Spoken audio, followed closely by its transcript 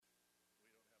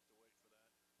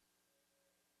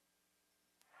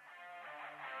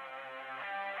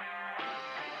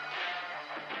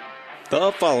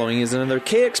The following is another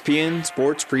KXPN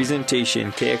Sports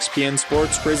presentation. KXPN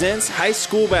Sports presents high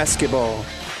school basketball.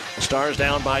 Stars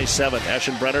down by 7.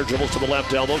 Eschenbrenner dribbles to the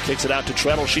left elbow, kicks it out to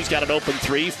Treadle. She's got an open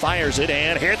three, fires it,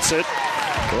 and hits it.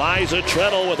 Liza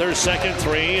Treadle with her second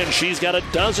three, and she's got a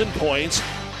dozen points.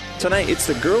 Tonight, it's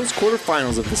the girls'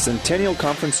 quarterfinals of the Centennial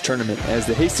Conference Tournament as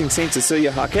the Hastings St.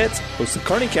 Cecilia Hawkettes host the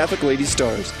Kearney Catholic Lady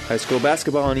Stars. High school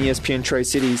basketball on ESPN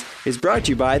Tri-Cities is brought to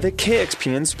you by the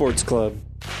KXPN Sports Club.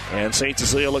 And St.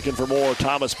 Cecilia looking for more.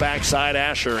 Thomas backside,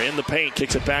 Asher in the paint,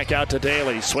 kicks it back out to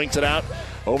Daly, swings it out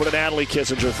over to Natalie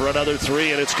Kissinger for another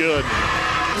three, and it's good.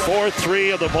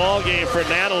 4-3 of the ball game for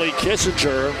Natalie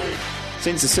Kissinger.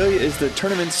 St. Cecilia is the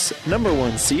tournament's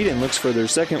 #1 seed and looks for their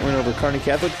second win over Kearney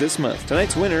Catholic this month.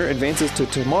 Tonight's winner advances to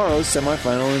tomorrow's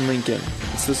semifinal in Lincoln.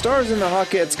 It's the Stars and the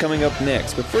Hawkettes coming up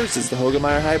next, but first is the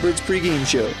Hoegemeyer Hybrids pregame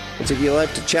show. We'll take you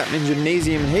live to Chapman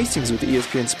Gymnasium in Hastings with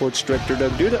ESPN Sports Director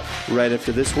Doug Duda right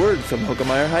after this word from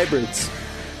Hoegemeyer Hybrids.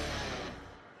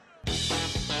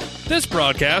 This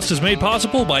broadcast is made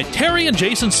possible by Terry and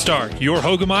Jason Stark, your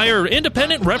Hoegemeyer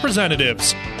independent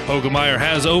representatives. Hoegemeyer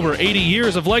has over 80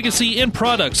 years of legacy in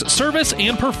products, service,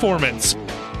 and performance.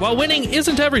 While winning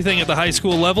isn't everything at the high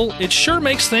school level, it sure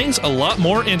makes things a lot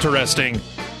more interesting.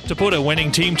 To put a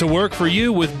winning team to work for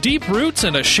you with deep roots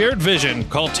and a shared vision,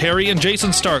 call Terry and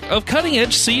Jason Stark of Cutting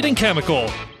Edge Seed and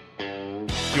Chemical.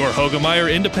 Your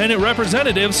Hoegemeyer independent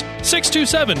representatives,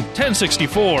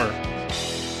 627-1064.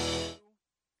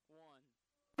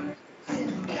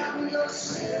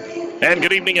 And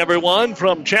good evening, everyone,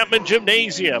 from Chapman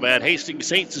Gymnasium at Hastings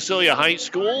St. Cecilia High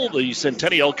School. The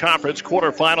Centennial Conference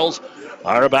quarterfinals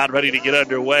are about ready to get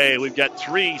underway. We've got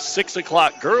 3 6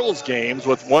 o'clock girls games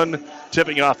with one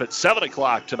tipping off at 7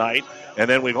 o'clock tonight. And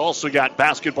then we've also got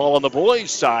basketball on the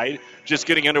boys' side just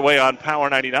getting underway on Power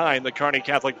 99. The Kearney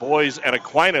Catholic boys and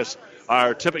Aquinas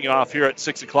are tipping off here at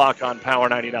 6 o'clock on Power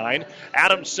 99.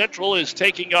 Adams Central is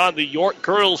taking on the York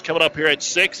girls coming up here at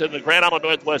 6, and the Grand Island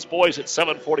Northwest boys at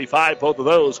 7:45, both of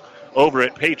those over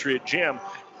at Patriot Gym.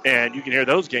 And you can hear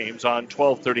those games on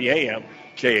 12:30 a.m.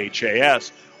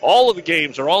 KHAS. All of the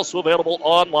games are also available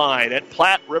online at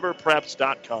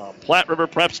PlatteRiverPreps.com.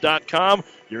 PlatteRiverPreps.com,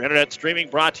 your internet streaming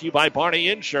brought to you by Barney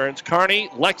Insurance, Kearney,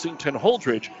 Lexington,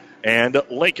 Holdridge, and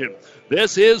Lincoln.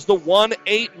 This is the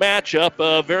 1-8 matchup,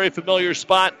 a very familiar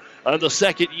spot the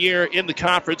second year in the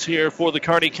conference here for the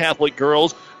Kearney Catholic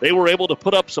girls. They were able to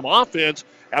put up some offense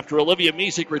after Olivia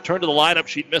Misick returned to the lineup.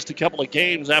 She'd missed a couple of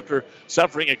games after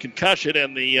suffering a concussion,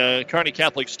 and the Kearney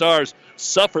Catholic Stars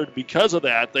suffered because of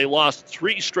that. They lost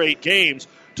 3 straight games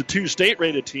to 2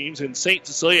 state-rated teams in St.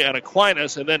 Cecilia and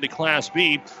Aquinas, and then to Class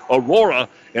B, Aurora,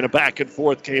 in a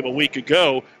back-and-forth game a week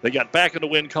ago. They got back in the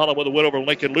win column with a win over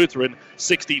Lincoln Lutheran,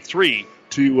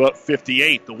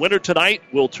 63-58. The winner tonight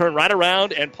will turn right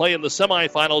around and play in the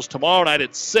semifinals tomorrow night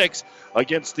at 6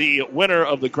 against the winner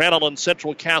of the Grand Island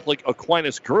Central Catholic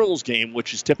Aquinas girls game,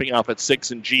 which is tipping off at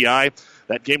 6 in GI.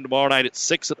 That game tomorrow night at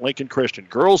 6 at Lincoln Christian.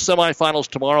 Girls semifinals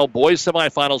tomorrow, boys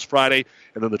semifinals Friday,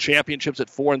 and then the championships at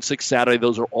 4 and 6 Saturday.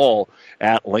 Those are all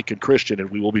at Lincoln Christian, and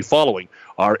we will be following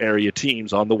our area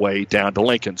teams on the way down to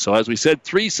Lincoln. So as we said,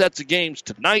 3 sets of games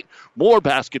tonight, more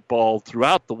basketball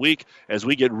throughout the week as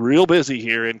we get real busy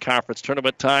here in conference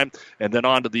tournament time, and then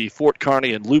on to the Fort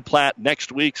Kearney and Lou Platte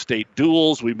next week, state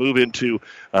duels. We move into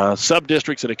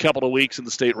sub-districts in a couple of weeks in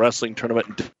the state wrestling tournament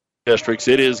and districts.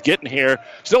 It is getting here.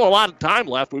 Still a lot of time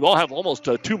left. We all have almost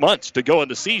 2 months to go in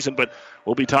the season, but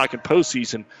we'll be talking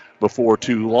postseason before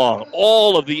too long.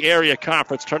 All of the area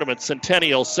conference tournaments,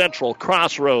 Centennial, Central,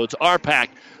 Crossroads, RPAC,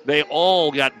 they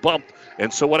all got bumped.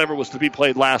 And so whatever was to be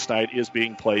played last night is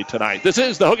being played tonight. This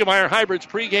is the Hoegemeyer Hybrids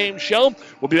pregame show.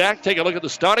 We'll be back to take a look at the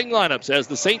starting lineups as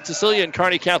the St. Cecilia and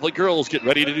Kearney Catholic girls get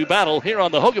ready to do battle here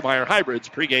on the Hoegemeyer Hybrids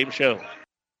pregame show.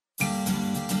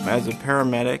 As a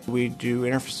paramedic, we do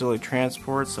interfacility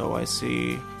transport, so I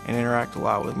see and interact a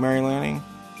lot with Mary Lanning.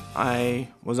 I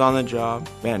was on the job,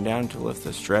 bent down to lift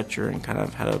the stretcher, and kind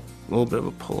of had a little bit of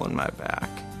a pull in my back.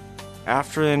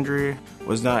 After the injury,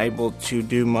 was not able to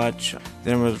do much,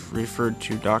 then was referred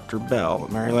to Dr. Bell,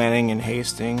 Mary Lanning in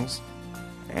Hastings,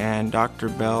 and Dr.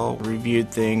 Bell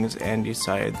reviewed things and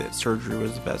decided that surgery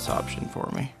was the best option for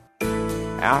me.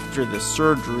 After the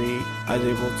surgery, I was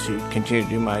able to continue to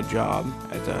do my job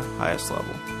at the highest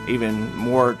level, even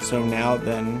more so now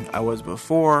than I was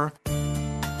before.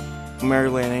 Mary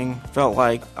Lanning felt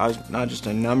like I was not just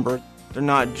a number. They're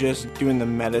not just doing the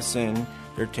medicine,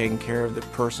 they're taking care of the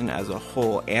person as a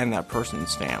whole and that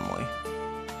person's family.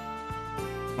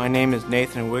 My name is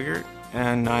Nathan Wiggert,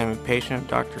 and I'm a patient of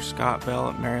Dr. Scott Bell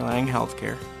at Mary Lanning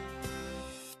Healthcare.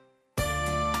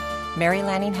 Mary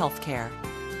Lanning Healthcare.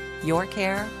 Your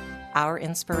care, our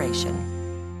inspiration.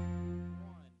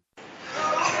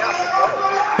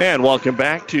 And welcome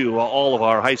back to all of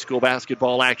our high school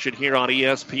basketball action here on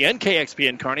ESPN,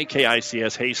 KXPN Kearney,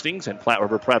 KICS Hastings, and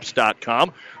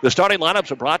PlatteRiverPreps.com. The starting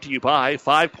lineups are brought to you by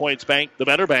 5 Points Bank, the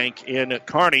Better Bank in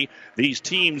Kearney. These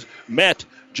teams met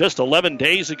just 11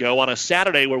 days ago on a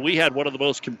Saturday where we had one of the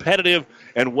most competitive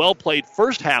and well-played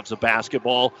first halves of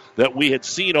basketball that we had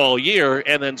seen all year,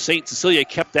 and then St. Cecilia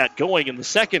kept that going in the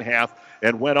second half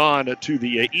and went on to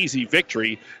the easy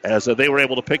victory as they were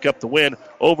able to pick up the win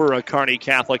over Kearney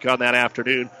Catholic on that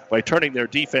afternoon by turning their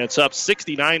defense up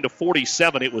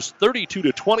 69-47. It was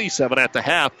 32-27 at the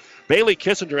half. Bailey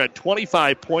Kissinger had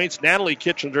 25 points. Natalie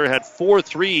Kitchener had 4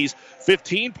 threes,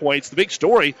 15 points. The big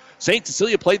story, St.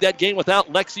 Cecilia played that game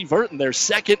without Lexi Verton, their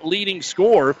second leading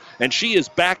scorer, and she is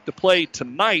back to play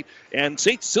tonight. And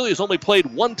St. Cecilia's only played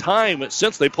one time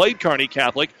since they played Kearney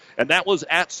Catholic, and that was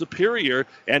at Superior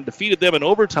and defeated them in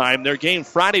overtime. Their game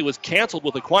Friday was canceled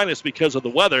with Aquinas because of the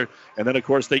weather, and then, of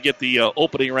course, they get the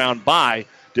opening round bye.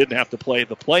 Didn't have to play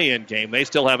the play-in game. They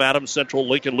still have Adams Central,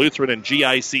 Lincoln Lutheran, and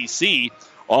GICC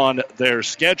on their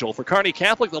schedule. For Kearney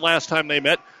Catholic, the last time they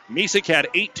met, Misek had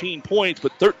 18 points,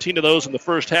 but 13 of those in the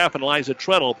first half, and Eliza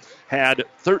Treadle had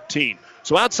 13.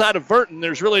 So outside of Verton,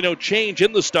 there's really no change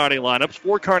in the starting lineups.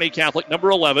 For Kearney Catholic, number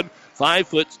 11,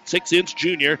 5'6"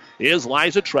 junior, is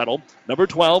Liza Treadle. Number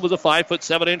 12 is a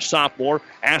 5'7" sophomore,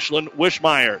 Ashlyn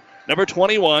Wishmeyer. Number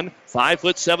 21,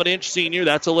 5'7" senior,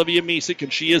 that's Olivia Misek,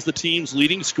 and she is the team's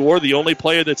leading scorer, the only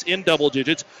player that's in double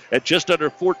digits at just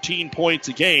under 14 points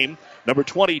a game. Number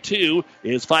 22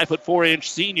 is 5'4"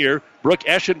 senior Brooke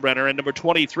Eschenbrenner, and number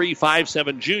 23,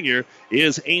 5'7" junior,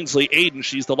 is Ainsley Aiden.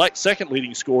 She's the second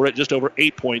leading scorer at just over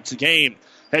 8 points a game.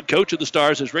 Head coach of the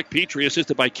Stars is Rick Petrie,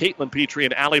 assisted by Caitlin Petrie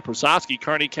and Allie Prasowski.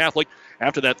 Kearney Catholic,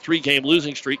 after that 3-game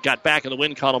losing streak, got back in the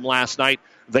win column last night.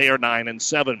 They are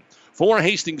 9-7. For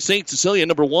Hastings St. Cecilia,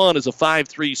 number 1 is a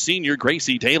 5'3" senior,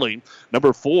 Gracie Daly.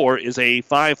 Number 4 is a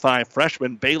 5'5"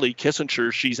 freshman, Bailey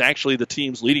Kissinger. She's actually the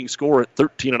team's leading scorer at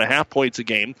 13.5 points a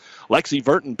game. Lexi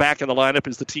Verton back in the lineup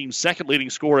is the team's second leading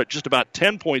scorer at just about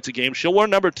 10 points a game. She'll wear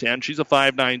number 10. She's a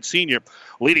 5'9" senior.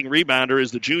 Leading rebounder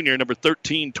is the junior, number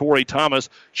 13, Tori Thomas.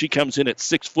 She comes in at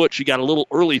 6 foot. She got a little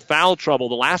early foul trouble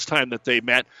the last time that they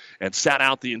met and sat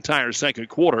out the entire second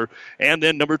quarter. And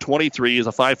then number 23 is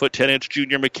a 5'10"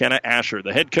 junior, McKenna Asher.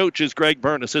 The head coach is Greg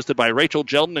Byrne, assisted by Rachel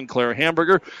Jeldon and Claire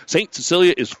Hamburger. St.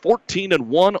 Cecilia is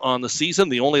 14-1 on the season.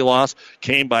 The only loss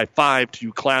came by 5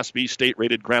 to Class B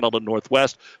state-rated Grand Island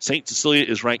Northwest. St. Cecilia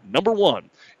is ranked number 1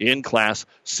 in Class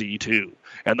C2.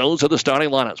 And those are the starting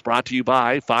lineups brought to you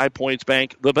by 5 Points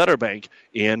Bank, the Better Bank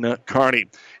in Kearney.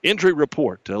 Injury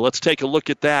report. Let's take a look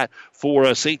at that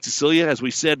for St. Cecilia. As we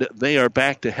said, they are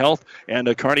back to health,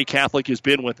 and Kearney Catholic has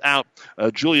been without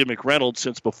Julia McReynolds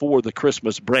since before the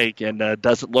Christmas break, and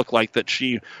doesn't look like that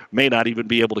she may not even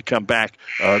be able to come back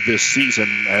this season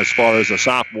as far as a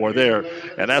sophomore there.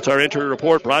 And that's our injury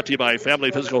report brought to you by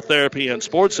Family Physical Therapy and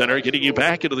Sports Center, getting you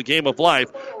back into the game of life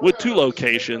with 2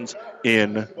 locations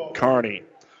in Kearney.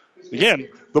 Again,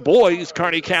 the boys,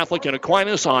 Kearney Catholic and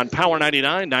Aquinas on Power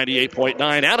 99,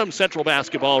 98.9. Adams Central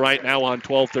basketball right now on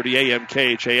 1230 AM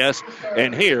KHAS.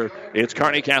 And here, it's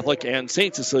Kearney Catholic and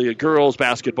St. Cecilia girls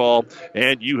basketball.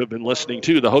 And you have been listening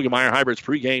to the Hogemeyer Hybrids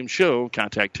pregame show.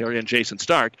 Contact Terry and Jason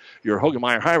Stark, your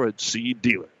Hogemeyer Hybrid seed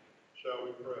dealer.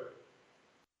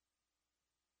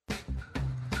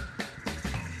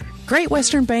 Great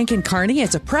Western Bank in Kearney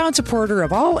is a proud supporter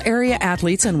of all area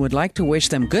athletes and would like to wish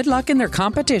them good luck in their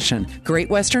competition. Great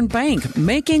Western Bank,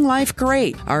 making life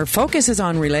great. Our focus is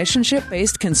on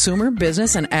relationship-based consumer,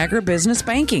 business, and agribusiness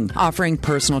banking, offering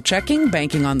personal checking,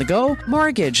 banking on the go,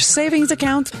 mortgage, savings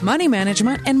accounts, money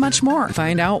management, and much more.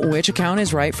 Find out which account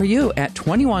is right for you at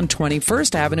 2120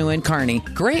 First Avenue in Kearney.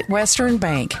 Great Western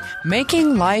Bank,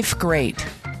 making life great.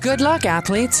 Good luck,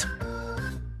 athletes.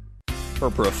 For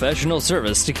professional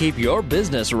service to keep your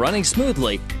business running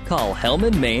smoothly, call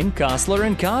Hellman, Maine, Kostler,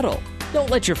 and Cottle. Don't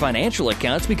let your financial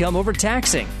accounts become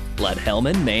overtaxing. Let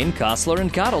Hellman, Maine, Kostler,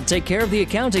 and Cottle take care of the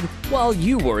accounting while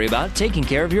you worry about taking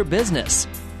care of your business.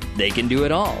 They can do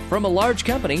it all, from a large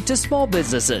company to small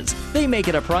businesses. They make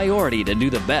it a priority to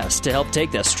do the best to help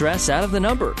take the stress out of the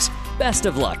numbers. Best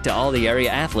of luck to all the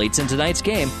area athletes in tonight's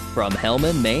game from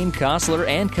Hellman, Maine, Kostler,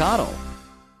 and Cottle.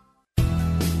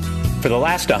 For the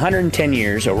last 110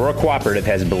 years, Aurora Cooperative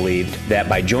has believed that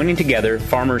by joining together,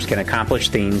 farmers can accomplish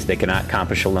things they cannot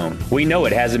accomplish alone. We know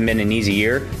it hasn't been an easy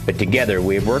year, but together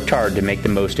we have worked hard to make the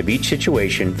most of each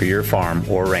situation for your farm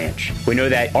or ranch. We know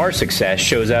that our success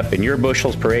shows up in your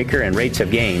bushels per acre and rates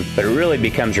of gain, but it really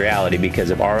becomes reality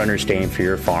because of our understanding for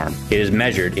your farm. It is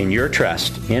measured in your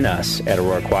trust in us at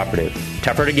Aurora Cooperative.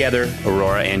 Tougher together,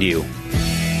 Aurora and you.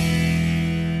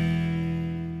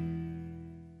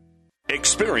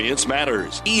 Experience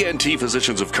matters. ENT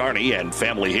Physicians of Kearney and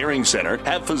Family Hearing Center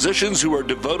have physicians who are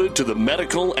devoted to the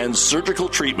medical and surgical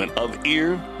treatment of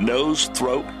ear, nose,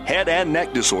 throat, head, and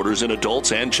neck disorders in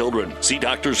adults and children. See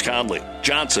Doctors Conley,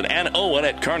 Johnson, and Owen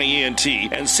at Kearney ENT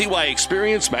and see why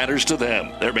experience matters to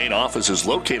them. Their main office is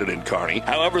located in Kearney.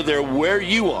 However, they're where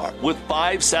you are with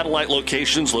 5 satellite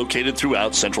locations located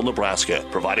throughout central Nebraska,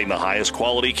 providing the highest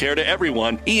quality care to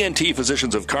everyone. ENT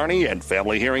Physicians of Kearney and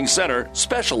Family Hearing Center,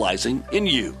 specializing in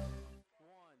you.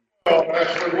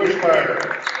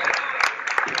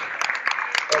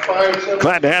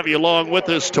 Glad to have you along with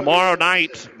us tomorrow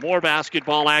night. More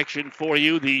basketball action for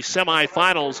you. The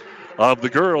semifinals of the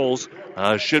girls.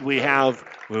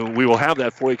 We will have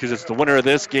that for you because it's the winner of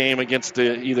this game against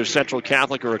either Central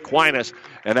Catholic or Aquinas,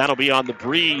 and that'll be on the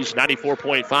Breeze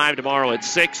 94.5 tomorrow at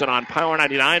 6, and on Power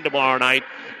 99 tomorrow night.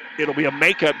 It'll be a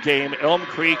makeup game. Elm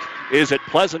Creek is at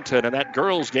Pleasanton, and that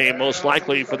girls game most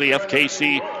likely for the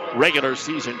FKC regular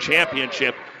season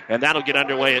championship. And that'll get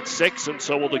underway at 6, and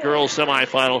so will the girls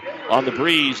semifinal on the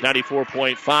Breeze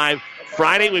 94.5.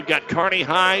 Friday, we've got Kearney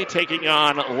High taking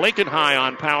on Lincoln High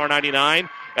on Power 99.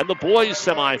 And the boys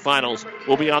semifinals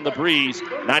will be on the Breeze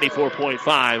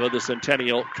 94.5 of the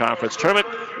Centennial Conference Tournament,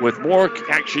 with more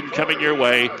action coming your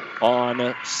way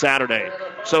on Saturday.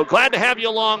 So glad to have you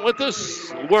along with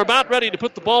us. We're about ready to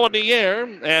put the ball in the air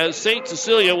as St.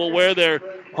 Cecilia will wear their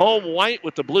home white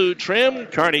with the blue trim.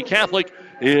 Kearney Catholic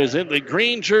is in the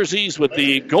green jerseys with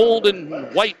the gold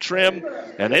and white trim,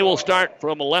 and they will start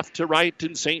from left to right,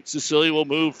 and St. Cecilia will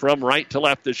move from right to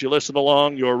left as you listen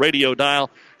along your radio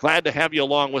dial. Glad to have you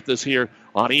along with us here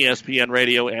on ESPN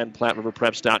Radio and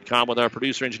PlatteRiverPreps.com with our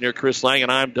producer engineer Chris Lang,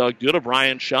 and I'm Doug Duda.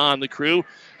 Brian Shaw and the crew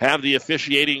have the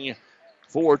officiating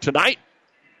for tonight.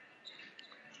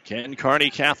 Can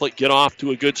Kearney Catholic get off to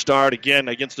a good start again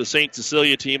against a St.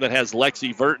 Cecilia team that has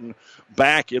Lexi Verton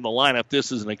back in the lineup?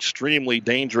 This is an extremely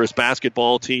dangerous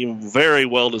basketball team, very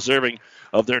well deserving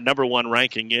of their number 1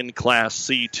 ranking in Class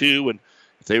C2. And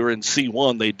if they were in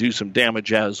C1, they'd do some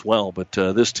damage as well. But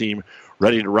this team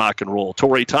ready to rock and roll.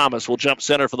 Torrey Thomas will jump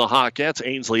center for the Hawkettes.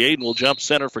 Ainsley Aiden will jump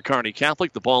center for Kearney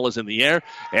Catholic. The ball is in the air,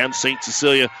 and St.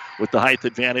 Cecilia, with the height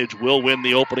advantage, will win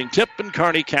the opening tip, and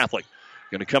Kearney Catholic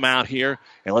going to come out here,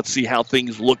 and let's see how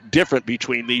things look different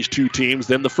between these two teams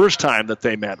than the first time that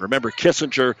they met. Remember,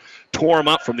 Kissinger tore them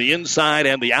up from the inside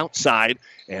and the outside,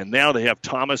 and now they have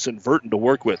Thomas and Verton to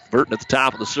work with. Verton at the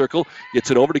top of the circle, gets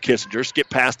it over to Kissinger, skip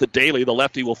past the Daly. The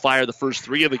lefty will fire the first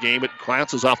 3 of the game. It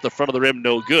glances off the front of the rim,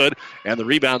 no good, and the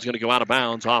rebound's going to go out of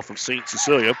bounds off of St.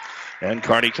 Cecilia, and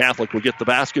Kearney Catholic will get the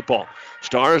basketball.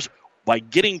 Stars, by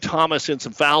getting Thomas in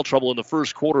some foul trouble in the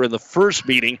first quarter in the first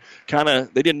meeting,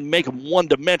 they didn't make him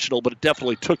one-dimensional, but it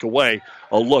definitely took away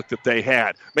a look that they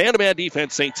had. Man-to-man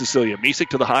defense, St. Cecilia. Misick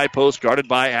to the high post, guarded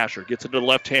by Asher. Gets into the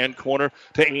left-hand corner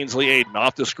to Ainsley Aiden.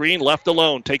 Off the screen, left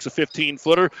alone. Takes a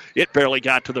 15-footer. It barely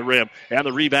got to the rim. And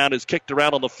the rebound is kicked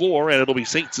around on the floor, and it'll be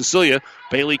St. Cecilia.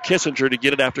 Bailey Kissinger to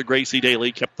get it after Gracie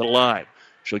Daly kept it alive.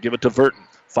 She'll give it to Verton.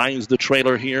 Finds the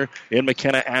trailer here in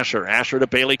McKenna Asher. Asher to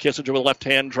Bailey Kissinger with a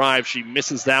left-hand drive. She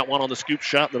misses that one on the scoop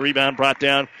shot. The rebound brought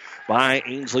down by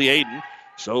Ainsley Aiden.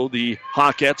 So the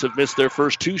Hawkettes have missed their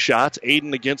first 2 shots.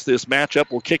 Aiden against this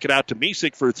matchup will kick it out to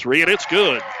Misick for 3, and it's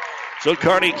good. So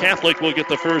Kearney Catholic will get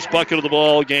the first bucket of the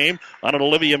ball game on an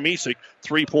Olivia Misick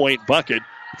 3-point bucket.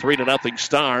 3-0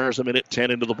 Stars, a minute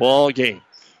 10 into the ball game.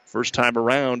 First time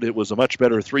around, it was a much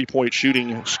better 3-point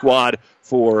shooting squad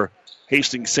for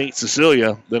Hastings St.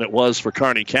 Cecilia than it was for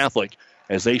Kearney Catholic,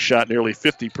 as they shot nearly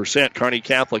 50%. Kearney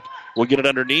Catholic will get it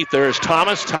underneath. There's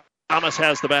Thomas. Thomas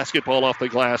has the basketball off the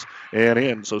glass and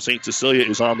in, so St. Cecilia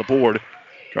is on the board.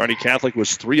 Kearney Catholic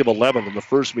was 3 of 11 in the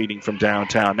first meeting from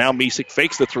downtown. Now Misick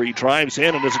fakes the 3, drives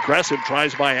in, and is aggressive.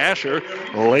 Tries by Asher,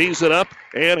 lays it up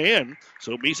and in.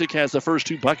 So Misick has the first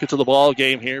 2 buckets of the ball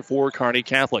game here for Kearney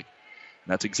Catholic.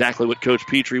 And that's exactly what Coach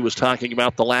Petrie was talking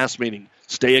about the last meeting.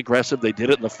 Stay aggressive. They did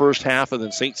it in the first half, and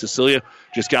then St. Cecilia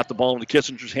just got the ball into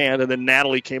Kissinger's hand, and then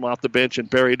Natalie came off the bench and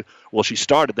buried. Well, she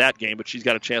started that game, but she's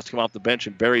got a chance to come off the bench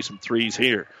and bury some threes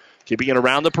here. Keeping it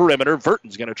around the perimeter,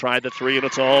 Verton's going to try the 3, and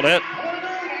it's all net.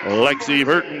 Lexi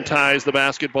Burton ties the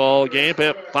basketball game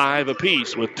at 5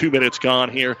 apiece with 2 minutes gone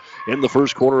here in the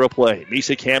first quarter of play.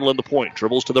 Misek handling the point.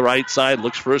 Dribbles to the right side.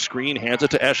 Looks for a screen. Hands it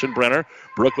to Eschenbrenner.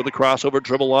 Brooke with a crossover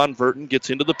dribble on Burton.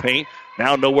 Gets into the paint.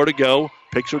 Now nowhere to go.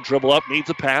 Picks her dribble up. Needs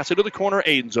a pass into the corner.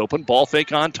 Aiden's open. Ball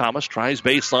fake on Thomas. Tries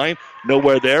baseline.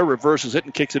 Nowhere there. Reverses it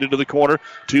and kicks it into the corner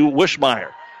to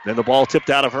Wishmeyer. Then the ball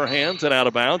tipped out of her hands and out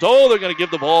of bounds. Oh, they're going to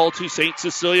give the ball to St.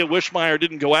 Cecilia. Wishmeyer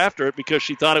didn't go after it because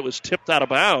she thought it was tipped out of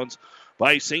bounds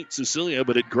by St. Cecilia,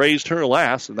 but it grazed her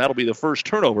last, and that'll be the first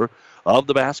turnover of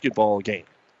the basketball game.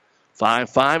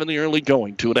 5-5 in the early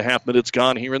going. 2.5 minutes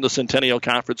gone here in the Centennial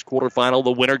Conference quarterfinal. The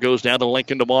winner goes down to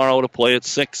Lincoln tomorrow to play at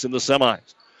 6 in the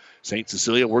semis. St.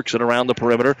 Cecilia works it around the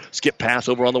perimeter. Skip pass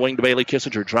over on the wing to Bailey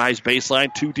Kissinger. Drives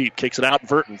baseline, too deep. Kicks it out.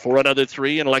 Burton for another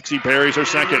three, and Lexi buries her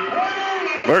second.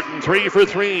 Burton 3 for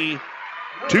 3.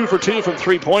 2 for 2 from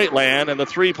three-point land, and the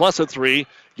 3 plus a 3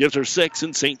 gives her 6,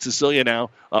 and St. Cecilia now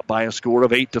up by a score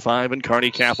of 8-5, and Kearney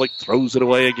Catholic throws it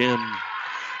away again.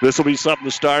 This will be something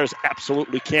the Stars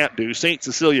absolutely can't do. St.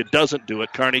 Cecilia doesn't do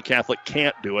it. Kearney Catholic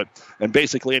can't do it. And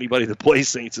basically anybody that plays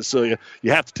St. Cecilia, you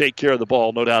have to take care of the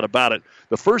ball, no doubt about it.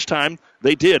 The first time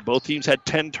they did, both teams had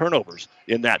 10 turnovers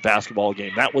in that basketball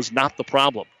game. That was not the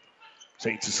problem.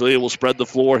 St. Cecilia will spread the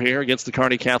floor here against the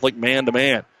Kearney Catholic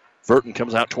man-to-man. Burton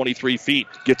comes out 23 feet,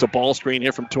 gets a ball screen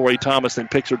here from Tori Thomas, then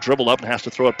picks her dribble up and has to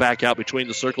throw it back out between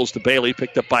the circles to Bailey,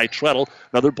 picked up by Treadle.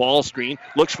 Another ball screen,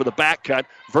 looks for the back cut.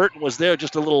 Burton was there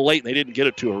just a little late, and they didn't get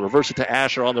it to her. Reverse it to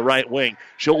Asher on the right wing.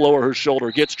 She'll lower her shoulder,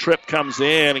 gets tripped, comes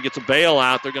in, and gets a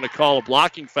bailout. They're going to call a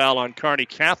blocking foul on Kearney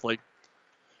Catholic.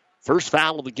 First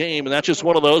foul of the game, and that's just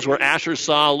one of those where Asher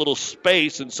saw a little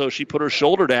space, and so she put her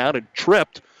shoulder down and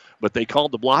tripped, but they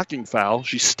called the blocking foul.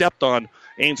 She stepped on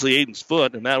Ainsley Aiden's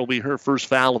foot, and that'll be her first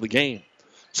foul of the game.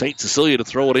 St. Cecilia to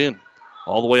throw it in.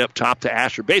 All the way up top to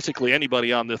Asher. Basically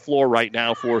anybody on the floor right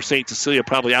now for St. Cecilia,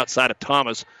 probably outside of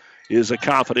Thomas, is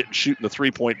confident in shooting the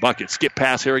three-point bucket. Skip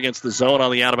pass here against the zone on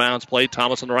the out-of-bounds play.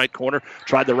 Thomas in the right corner.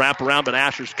 Tried the wrap-around, but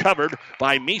Asher's covered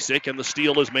by Misek, and the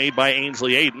steal is made by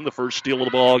Ainsley Aiden. The first steal of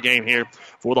the ball game here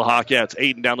for the Hawkettes.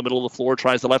 Aiden down the middle of the floor,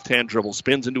 tries the left-hand dribble,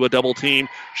 spins into a double team.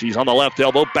 She's on the left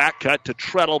elbow, back cut to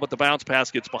Treadle, but the bounce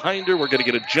pass gets behind her. We're going to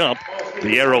get a jump.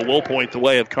 The arrow will point the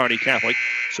way of Kearney Catholic,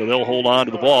 so they'll hold on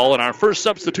to the ball. And our first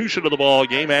substitution of the ball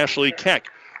game, Ashley Keck,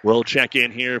 will check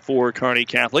in here for Kearney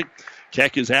Catholic.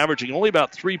 Keck is averaging only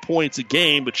about 3 points a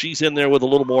game, but she's in there with a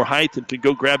little more height and can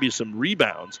go grab you some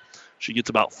rebounds. She gets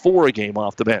about 4 a game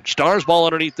off the bench. Stars ball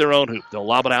underneath their own hoop. They'll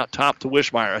lob it out top to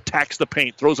Wishmeyer. Attacks the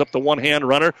paint. Throws up the one-hand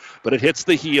runner, but it hits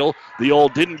the heel. The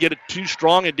old didn't get it too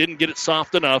strong and didn't get it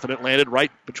soft enough, and it landed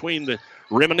right between the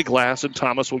rim and the glass, and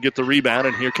Thomas will get the rebound,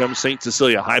 and here comes St.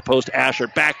 Cecilia. High post Asher.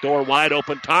 Back door wide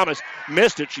open. Thomas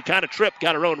missed it. She kind of tripped,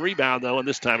 got her own rebound, though, and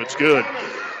this time it's good.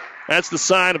 That's the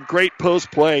sign of great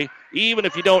post play. Even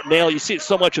if you don't nail, you see it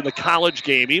so much in the college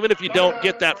game. Even if you don't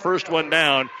get that first one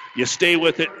down, you stay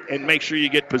with it and make sure you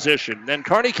get position. Then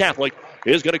Kearney Catholic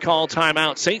is going to call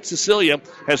timeout. St. Cecilia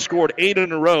has scored 8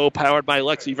 in a row, powered by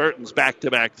Lexi Verton's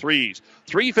back-to-back threes.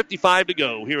 3:55 to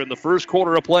go here in the first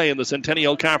quarter of play in the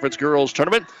Centennial Conference Girls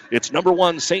Tournament. It's number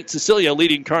 1 St. Cecilia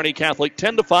leading Kearney Catholic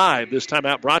 10-5. This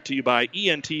timeout brought to you by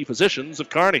ENT Physicians of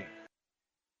Kearney.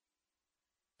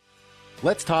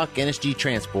 Let's talk NSG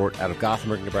Transport out of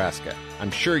Gothenburg, Nebraska.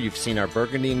 I'm sure you've seen our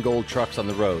burgundy and gold trucks on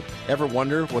the road. Ever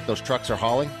wonder what those trucks are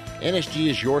hauling? NSG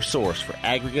is your source for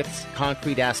aggregates,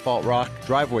 concrete, asphalt rock,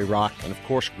 driveway rock, and of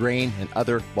course grain and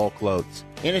other bulk loads.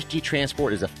 NSG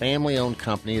Transport is a family-owned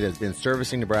company that has been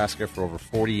servicing Nebraska for over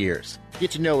 40 years.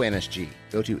 Get to know NSG.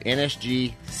 Go to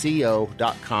nsgco.com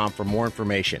for more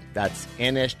information. That's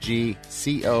nsgco.com.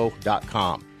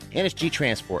 NSG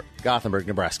Transport, Gothenburg,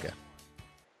 Nebraska.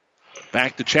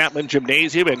 Back to Chapman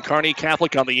Gymnasium, and Kearney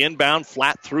Catholic on the inbound,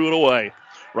 flat threw it away.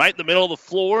 Right in the middle of the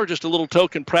floor, just a little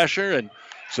token pressure and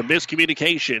some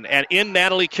miscommunication. And in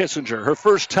Natalie Kissinger. Her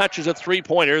first touch is a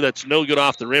three-pointer that's no good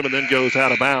off the rim and then goes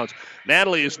out of bounds.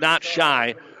 Natalie is not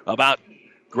shy about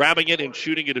grabbing it and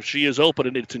shooting it if she is open,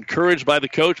 and it's encouraged by the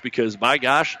coach because, my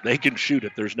gosh, they can shoot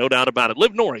it. There's no doubt about it.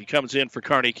 Liv Norrie comes in for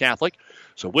Kearney Catholic.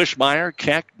 So Wishmeyer,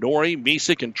 Keck, Norrie,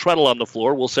 Misek, and Treadle on the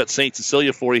floor. We'll set St.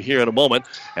 Cecilia for you here in a moment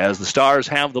as the Stars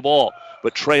have the ball,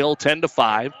 but trail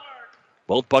 10-5.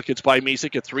 Both buckets by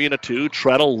Misek, a 3 and a 2.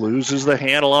 Treadle loses the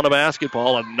handle on a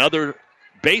basketball. Another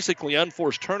basically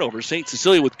unforced turnover. St.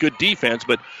 Cecilia with good defense,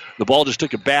 but the ball just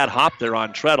took a bad hop there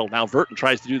on Treadle. Now Verton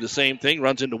tries to do the same thing,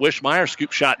 runs into Wishmeyer.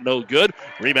 Scoop shot no good.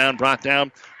 Rebound brought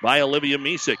down by Olivia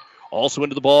Misek. Also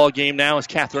into the ball game now is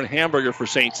Catherine Hamburger for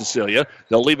St. Cecilia.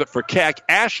 They'll leave it for Keck.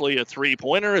 Ashley, a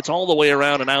three-pointer. It's all the way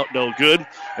around and out, no good.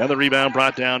 And the rebound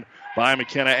brought down by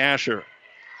McKenna Asher.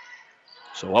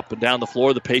 So up and down the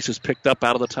floor, the pace is picked up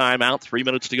out of the timeout. 3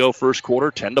 minutes to go, first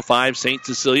quarter. 10-5, St.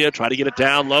 Cecilia. Try to get it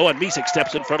down low, and Misek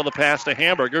steps in front of the pass to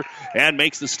Hamburger and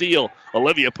makes the steal.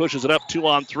 Olivia pushes it up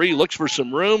 2-on-3, looks for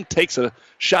some room, takes a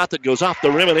shot that goes off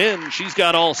the rim and in. She's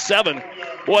got all 7.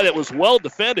 Boy, that was well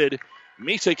defended.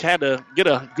 Misek had to get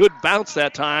a good bounce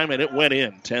that time, and it went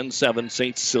in. 10-7,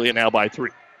 St. Cecilia now by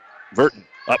 3. Verton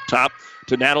up top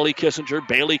to Natalie Kissinger,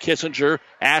 Bailey Kissinger,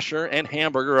 Asher, and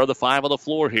Hamburger are the 5 on the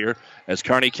floor here as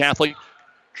Kearney Catholic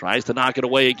tries to knock it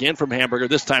away again from Hamburger.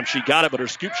 This time she got it, but her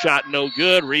scoop shot no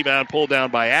good. Rebound pulled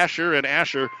down by Asher, and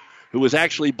Asher, who was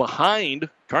actually behind,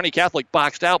 Kearney Catholic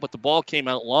boxed out, but the ball came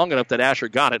out long enough that Asher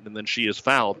got it, and then she is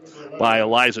fouled by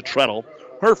Eliza Treadle.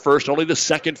 Her first, only the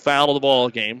second foul of the ball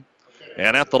game.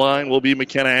 And at the line will be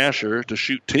McKenna Asher to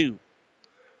shoot 2.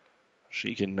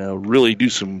 She can really do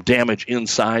some damage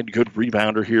inside. Good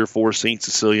rebounder here for St.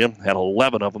 Cecilia. Had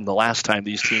 11 of them the last time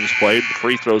these teams played. The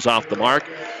free throws off the mark.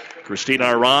 Christina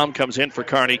Aram comes in for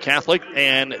Kearney Catholic.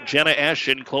 And Jenna Esch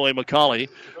and Chloe McCauley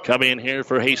come in here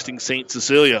for Hastings St.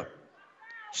 Cecilia.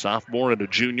 Sophomore and a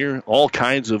junior. All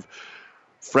kinds of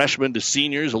freshmen to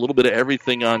seniors. A little bit of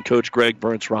everything on Coach Greg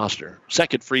Burnt's roster.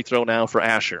 Second free throw now for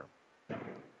Asher.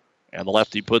 And the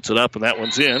lefty puts it up, and that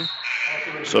one's in.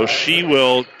 So she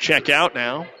will check out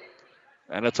now,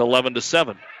 and it's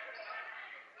 11-7.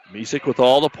 Misek with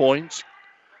all the points,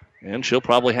 and she'll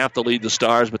probably have to lead the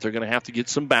Stars, but they're going to have to get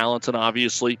some balance and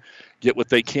obviously get what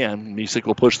they can. Misek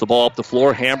will push the ball up the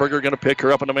floor. Hamburger going to pick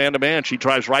her up in a man-to-man. She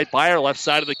drives right by her, left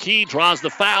side of the key, draws the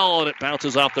foul, and it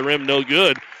bounces off the rim, no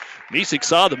good. Misek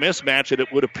saw the mismatch, and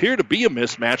it would appear to be a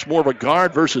mismatch, more of a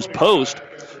guard versus post.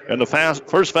 And the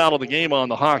first foul of the game on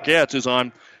the Hawkettes is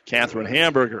on Catherine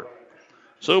Hamburger.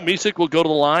 So Misek will go to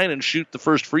the line and shoot the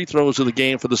first free throws of the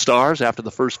game for the Stars after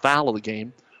the first foul of the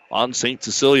game on St.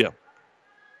 Cecilia.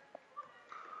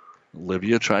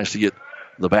 Olivia tries to get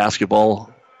the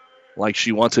basketball like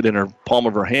she wants it in her palm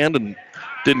of her hand and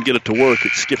didn't get it to work.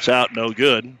 It skips out, no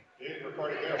good.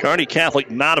 Kearney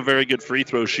Catholic, not a very good free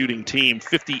throw shooting team,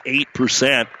 58%.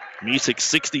 Misek,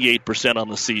 68% on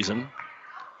the season.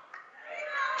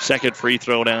 Second free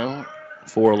throw now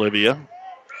for Olivia.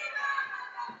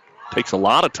 Takes a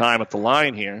lot of time at the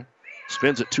line here.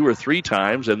 Spins it 2 or 3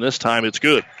 times, and this time it's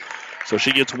good. So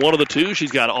she gets one of the 2.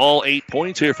 She's got all 8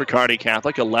 points here for Kearney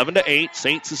Catholic. 11-8,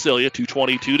 St. Cecilia,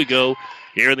 2:22 to go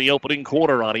here in the opening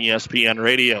quarter on ESPN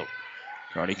Radio.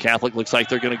 Kearney Catholic looks like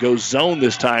they're going to go zone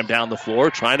this time down the floor,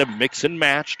 trying to mix and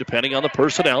match depending on the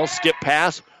personnel. Skip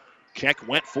pass. Keck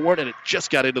went for it, and it just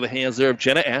got into the hands there of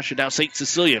Jenna Esch. And now St.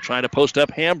 Cecilia trying to post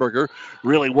up Hamburger,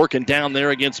 really working down there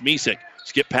against Misek.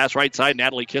 Skip pass right side.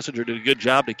 Natalie Kissinger did a good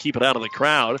job to keep it out of the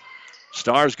crowd.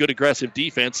 Stars, good aggressive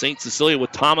defense. St. Cecilia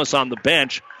with Thomas on the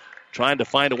bench, trying to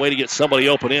find a way to get somebody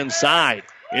open inside.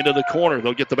 Into the corner.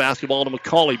 They'll get the basketball to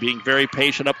McCauley, being very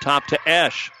patient up top to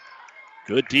Esch.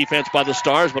 Good defense by the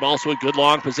Stars, but also a good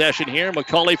long possession here.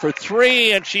 McCauley for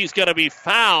 3, and she's going to be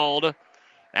fouled.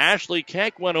 Ashley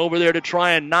Keck went over there to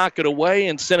try and knock it away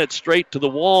and sent it straight to the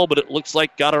wall, but it looks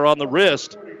like got her on the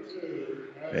wrist.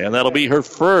 And that'll be her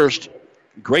first.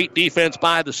 Great defense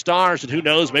by the Stars, and who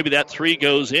knows, maybe that 3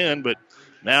 goes in, but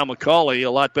now McCauley, a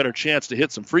lot better chance to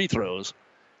hit some free throws.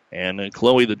 And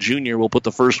Chloe, the junior, will put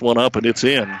the first one up, and it's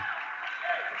in.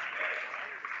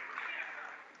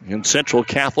 In Central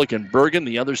Catholic and Bergen,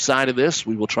 the other side of this,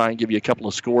 we will try and give you a couple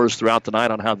of scores throughout the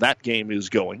night on how that game is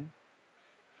going.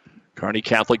 Kearney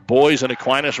Catholic boys and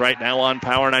Aquinas right now on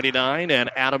Power 99, and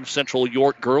Adams Central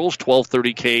York girls,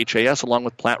 1230 KHAS, along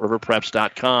with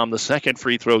PlatteRiverPreps.com. The second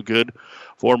free throw good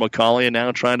for McCauley, and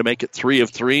now trying to make it 3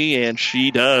 of 3, and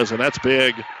she does, and that's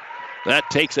big. That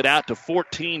takes it out to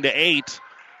 14-8.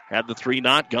 Had the 3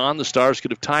 not gone, the Stars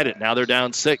could have tied it. Now they're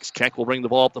down 6. Keck will bring the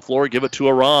ball up the floor, give it to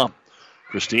Aram.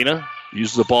 Christina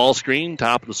uses the ball screen,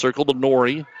 top of the circle to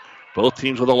Nori. Both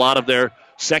teams with a lot of their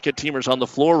second teamers on the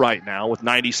floor right now with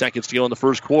 90 seconds to go in the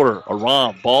first quarter.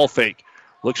 Aram, ball fake,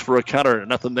 looks for a cutter,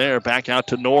 nothing there. Back out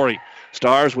to Nori.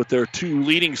 Stars with their 2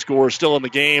 leading scorers still in the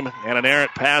game, and an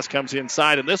errant pass comes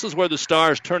inside, and this is where the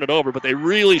Stars turn it over, but they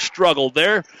really struggled.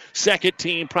 Their second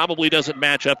team probably doesn't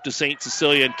match up to St.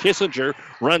 Cecilia, and Kissinger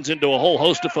runs into a whole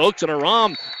host of folks, and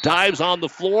Aram dives on the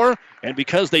floor, and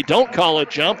because they don't call a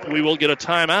jump, we will get a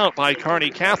timeout by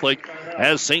Kearney Catholic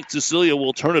as St. Cecilia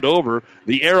will turn it over.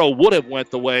 The arrow would have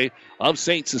went the way of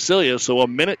St. Cecilia, so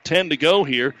 1:10 to go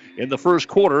here in the first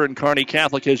quarter, and Kearney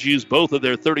Catholic has used both of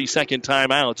their 30-second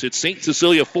timeouts. It's St.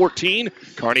 Cecilia 14,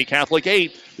 Kearney Catholic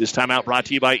 8. This timeout brought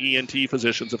to you by ENT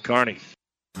Physicians of Kearney.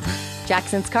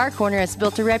 Jackson's Car Corner has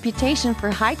built a reputation for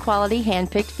high-quality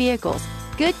hand-picked vehicles.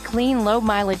 Good, clean,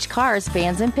 low-mileage cars,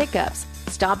 vans, and pickups.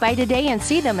 Stop by today and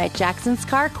see them at Jackson's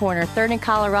Car Corner, 3rd and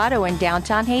Colorado in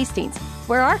downtown Hastings,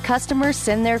 where our customers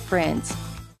send their friends.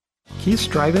 Keith's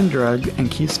Drive-In Drug and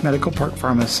Keith's Medical Park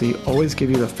Pharmacy always give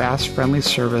you the fast, friendly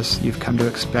service you've come to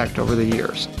expect over the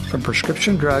years. From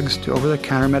prescription drugs to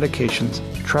over-the-counter medications,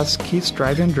 trust Keith's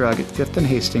Drive-In Drug at 5th and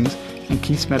Hastings and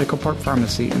Keith's Medical Park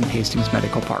Pharmacy in Hastings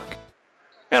Medical Park.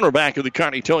 And we're back at the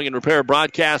Kearney Towing and Repair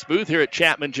broadcast booth here at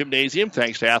Chapman Gymnasium.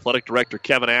 Thanks to Athletic Director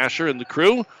Kevin Asher and the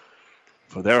crew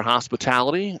for their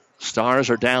hospitality. Stars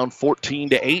are down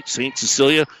 14-8. St.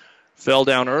 Cecilia fell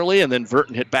down early, and then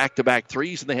Verton hit back-to-back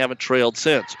threes, and they haven't trailed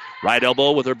since. Right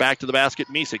elbow with her back to the basket.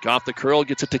 Misek off the curl,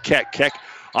 gets it to Keck. Keck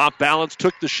off balance,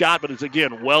 took the shot, but is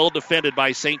again well defended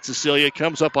by St. Cecilia.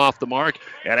 Comes up off the mark,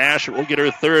 and Asher will get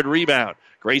her third rebound.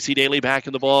 Gracie Daly back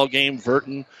in the ball game.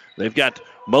 Verton, they've got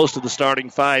most of the starting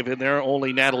five in there.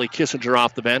 Only Natalie Kissinger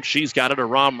off the bench. She's got it, a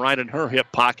Rom right in her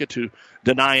hip pocket to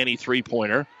deny any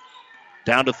three-pointer.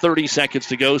 Down to 30 seconds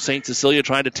to go. St. Cecilia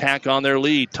trying to tack on their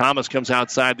lead. Thomas comes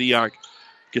outside the arc.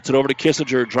 Gets it over to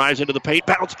Kissinger. Drives into the paint.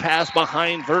 Bounce pass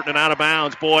behind Verton and out of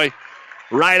bounds. Boy,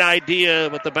 right idea,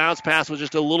 but the bounce pass was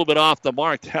just a little bit off the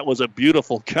mark. That was a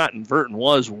beautiful cut, and Verton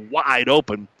was wide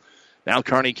open. Now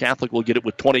Kearney Catholic will get it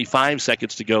with 25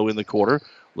 seconds to go in the quarter.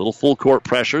 Little full court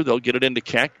pressure. They'll get it into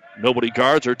Keck. Nobody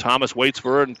guards her. Thomas waits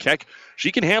for her, and Keck,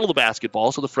 she can handle the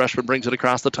basketball, so the freshman brings it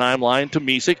across the timeline to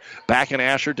Misek. Back and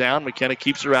Asher down. McKenna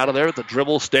keeps her out of there. The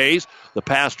dribble stays. The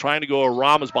pass trying to go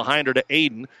around is behind her to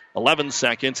Aiden. 11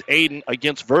 seconds. Aiden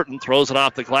against Verton. Throws it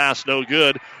off the glass. No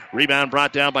good. Rebound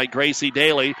brought down by Gracie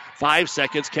Daly. 5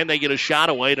 seconds. Can they get a shot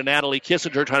away to Natalie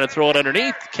Kissinger trying to throw it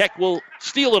underneath? Keck will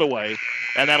steal it away,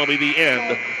 and that'll be the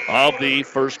end of the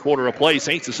first quarter of play.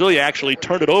 St. Cecilia actually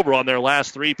turned it over on their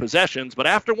last three possessions, but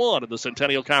after one of the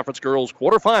Centennial Conference Girls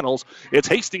quarterfinals, it's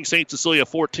Hastings St. Cecilia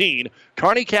 14,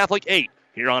 Kearney Catholic 8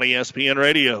 here on ESPN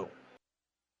Radio.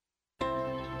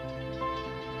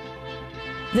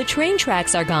 The train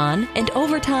tracks are gone, and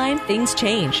over time, things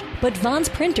change. But Vaughn's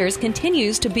Printers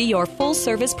continues to be your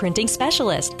full-service printing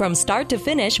specialist. From start to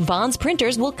finish, Vaughn's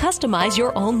Printers will customize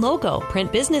your own logo,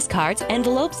 print business cards,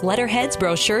 envelopes, letterheads,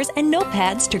 brochures, and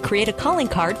notepads to create a calling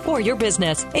card for your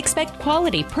business. Expect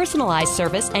quality, personalized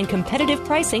service and competitive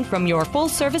pricing from your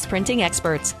full-service printing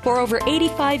experts. For over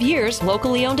 85 years,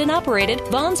 locally owned and operated,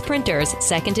 Vaughn's Printers,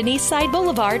 2nd and East Side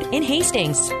Boulevard in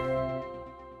Hastings.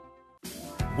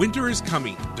 Winter is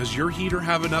coming. Does your heater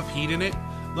have enough heat in it?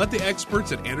 Let the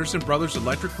experts at Anderson Brothers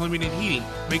Electric Plumbing and Heating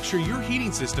make sure your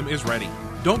heating system is ready.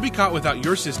 Don't be caught without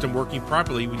your system working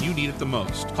properly when you need it the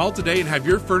most. Call today and have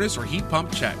your furnace or heat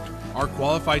pump checked. Our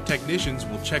qualified technicians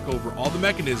will check over all the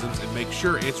mechanisms and make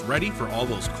sure it's ready for all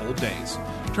those cold days.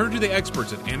 Turn to the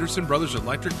experts at Anderson Brothers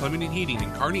Electric Plumbing and Heating in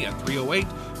Kearney at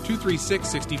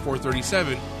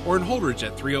 308-236-6437 or in Holdridge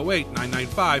at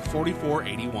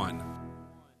 308-995-4481.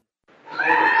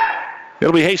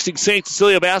 It'll be Hastings St.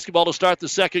 Cecilia basketball to start the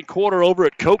second quarter over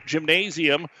at Cope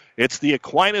Gymnasium. It's the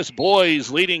Aquinas boys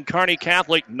leading Kearney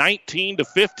Catholic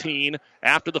 19-15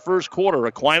 after the first quarter.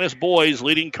 Aquinas boys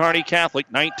leading Kearney Catholic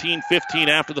 19-15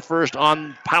 after the first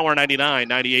on Power 99,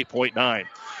 98.9.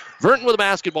 Verton with the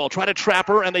basketball, try to trap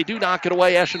her, and they do knock it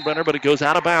away, Eschenbrenner, but it goes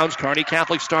out of bounds. Kearney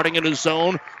Catholic starting in a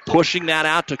zone, pushing that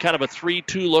out to kind of a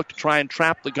 3-2 look to try and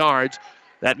trap the guards.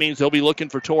 That means they'll be looking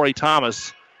for Tori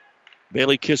Thomas.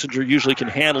 Bailey Kissinger usually can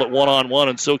handle it one-on-one,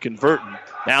 and so can Verton.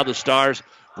 Now the Stars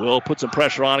will put some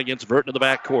pressure on against Verton in the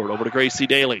backcourt. Over to Gracie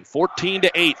Daly.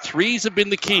 14-8. Threes have been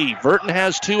the key. Verton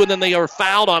has two, and then they are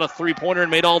fouled on a three-pointer and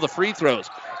made all the free throws.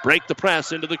 Break the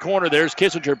press into the corner. There's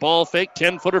Kissinger. Ball fake.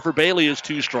 10-footer for Bailey is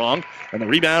too strong. And the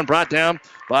rebound brought down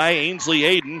by Ainsley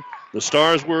Aiden. The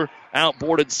Stars were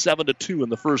outboarded 7-2 in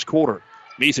the first quarter.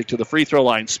 Misek to the free throw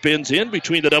line, spins in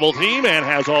between the double team and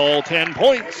has all 10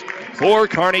 points for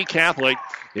Kearney Catholic.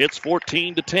 It's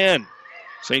 14-10.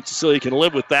 St. Cecilia can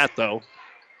live with that, though.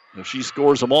 If she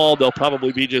scores them all, they'll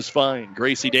probably be just fine.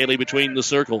 Gracie Daly between the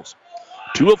circles.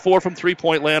 2 of 4 from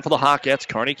three-point land for the Hawkettes.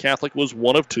 Kearney Catholic was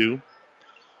 1 of 2.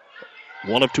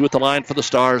 1 of 2 at the line for the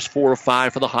Stars, 4 of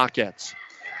 5 for the Hawkettes.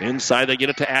 Inside, they get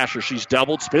it to Asher. She's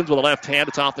doubled, spins with the left hand.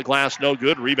 It's off the glass, no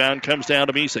good. Rebound comes down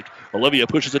to Misek. Olivia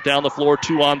pushes it down the floor,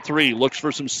 2-on-3. Looks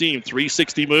for some seam,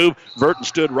 360 move. Verton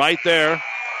stood right there.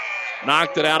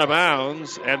 Knocked it out of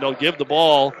bounds, and they'll give the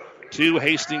ball to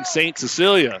Hastings St.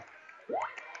 Cecilia.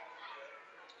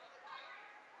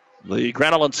 The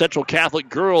Grand Island Central Catholic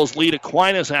girls lead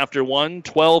Aquinas after one,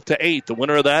 12-8. The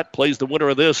winner of that plays the winner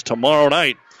of this tomorrow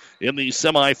night in the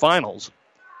semifinals.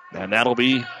 And that'll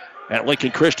be at Lincoln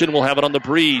Christian. We'll have it on the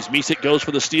breeze. Misek goes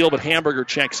for the steal, but Hamburger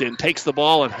checks in, takes the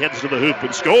ball, and heads to the hoop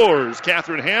and scores.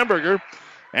 Catherine Hamburger,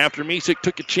 after Misek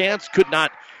took a chance, could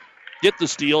not get the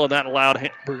steal, and that allowed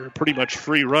Hamburger pretty much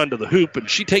free run to the hoop, and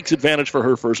she takes advantage for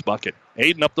her first bucket.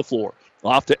 Aiden up the floor.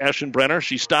 Off to Eschenbrenner.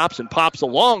 She stops and pops a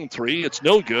long three. It's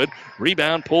no good.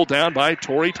 Rebound pulled down by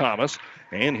Tori Thomas.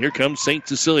 And here comes St.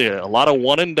 Cecilia. A lot of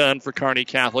one and done for Kearney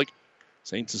Catholic.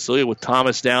 St. Cecilia with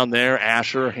Thomas down there,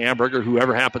 Asher, Hamburger,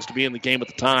 whoever happens to be in the game at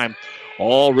the time.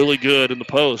 All really good in the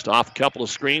post. Off a couple of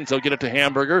screens. They'll get it to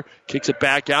Hamburger. Kicks it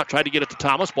back out. Tried to get it to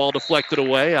Thomas. Ball deflected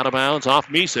away. Out of bounds off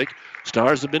Misek.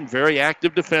 Stars have been very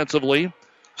active defensively.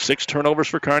 6 turnovers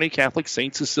for Kearney Catholic.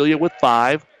 St. Cecilia with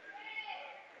 5.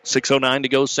 6:09 to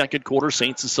go, second quarter.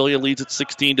 St. Cecilia leads at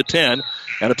 16-10.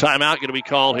 And a timeout going to be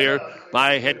called here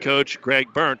by head coach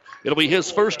Greg Burnt. It'll be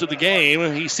his first of the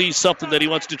game. He sees something that he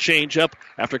wants to change up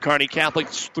after Kearney Catholic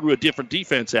threw a different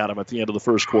defense at him at the end of the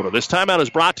first quarter. This timeout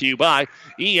is brought to you by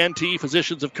ENT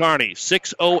Physicians of Kearney.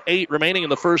 6:08 remaining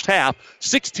in the first half.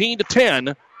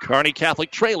 16-10. Kearney Catholic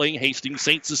trailing Hastings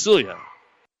St. Cecilia.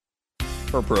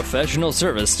 For professional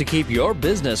service to keep your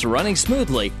business running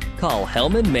smoothly, call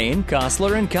Hellman, Maine,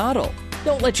 Kostler, and Cottle.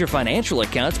 Don't let your financial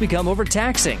accounts become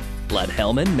overtaxing. Let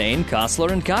Hellman, Maine,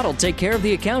 Kostler, and Cottle take care of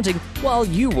the accounting while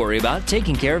you worry about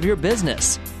taking care of your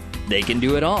business. They can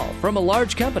do it all, from a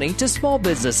large company to small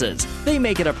businesses. They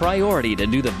make it a priority to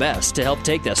do the best to help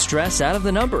take the stress out of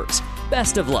the numbers.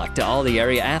 Best of luck to all the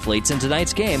area athletes in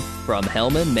tonight's game from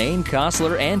Hellman, Maine,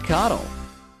 Kostler, and Cottle.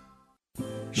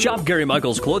 Shop Gary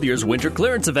Michaels Clothier's winter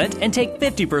clearance event and take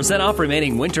 50% off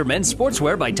remaining winter men's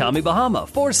sportswear by Tommy Bahama,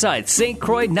 Forsyth, St.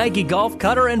 Croix, Nike Golf,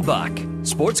 Cutter, and Buck.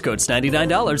 Sports coats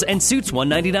 $99 and suits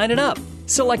 $199 and up.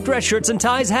 Select dress shirts and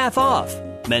ties half off.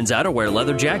 Men's outerwear,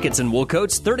 leather jackets, and wool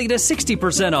coats 30 to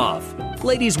 60% off.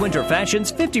 Ladies' winter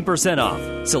fashions 50%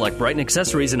 off. Select Brighton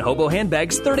accessories and hobo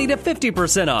handbags 30 to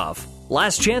 50% off.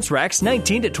 Last chance racks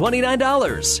 $19 to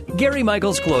 $29. Gary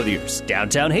Michaels Clothiers,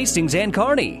 downtown Hastings and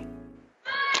Kearney.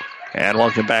 And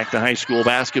welcome back to high school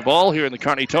basketball here in the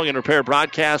Kearney Towing and Repair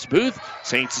broadcast booth.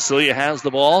 St. Cecilia has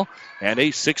the ball and a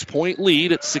 6-point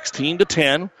lead at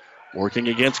 16-10. Working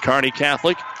against Kearney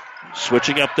Catholic.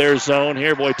 Switching up their zone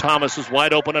here. Boy, Thomas is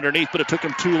wide open underneath, but it took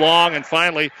him too long. And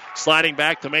finally, sliding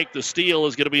back to make the steal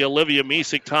is going to be Olivia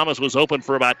Misek. Thomas was open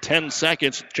for about 10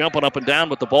 seconds, jumping up and down,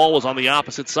 but the ball was on the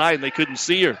opposite side, and they couldn't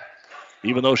see her.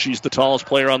 Even though she's the tallest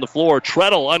player on the floor,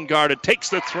 Treadle, unguarded, takes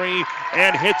the three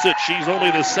and hits it. She's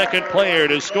only the second player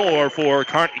to score for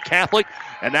Kearney Catholic,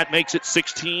 and that makes it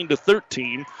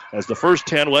 16-13 as the first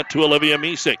 10 went to Olivia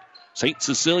Misek. St.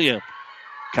 Cecilia,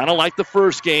 kind of like the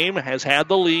first game, has had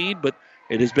the lead, but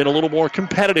it has been a little more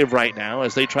competitive right now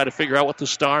as they try to figure out what the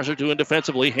Stars are doing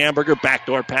defensively. Hamburger,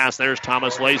 backdoor pass. There's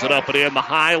Thomas, lays it up and in. The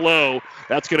high-low,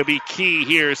 that's going to be key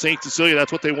here. St. Cecilia,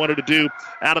 that's what they wanted to do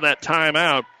out of that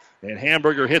timeout. And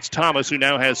Hamburger hits Thomas, who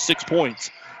now has 6 points,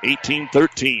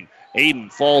 18-13.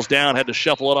 Aiden falls down, had to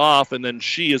shuffle it off, and then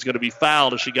she is going to be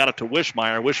fouled as she got it to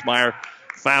Wishmeyer. Wishmeyer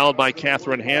fouled by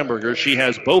Catherine Hamburger. She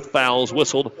has both fouls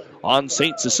whistled on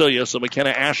St. Cecilia, so McKenna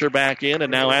Asher back in,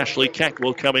 and now Ashley Keck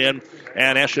will come in,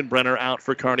 and Eschenbrenner out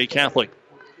for Kearney Catholic.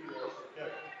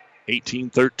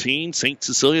 18-13, St.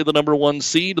 Cecilia, the number 1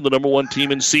 seed, and the number 1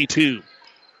 team in C2.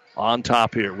 On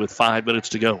top here with 5 minutes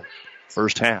to go.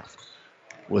 First half.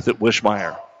 With it,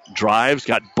 Wishmeyer drives,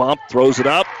 got bumped, throws it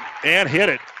up, and hit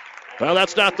it. Well,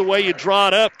 that's not the way you draw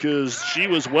it up because she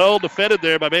was well defended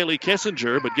there by Bailey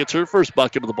Kissinger, but gets her first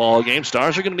bucket of the ball game.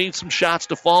 Stars are going to need some shots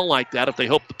to fall like that if they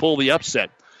hope to pull the upset.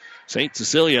 St.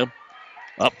 Cecilia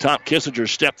up top. Kissinger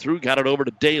stepped through, got it over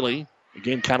to Daly.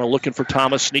 Again, kind of looking for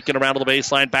Thomas, sneaking around to the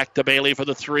baseline, back to Bailey for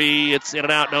the three. It's in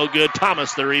and out, no good.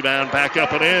 Thomas, the rebound, back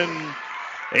up and in.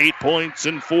 8 points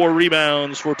and 4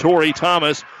 rebounds for Tori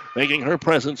Thomas, making her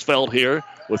presence felt here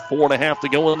with 4.5 to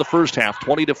go in the first half.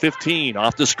 20-15.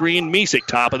 Off the screen, Misek,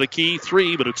 top of the key,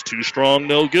 3, but it's too strong,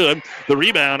 no good. The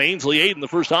rebound, Ainsley Aiden, the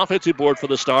first offensive board for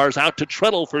the Stars, out to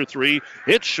Treadle for 3.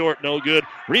 It's short, no good.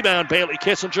 Rebound, Bailey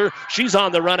Kissinger. She's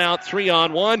on the run out,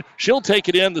 3-on-1. She'll take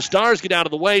it in. The Stars get out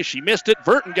of the way. She missed it.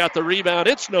 Burton got the rebound.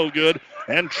 It's no good.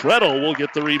 And Treadle will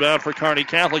get the rebound for Kearney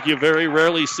Catholic. You very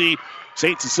rarely see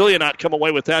St. Cecilia not come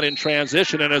away with that in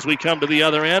transition. And as we come to the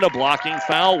other end, a blocking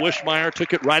foul. Wishmeyer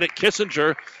took it right at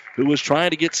Kissinger, who was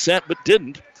trying to get set but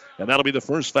didn't. And that'll be the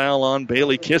first foul on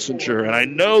Bailey Kissinger. And I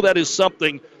know that is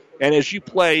something, and as you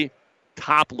play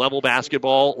top-level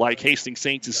basketball like Hastings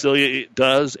St. Cecilia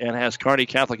does and has Kearney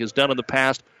Catholic has done in the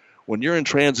past, when you're in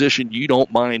transition, you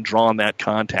don't mind drawing that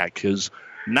contact because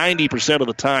 90% of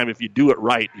the time, if you do it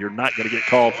right, you're not going to get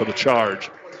called for the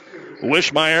charge.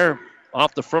 Wishmeyer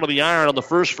off the front of the iron on the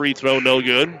first free throw, no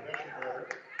good.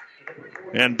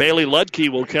 And Bailey Ludke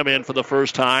will come in for the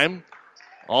first time.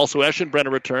 Also, Eschenbrenner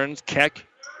returns. Keck,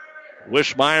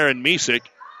 Wishmeyer, and Misek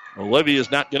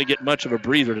Olivia's not going to get much of a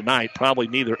breather tonight. Probably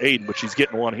neither Aiden, but she's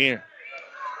getting one here.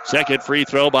 Second free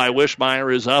throw by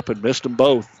Wishmeyer is up and missed them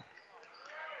both.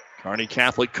 Kearney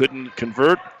Catholic couldn't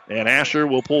convert, and Asher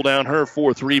will pull down her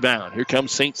fourth rebound. Here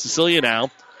comes St. Cecilia now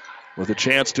with a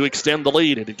chance to extend the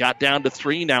lead. It got down to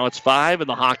 3. Now it's 5, and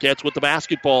the Hawkettes with the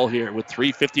basketball here with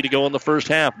 3:50 to go in the first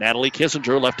half. Natalie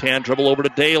Kissinger, left-hand dribble over to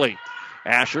Daly.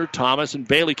 Asher, Thomas, and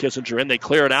Bailey Kissinger in. They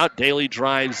clear it out. Daly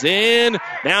drives in.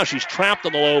 Now she's trapped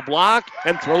on the low block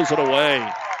and throws it away.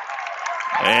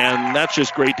 And that's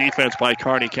just great defense by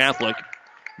Kearney Catholic.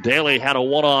 Daly had a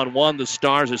one-on-one. The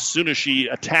Stars, as soon as she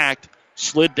attacked,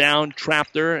 slid down,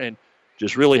 trapped her, and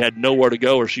just really had nowhere to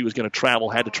go or she was going to travel,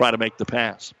 had to try to make the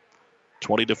pass.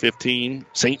 20-15,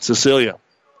 St. Cecilia.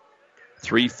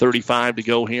 3:35 to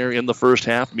go here in the first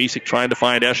half. Misek trying to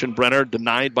find Eschenbrenner,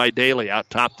 denied by Daly. Out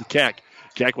top to Keck.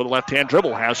 Keck with a left-hand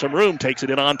dribble, has some room, takes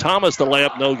it in on Thomas. The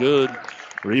layup no good.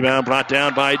 Rebound brought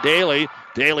down by Daly.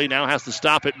 Daly now has to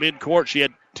stop at midcourt. She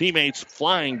had teammates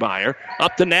flying by her.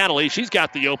 Up to Natalie. She's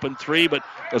got the open three, but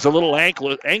was a little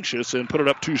anxious and put it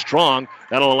up too strong.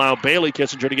 That'll allow Bailey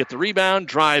Kissinger to get the rebound,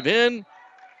 drive in.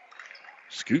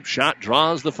 Scoop shot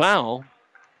draws the foul.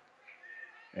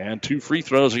 And 2 free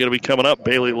throws are going to be coming up.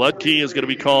 Bailey Ludke is going to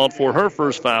be called for her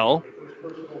first foul.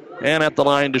 And at the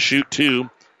line to shoot 2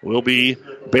 will be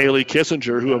Bailey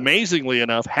Kissinger, who amazingly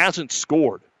enough hasn't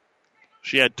scored.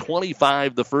 She had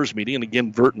 25 the first meeting, and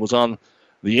again, Burton was on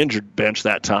the injured bench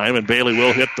that time, and Bailey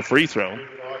will hit the free throw.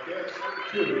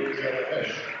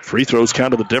 Free throws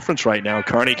kind of the difference right now.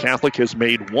 Kearney Catholic has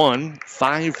made 1,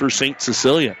 5 for St.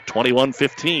 Cecilia,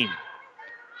 21-15.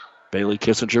 Bailey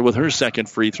Kissinger with her second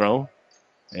free throw,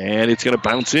 and it's going to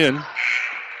bounce in.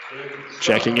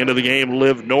 Checking into the game,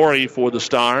 Liv Norrie for the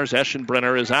Stars.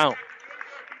 Eschenbrenner is out.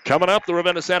 Coming up, the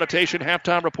Ravenna Sanitation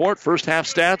halftime report. First half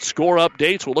stats, score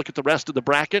updates. We'll look at the rest of the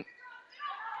bracket.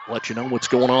 Let you know what's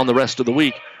going on the rest of the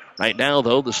week. Right now,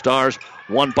 though, the Stars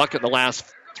 1 bucket in the last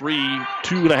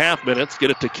 2.5 minutes.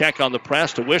 Get it to Keck on the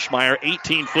press to Wishmeyer.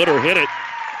 18-footer hit it.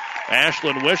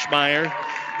 Ashlyn Wishmeyer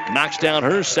knocks down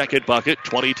her second bucket.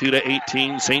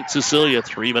 22-18, St. Cecilia.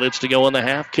 3 minutes to go in the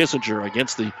half. Kissinger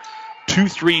against the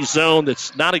 2-3 zone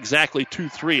that's not exactly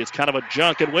 2-3. It's kind of a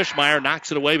junk, and Wishmeyer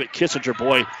knocks it away, but Kissinger,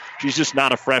 boy, she's just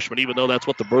not a freshman, even though that's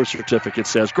what the birth certificate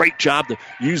says. Great job to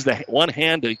use the one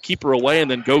hand to keep her away and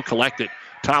then go collect it.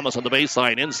 Thomas on the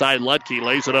baseline, inside Ludke,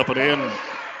 lays it up and in.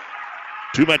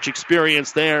 Too much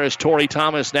experience there as Tori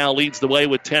Thomas now leads the way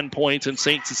with 10 points, and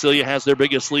St. Cecilia has their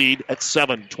biggest lead at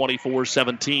 7,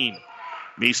 24-17.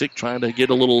 Misek trying to get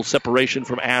a little separation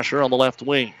from Asher on the left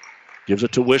wing. Gives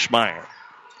it to Wishmeyer.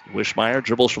 Wishmeyer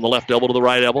dribbles from the left elbow to the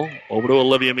right elbow. Over to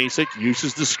Olivia Misek.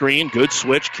 Uses the screen. Good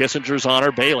switch. Kissinger's on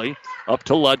her. Bailey up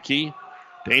to Ludke.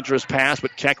 Dangerous pass,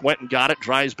 but Keck went and got it.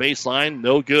 Drives baseline.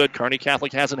 No good. Kearney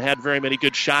Catholic hasn't had very many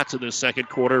good shots in this second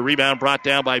quarter. Rebound brought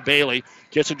down by Bailey.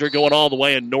 Kissinger going all the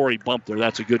way, and Norrie bumped her.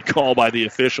 That's a good call by the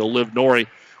official. Liv Norrie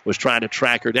was trying to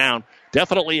track her down.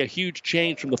 Definitely a huge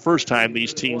change from the first time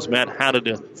these teams met. How to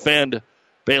defend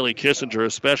Bailey Kissinger,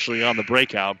 especially on the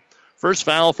breakout. First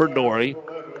foul for Norrie.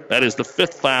 That is the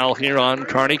 5th foul here on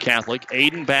Kearney Catholic.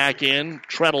 Aiden back in.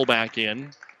 Treadle back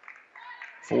in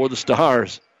for the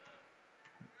Stars.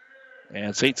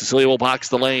 And St. Cecilia will box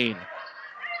the lane.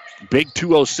 Big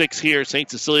 2:06 here. St.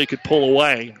 Cecilia could pull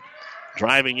away.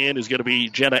 Driving in is going to be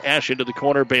Jenna Esch into the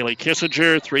corner. Bailey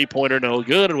Kissinger. Three-pointer no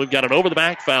good. And we've got an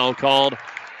over-the-back foul called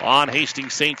on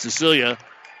Hastings St. Cecilia.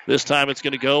 This time it's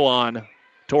going to go on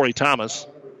Tori Thomas.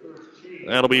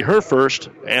 That'll be her first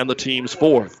and the team's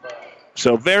 4th.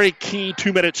 So very key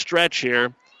 2-minute stretch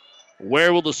here.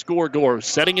 Where will the score go?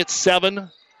 Setting at 7.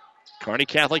 Kearney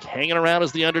Catholic hanging around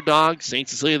as the underdog. St.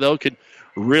 Cecilia, though, could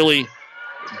really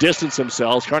distance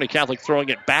themselves. Kearney Catholic throwing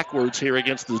it backwards here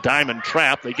against the diamond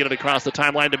trap. They get it across the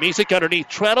timeline to Misek underneath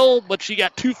Treadle, but she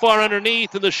got too far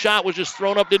underneath, and the shot was just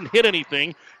thrown up, didn't hit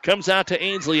anything. Comes out to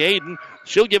Ainsley Aiden.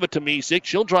 She'll give it to Misek.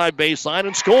 She'll drive baseline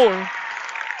and score.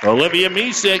 Olivia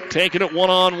Misek taking it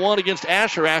one-on-one against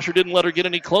Asher. Asher didn't let her get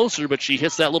any closer, but she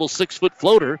hits that little 6-foot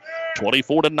floater.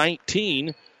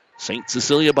 24-19. St.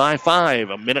 Cecilia by 5.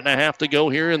 1.5 minutes to go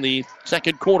here in the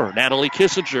second quarter. Natalie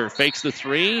Kissinger fakes the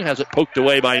 3, has it poked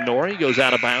away by Norrie, goes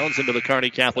out of bounds into the Kearney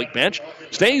Catholic bench,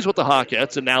 stays with the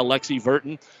Hawkettes, and now Lexi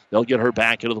Verton. They'll get her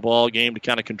back into the ball game to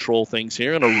kind of control things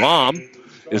here. And Aram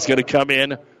is going to come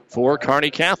in for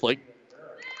Kearney Catholic.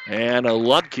 And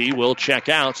Ludke will check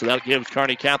out, so that gives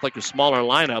Kearney Catholic a smaller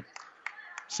lineup.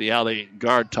 See how they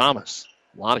guard Thomas.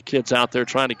 A lot of kids out there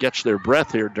trying to catch their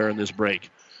breath here during this break.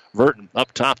 Verton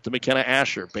up top to McKenna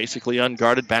Asher. Basically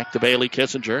unguarded, back to Bailey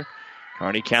Kissinger.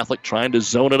 Kearney Catholic trying to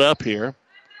zone it up here.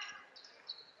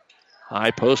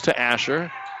 High post to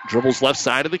Asher. Dribbles left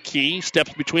side of the key,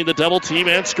 steps between the double team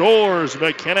and scores.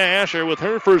 McKenna Asher with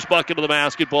her first bucket of the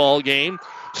basketball game.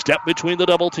 Step between the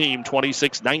double team,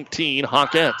 26-19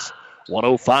 Hawkettes.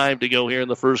 1:05 to go here in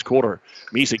the first quarter.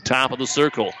 Misek top of the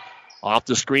circle. Off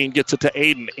the screen, gets it to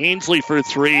Aiden. Ainsley for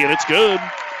three, and it's good.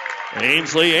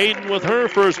 Ainsley Aiden with her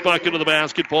first bucket of the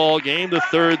basketball game. The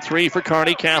third three for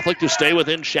Kearney Catholic to stay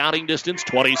within shouting distance.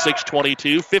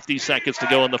 26-22. 50 seconds to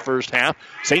go in the first half.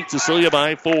 St. Cecilia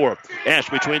by 4. Ash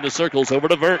between the circles over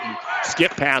to Verton.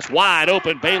 Skip pass wide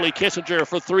open. Bailey Kissinger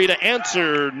for three to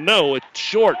answer. No, it's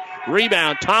short.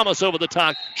 Rebound. Thomas over the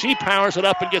top. She powers it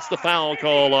up and gets the foul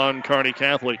call on Kearney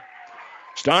Catholic.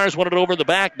 Stars wanted it over the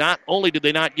back. Not only did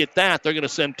they not get that, they're going to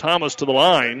send Thomas to the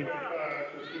line.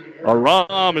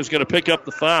 Aram is going to pick up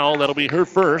the foul. That'll be her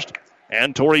first.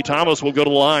 And Tori Thomas will go to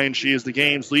the line. She is the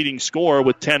game's leading scorer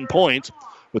with 10 points.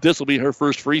 But this will be her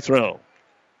first free throw.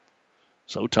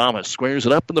 So Thomas squares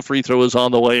it up, and the free throw is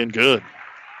on the way and good.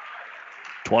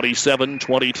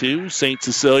 27-22, St.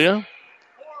 Cecilia.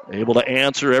 Able to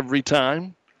answer every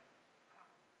time.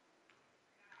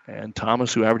 And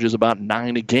Thomas, who averages about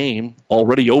 9 a game,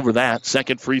 already over that.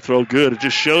 Second free throw good. It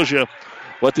just shows you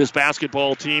what this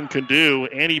basketball team can do.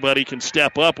 Anybody can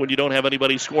step up when you don't have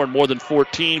anybody scoring more than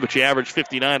 14, but you average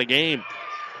 59 a game.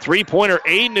 Three-pointer,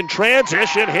 Aiden in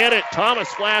transition, hit it. Thomas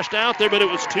flashed out there, but it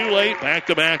was too late.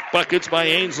 Back-to-back buckets by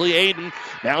Ainsley Aiden.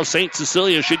 Now St.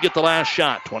 Cecilia should get the last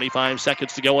shot. 25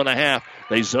 seconds to go in the half.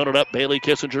 They zone it up. Bailey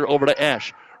Kissinger over to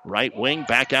Esch. Right wing,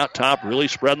 back out top, really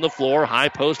spreading the floor. High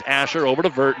post, Asher over to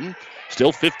Verton.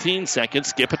 Still 15 seconds.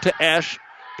 Skip it to Esch.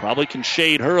 Probably can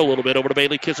shade her a little bit over to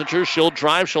Bailey Kissinger. She'll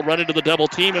drive. She'll run into the double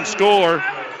team and score.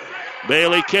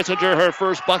 Bailey Kissinger, her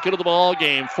first bucket of the ball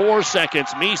game. 4 seconds.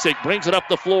 Misek brings it up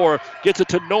the floor. Gets it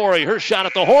to Nori. Her shot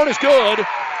at the horn is good.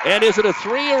 And is it a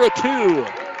 3 or a 2?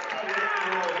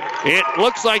 It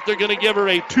looks like they're going to give her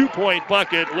a 2-point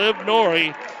bucket. Liv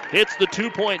Nori hits the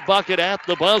 2-point bucket at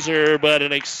the buzzer. But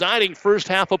an exciting first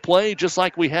half of play, just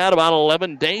like we had about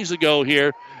 11 days ago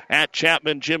here at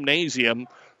Chapman Gymnasium.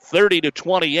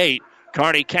 30-28.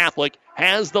 Kearney Catholic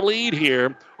has the lead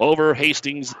here over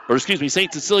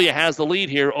St. Cecilia has the lead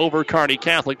here over Kearney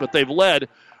Catholic, but they've led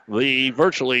the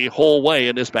virtually whole way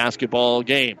in this basketball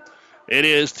game. It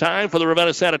is time for the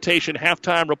Ravenna Sanitation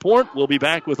halftime report. We'll be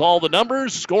back with all the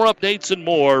numbers, score updates, and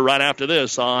more right after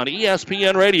this on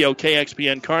ESPN Radio,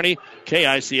 KXPN Kearney,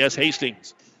 KICS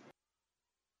Hastings.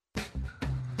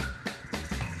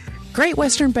 Great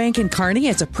Western Bank in Kearney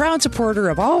is a proud supporter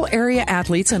of all area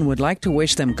athletes and would like to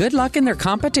wish them good luck in their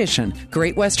competition.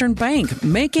 Great Western Bank,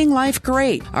 making life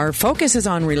great. Our focus is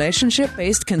on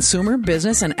relationship-based consumer,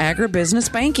 business, and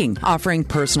agribusiness banking, offering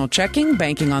personal checking,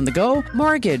 banking on the go,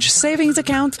 mortgage, savings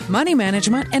accounts, money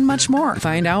management, and much more.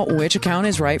 Find out which account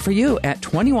is right for you at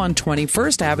 2120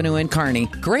 First Avenue in Kearney.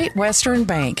 Great Western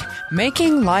Bank,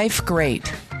 making life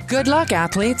great. Good luck,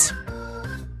 athletes.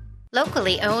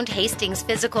 Locally owned Hastings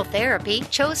Physical Therapy,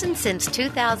 chosen since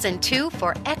 2002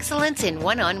 for excellence in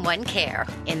one-on-one care.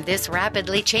 In this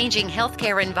rapidly changing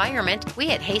healthcare environment,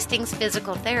 we at Hastings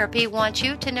Physical Therapy want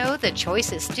you to know the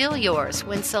choice is still yours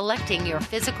when selecting your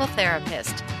physical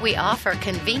therapist. We offer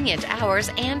convenient hours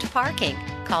and parking.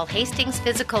 Call Hastings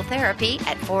Physical Therapy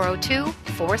at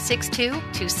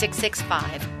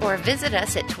 402-462-2665 or visit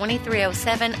us at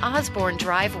 2307 Osborne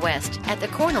Drive West at the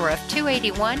corner of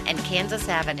 281 and Kansas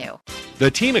Avenue. The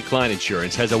team at Klein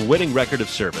Insurance has a winning record of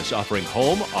service, offering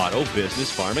home, auto, business,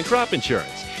 farm, and crop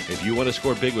insurance. If you want to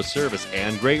score big with service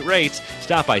and great rates,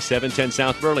 stop by 710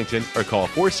 South Burlington or call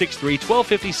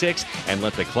 463-1256 and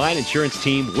let the Klein Insurance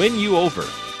team win you over.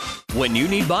 When you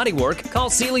need body work, call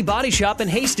Seeley Body Shop in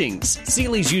Hastings.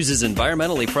 Seeley's uses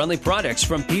environmentally friendly products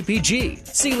from PPG.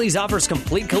 Seeley's offers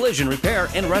complete collision repair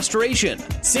and restoration.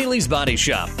 Seeley's Body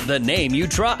Shop, the name you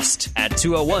trust, at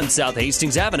 201 South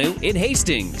Hastings Avenue in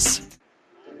Hastings.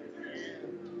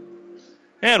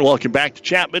 And welcome back to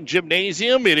Chapman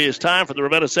Gymnasium. It is time for the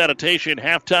Ravenna Sanitation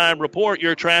halftime report.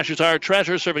 Your trash is our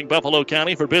treasure, serving Buffalo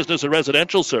County for business and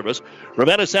residential service.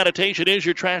 Ravenna Sanitation is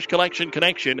your trash collection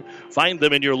connection. Find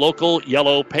them in your local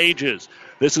yellow pages.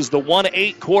 This is the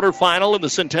 1-8 quarterfinal in the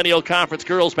Centennial Conference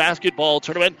Girls Basketball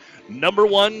Tournament. Number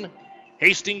 1,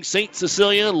 Hastings St.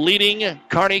 Cecilia leading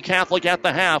Kearney Catholic at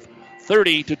the half,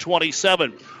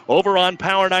 30-27. Over on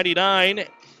Power 99,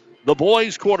 the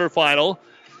boys quarterfinal.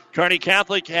 Kearney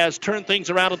Catholic has turned things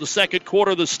around in the second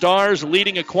quarter. The Stars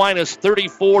leading Aquinas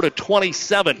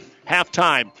 34-27.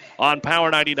 halftime on Power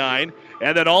 99.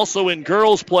 And then also in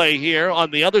girls play here on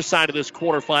the other side of this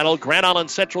quarterfinal, Grand Island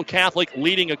Central Catholic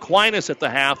leading Aquinas at the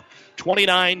half,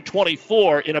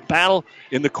 29-24 in a battle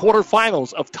in the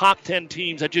quarterfinals of top 10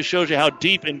 teams. That just shows you how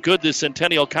deep and good this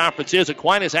Centennial Conference is.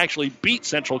 Aquinas actually beat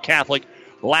Central Catholic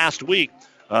last week.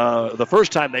 The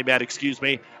first time they met,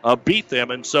 beat them.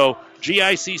 And so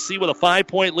GICC with a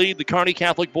 5-point lead, the Kearney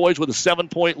Catholic boys with a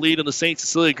 7-point lead, and the St.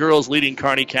 Cecilia girls leading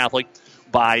Kearney Catholic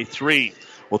by 3.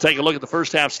 We'll take a look at the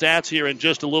first half stats here in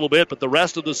just a little bit, but the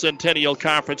rest of the Centennial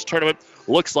Conference tournament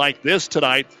looks like this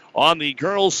tonight. On the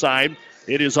girls' side,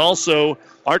 it is also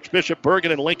Archbishop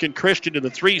Bergen and Lincoln Christian in the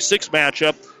 3-6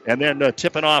 matchup, and then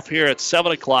tipping off here at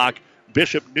 7 o'clock,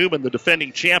 Bishop Newman, the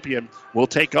defending champion, will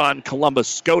take on Columbus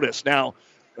Scotus. Now,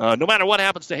 no matter what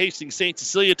happens to Hastings St.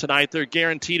 Cecilia tonight, they're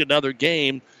guaranteed another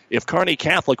game. If Kearney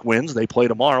Catholic wins, they play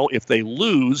tomorrow. If they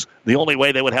lose, the only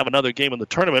way they would have another game in the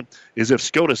tournament is if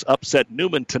Scotus upset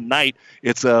Newman tonight.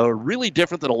 It's really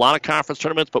different than a lot of conference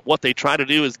tournaments, but what they try to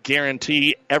do is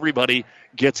guarantee everybody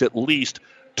gets at least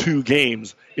 2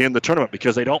 games in the tournament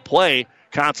because they don't play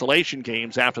consolation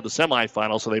games after the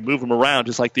semifinals, so they move them around,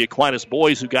 just like the Aquinas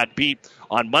boys who got beat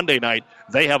on Monday night.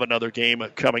 They have another game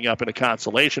coming up in a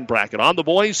consolation bracket. On the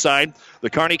boys' side, the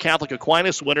Kearney Catholic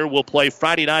Aquinas winner will play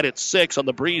Friday night at 6 on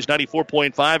the Breeze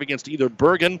 94.5 against either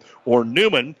Bergen or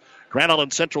Newman. Grand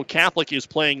Island Central Catholic is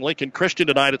playing Lincoln Christian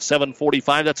tonight at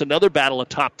 7:45. That's another battle of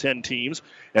top 10 teams.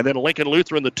 And then Lincoln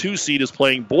Lutheran, the 2 seed, is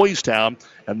playing Boys Town.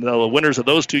 And the winners of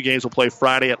those 2 games will play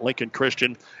Friday at Lincoln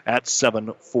Christian at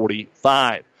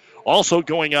 7:45. Also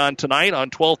going on tonight on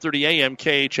 12:30 a.m.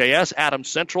 KHAS, Adams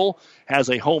Central has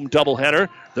a home doubleheader.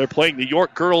 They're playing the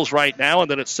York girls right now, and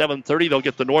then at 7:30 they'll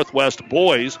get the Northwest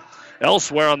boys.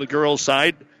 Elsewhere on the girls'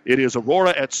 side, it is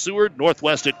Aurora at Seward,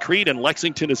 Northwest at Crete, and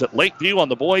Lexington is at Lakeview. On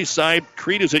the boys' side,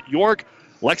 Crete is at York,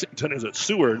 Lexington is at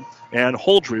Seward, and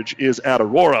Holdridge is at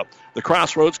Aurora. The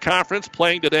Crossroads Conference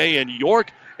playing today in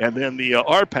York, and then the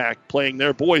RPAC playing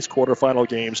their boys' quarterfinal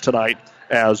games tonight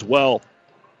as well.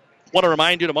 Want to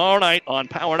remind you, tomorrow night on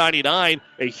Power 99,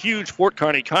 a huge Fort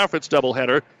Kearney Conference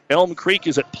doubleheader. Elm Creek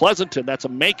is at Pleasanton. That's a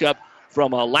makeup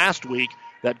from last week.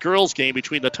 That girls' game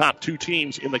between the top 2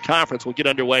 teams in the conference will get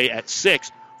underway at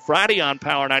 6. Friday on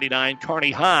Power 99,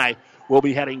 Kearney High will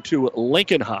be heading to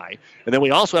Lincoln High. And then we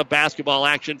also have basketball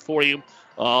action for you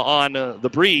on the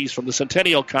Breeze from the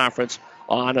Centennial Conference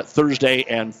on Thursday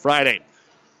and Friday.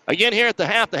 Again, here at the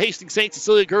half, the Hastings St.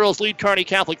 Cecilia girls lead Kearney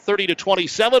Catholic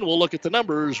 30-27. We'll look at the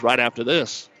numbers right after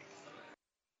this.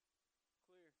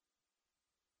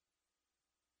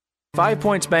 5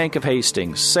 Points Bank of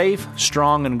Hastings, safe,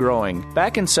 strong, and growing.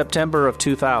 Back in September of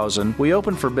 2000, we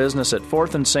opened for business at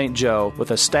 4th and St. Joe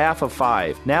with a staff of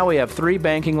 5. Now we have 3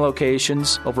 banking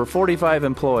locations, over 45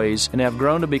 employees, and have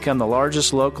grown to become the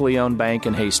largest locally owned bank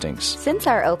in Hastings. Since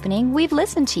our opening, we've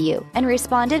listened to you and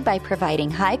responded by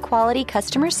providing high-quality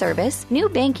customer service, new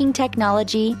banking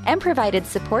technology, and provided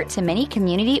support to many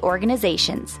community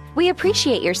organizations. We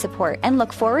appreciate your support and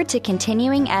look forward to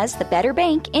continuing as the better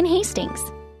bank in Hastings.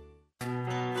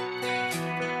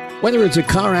 Whether it's a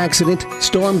car accident,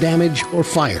 storm damage, or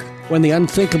fire, when the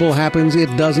unthinkable happens, it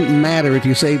doesn't matter if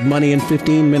you save money in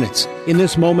 15 minutes. In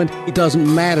this moment, it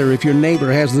doesn't matter if your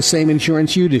neighbor has the same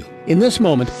insurance you do. In this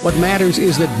moment, what matters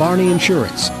is that Barney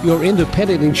Insurance, your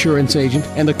independent insurance agent,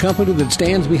 and the company that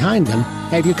stands behind them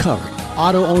have you covered.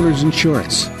 Auto Owners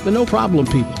Insurance, the no-problem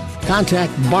people.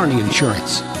 Contact Barney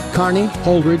Insurance, Kearney,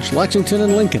 Holdridge, Lexington,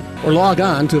 and Lincoln, or log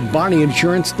on to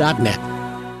barneyinsurance.net.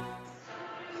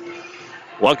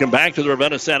 Welcome back to the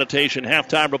Ravenna Sanitation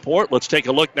Halftime Report. Let's take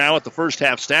a look now at the first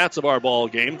half stats of our ball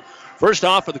game. First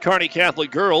off, for the Kearney Catholic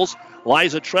girls,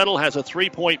 Liza Treadle has a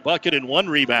 3-point bucket and 1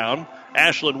 rebound.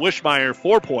 Ashlyn Wishmeyer,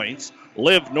 4 points.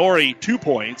 Liv Norrie, 2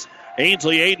 points.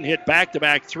 Ainsley Aiden hit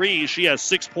back-to-back threes. She has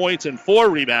 6 points and 4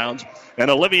 rebounds. And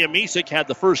Olivia Misick had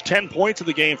the first 10 points of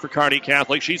the game for Kearney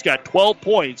Catholic. She's got 12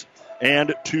 points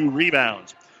and 2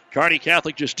 rebounds. Kearney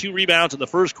Catholic just 2 rebounds in the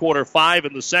first quarter, 5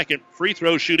 in the second. Free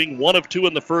throw shooting 1 of 2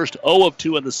 in the first, 0 of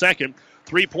 2 in the second.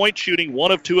 3-point shooting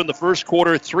 1 of 2 in the first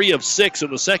quarter, 3 of 6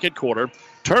 in the second quarter.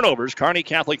 Turnovers, Kearney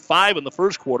Catholic 5 in the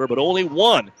first quarter, but only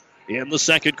 1 in the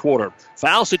second quarter.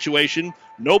 Foul situation,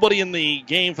 nobody in the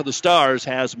game for the Stars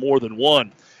has more than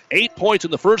 1. 8 points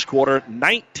in the first quarter,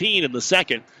 19 in the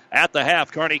second. At the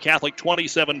half, Kearney Catholic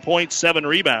 27 points, 7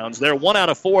 rebounds. They're 1 out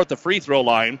of 4 at the free throw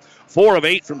line, 4 of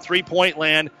 8 from three-point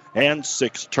land, and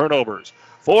 6 turnovers.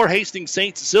 For Hastings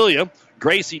St. Cecilia,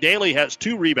 Gracie Daly has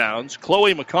 2 rebounds.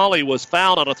 Chloe McCauley was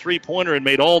fouled on a three-pointer and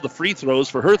made all the free throws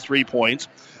for her 3 points.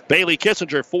 Bailey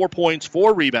Kissinger, 4 points,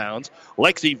 4 rebounds.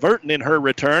 Lexi Verton in her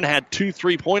return had 2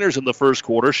 3-pointers in the first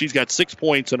quarter. She's got 6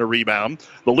 points and a rebound.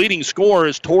 The leading scorer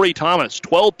is Tori Thomas,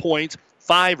 12 points,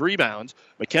 5 rebounds.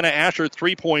 McKenna Asher,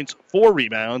 3 points, 4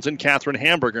 rebounds. And Catherine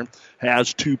Hamburger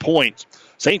has 2 points.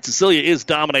 St. Cecilia is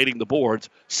dominating the boards.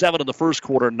 7 in the first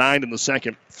quarter, 9 in the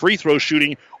second. Free throw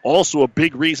shooting, also a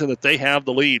big reason that they have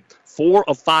the lead. 4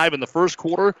 of 5 in the first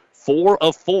quarter, 4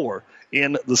 of 4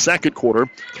 in the second quarter.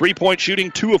 3-point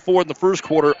shooting, 2 of 4 in the first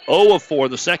quarter, 0 of 4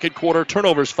 in the second quarter.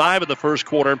 Turnovers, 5 in the first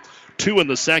quarter, 2 in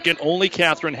the second. Only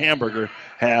Catherine Hamburger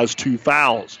has 2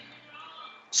 fouls.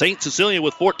 St. Cecilia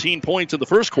with 14 points in the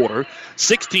first quarter,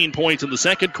 16 points in the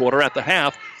second quarter. At the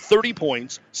half, 30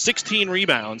 points, 16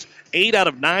 rebounds, 8 out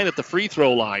of 9 at the free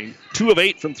throw line, 2 of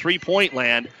 8 from three-point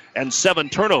land, and 7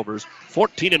 turnovers.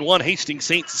 14-1 Hastings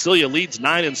St. Cecilia leads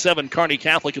 9-7 Kearney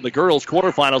Catholic in the girls'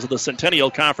 quarterfinals of the Centennial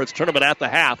Conference Tournament at the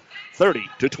half,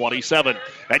 30-27.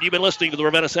 And you've been listening to the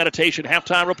Ravenna Sanitation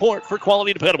Halftime Report. For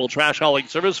quality, dependable trash hauling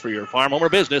service for your farm, home, or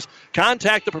business,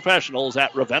 contact the professionals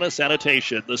at Ravenna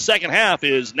Sanitation. The second half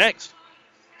is next.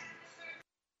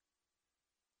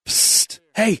 Psst.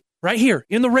 Hey, right here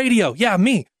in the radio. Yeah,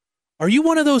 me. Are you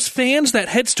one of those fans that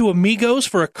heads to Amigos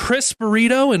for a crisp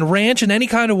burrito and ranch in any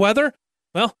kind of weather?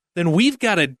 Well, then we've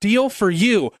got a deal for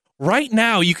you. Right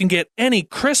now, you can get any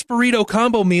crisp burrito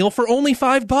combo meal for only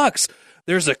 $5.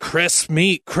 There's a crisp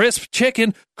meat, crisp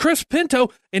chicken, crisp pinto,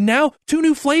 and now 2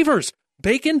 new flavors,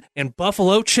 bacon and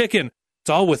buffalo chicken. It's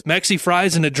all with Mexi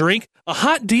fries and a drink, a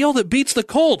hot deal that beats the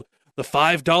cold. The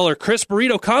 $5 crisp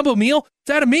burrito combo meal, it's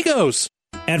at Amigos.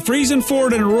 At Friesen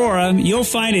Ford in Aurora, you'll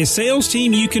find a sales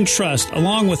team you can trust,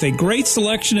 along with a great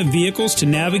selection of vehicles to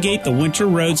navigate the winter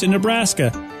roads in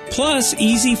Nebraska. Plus,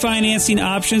 easy financing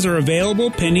options are available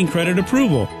pending credit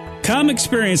approval. Come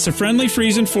experience the friendly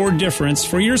Friesen Ford difference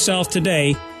for yourself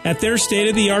today at their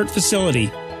state-of-the-art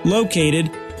facility,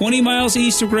 located 20 miles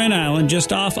east of Grand Island,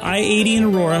 just off I-80 in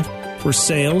Aurora. For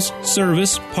sales,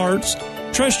 service, parts,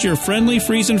 trust your friendly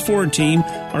Friesen Ford team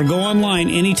or go online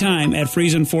anytime at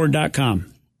FriesenFord.com.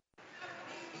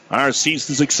 Our Seeds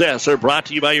to Success are brought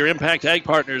to you by your Impact Ag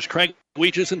partners, Craig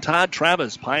Weeches and Todd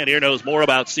Travis. Pioneer knows more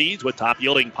about seeds with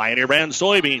top-yielding Pioneer brand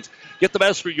soybeans. Get the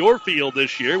best for your field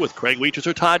this year with Craig Weeches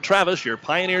or Todd Travis, your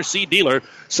Pioneer seed dealer.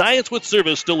 Science with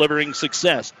service, delivering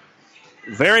success.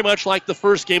 Very much like the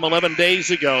first game 11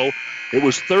 days ago. It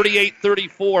was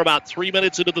 38-34 about 3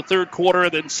 minutes into the third quarter,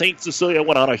 and then St. Cecilia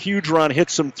went on a huge run, hit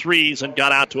some threes, and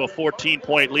got out to a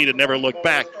 14-point lead and never looked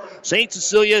back. St.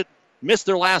 Cecilia missed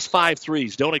their last 5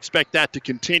 threes. Don't expect that to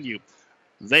continue.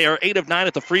 They are 8 of 9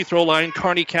 at the free throw line.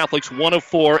 Kearney Catholic's 1 of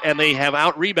 4, and they have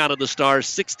out-rebounded the Stars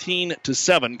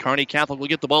 16-7. Kearney Catholic will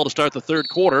get the ball to start the third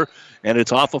quarter, and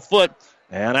it's off a foot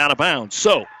and out of bounds.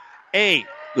 So,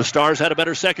 the Stars had a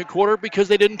better second quarter because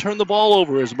they didn't turn the ball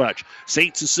over as much.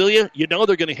 St. Cecilia, you know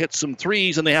they're going to hit some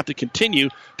threes, and they have to continue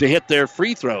to hit their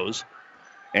free throws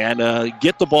and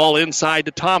get the ball inside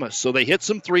to Thomas. So they hit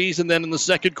some threes, and then in the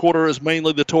second quarter is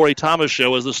mainly the Tori Thomas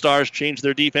show as the Stars change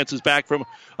their defenses back from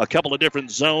a couple of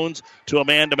different zones to a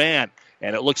man-to-man.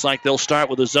 And it looks like they'll start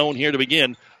with a zone here to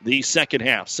begin the second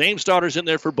half. Same starters in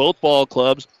there for both ball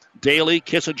clubs. Daly,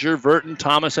 Kissinger, Verton,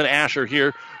 Thomas, and Asher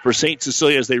here for St.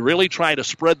 Cecilia as they really try to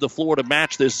spread the floor to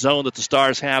match this zone that the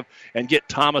Stars have and get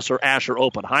Thomas or Asher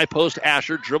open. High post,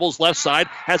 Asher dribbles left side,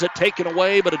 has it taken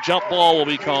away, but a jump ball will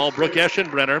be called. Brooke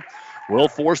Eschenbrenner will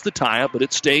force the tie-up, but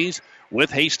it stays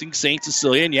with Hastings St.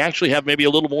 Cecilia, and you actually have maybe a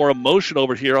little more emotion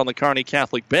over here on the Kearney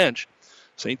Catholic bench.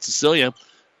 St. Cecilia,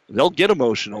 they'll get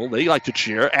emotional. They like to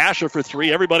cheer. Asher for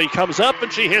 3. Everybody comes up,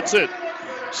 and she hits it.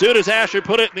 Soon as Asher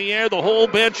put it in the air, the whole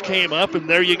bench came up, and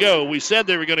there you go. We said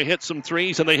they were going to hit some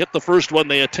threes, and they hit the first one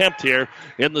they attempt here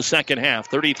in the second half,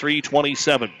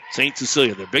 33-27. St.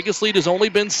 Cecilia, their biggest lead has only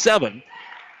been 7,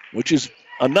 which is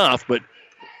enough, but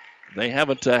they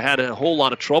haven't had a whole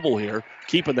lot of trouble here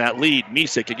keeping that lead.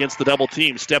 Misek against the double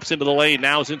team, steps into the lane,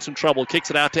 now is in some trouble, kicks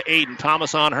it out to Aiden.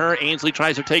 Thomas on her. Ainsley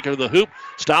tries to take her to the hoop,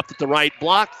 stopped at the right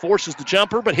block, forces the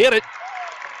jumper, but hit it.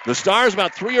 The Stars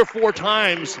about 3 or 4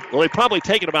 times, well, they've probably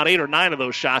taken about 8 or 9 of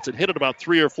those shots and hit it about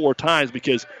 3 or 4 times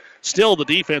because still the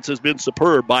defense has been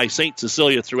superb by St.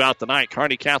 Cecilia throughout the night.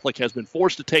 Kearney Catholic has been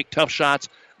forced to take tough shots.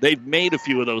 They've made a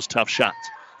few of those tough shots.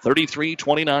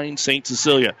 33-29 St.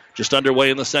 Cecilia. Just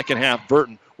underway in the second half.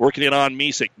 Burton working it on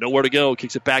Misek. Nowhere to go.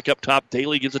 Kicks it back up top.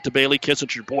 Daly gives it to Bailey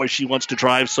Kissinger. Boy, she wants to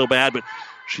drive so bad, but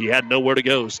she had nowhere to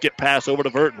go. Skip pass over to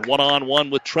Burton.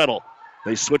 One-on-one with Treadle.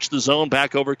 They switch the zone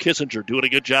back over Kissinger. Doing a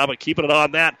good job of keeping it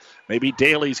on that. Maybe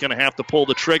Daly's going to have to pull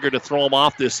the trigger to throw him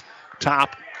off this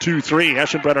top 2-3.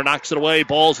 Eschenbrenner knocks it away.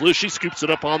 Ball's loose. She scoops it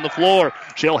up on the floor.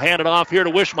 She'll hand it off here to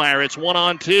Wishmeyer. It's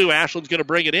 1-on-2. Ashland's going to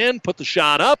bring it in, put the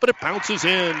shot up, and it bounces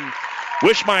in.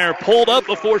 Wishmeyer pulled up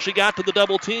before she got to the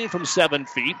double team from 7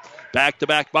 feet.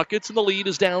 Back-to-back buckets, and the lead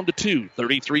is down to 2.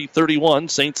 33-31,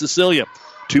 St. Cecilia.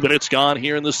 2 minutes gone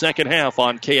here in the second half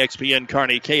on KXPN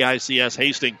Kearney, KICS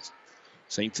Hastings.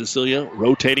 St. Cecilia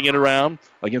rotating it around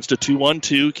against a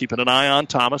 2-1-2, keeping an eye on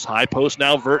Thomas. High post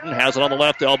now. Verton has it on the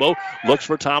left elbow. Looks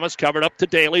for Thomas, covered up to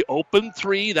Daly. Open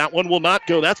 3. That one will not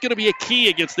go. That's going to be a key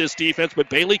against this defense, but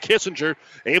Bailey Kissinger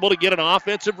able to get an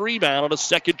offensive rebound on a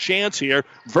second chance here.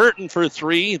 Verton for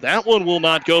 3. That one will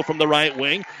not go from the right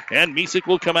wing, and Misek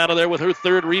will come out of there with her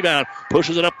third rebound.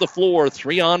 Pushes it up the floor.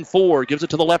 3-on-4. Gives it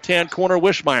to the left-hand corner.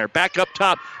 Wishmeyer back up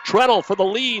top. Treadle for the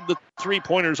lead. The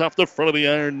 3-pointers off the front of the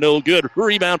iron. No good.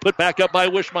 Rebound put back up by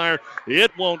Wishmeyer.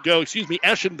 It won't go.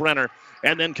 Eschenbrenner.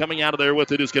 And then coming out of there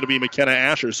with it is going to be McKenna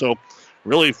Asher. So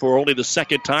really for only the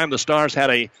second time, the Stars had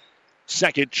a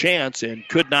second chance and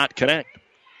could not connect.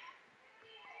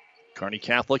 Kearney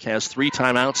Catholic has 3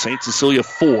 timeouts. St. Cecilia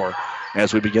 4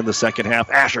 as we begin the second half.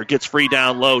 Asher gets free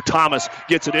down low. Thomas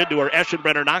gets it into her.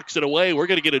 Eschenbrenner knocks it away. We're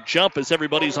going to get a jump as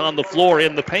everybody's on the floor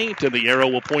in the paint, and the arrow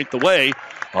will point the way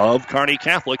of Kearney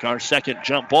Catholic, our second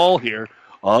jump ball here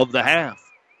of the half.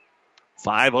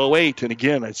 5:08, and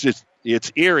again,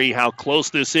 it's eerie how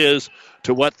close this is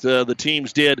to what the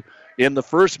teams did in the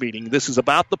first meeting. This is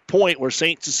about the point where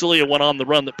St. Cecilia went on the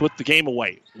run that put the game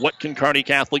away. What can Kearney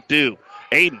Catholic do?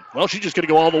 Aiden, well, she's just going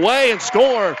to go all the way and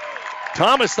score.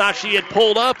 Thomas thought she had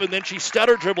pulled up, and then she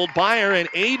stutter dribbled by her,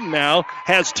 and Aiden now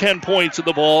has 10 points in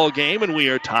the ball game, and we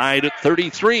are tied at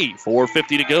 33.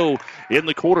 4:50 to go in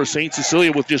the quarter. St.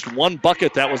 Cecilia with just 1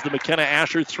 bucket. That was the McKenna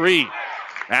Asher 3.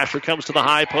 Asher comes to the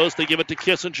high post. They give it to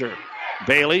Kissinger.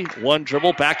 Bailey, 1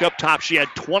 dribble, back up top. She had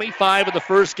 25 in the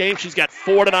first game. She's got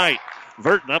 4 tonight.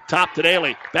 Verton up top to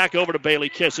Daly. Back over to Bailey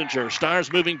Kissinger.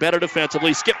 Stars moving better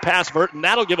defensively. Skip past Verton.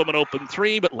 That'll give them an open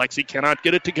 3, but Lexi cannot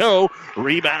get it to go.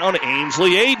 Rebound,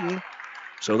 Ainsley Aiden.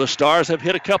 So the Stars have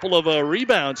hit a couple of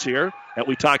rebounds here that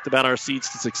we talked about our seeds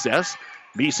to success.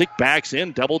 Misek backs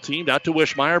in, double teamed out to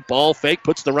Wishmeyer. Ball fake,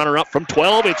 puts the runner up from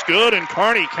 12. It's good, and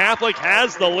Kearney Catholic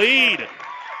has the lead.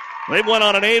 They went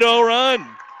on an 8-0 run,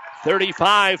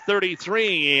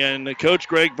 35-33, and Coach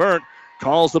Greg Burnt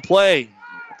calls the play.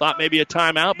 Thought maybe a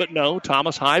timeout, but no.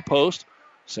 Thomas high post.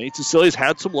 St. Cecilia's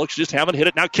had some looks, just haven't hit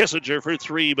it. Now Kissinger for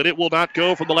 3, but it will not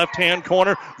go from the left-hand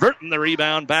corner. Verton the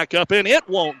rebound, back up in. It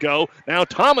won't go. Now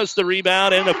Thomas the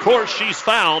rebound, and of course she's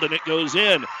fouled, and it goes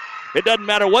in. It doesn't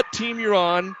matter what team you're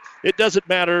on. It doesn't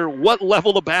matter what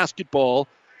level of basketball.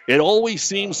 It always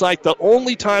seems like the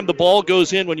only time the ball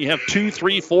goes in when you have 2,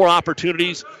 3, 4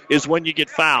 opportunities is when you get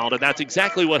fouled, and that's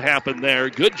exactly what happened there.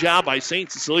 Good job by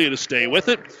St. Cecilia to stay with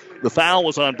it. The foul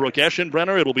was on Brooke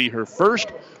Eschenbrenner. It'll be her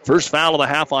first foul of the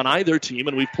half on either team,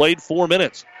 and we've played 4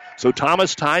 minutes. So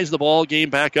Thomas ties the ball game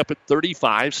back up at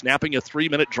 35, snapping a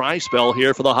 3-minute dry spell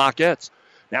here for the Hawkettes.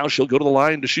 Now she'll go to the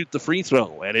line to shoot the free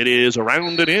throw, and it is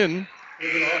around and in.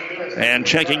 And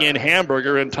checking in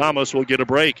Hamburger, and Thomas will get a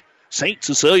break. St.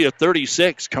 Cecilia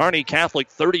 36, Kearney Catholic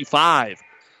 35.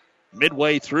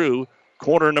 Midway through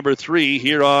quarter number 3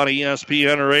 here on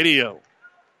ESPN Radio.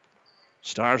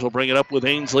 Stars will bring it up with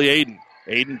Ainsley Aiden.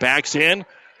 Aiden backs in.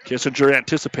 Kissinger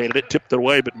anticipated it, tipped it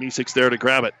away, but Misek's there to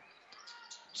grab it.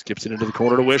 Skips it into the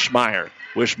corner to Wishmeyer.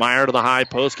 Wishmeyer to the high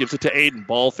post, gives it to Aiden.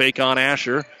 Ball fake on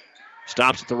Asher.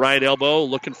 Stops at the right elbow,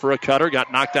 looking for a cutter.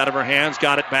 Got knocked out of her hands,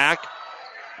 got it back.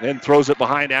 Then throws it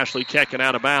behind Ashley Keck and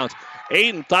out of bounds.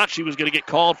 Aiden thought she was going to get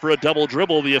called for a double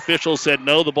dribble. The official said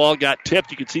no, the ball got tipped.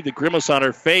 You could see the grimace on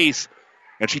her face.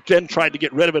 And she then tried to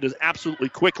get rid of it as absolutely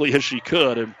quickly as she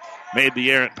could and made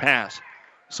the errant pass.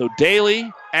 So Daly,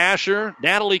 Asher,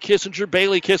 Natalie Kissinger,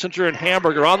 Bailey Kissinger, and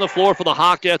Hamburger on the floor for the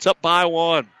Hawkettes, up by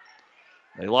 1.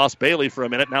 They lost Bailey for a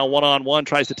minute. Now 1-on-1,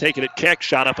 tries to take it at Keck.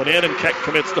 Shot up and in, and Keck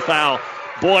commits the foul.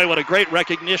 Boy, what a great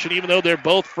recognition, even though they're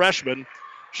both freshmen.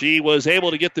 She was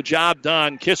able to get the job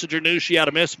done. Kissinger knew she had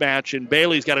a mismatch, and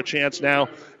Bailey's got a chance now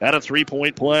at a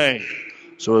 3-point play.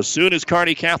 So as soon as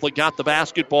Kearney Catholic got the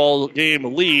basketball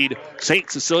game lead, St.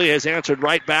 Cecilia has answered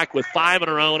right back with 5 in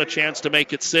a row and a chance to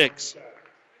make it 6.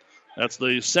 That's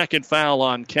the second foul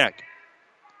on Keck.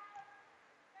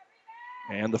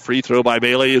 And the free throw by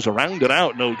Bailey is rounded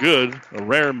out, no good. A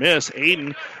rare miss.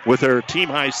 Aiden with her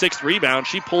team-high 6th rebound.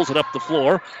 She pulls it up the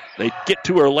floor. They get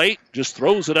to her late, just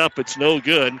throws it up. It's no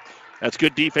good. That's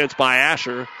good defense by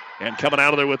Asher. And coming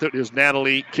out of there with it is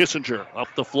Natalie Kissinger. Up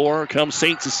the floor comes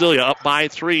St. Cecilia, up by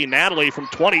 3. Natalie from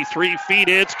 23 feet,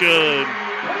 it's good.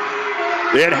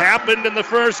 It happened in the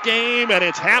first game, and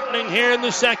it's happening here in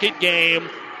the second game.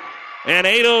 An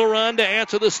 8-0 run to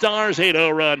answer the Stars'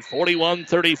 8-0 run,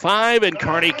 41-35, and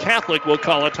Kearney Catholic will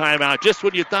call a timeout. Just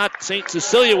when you thought St.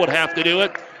 Cecilia would have to do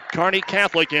it, Kearney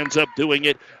Catholic ends up doing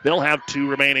it. They'll have 2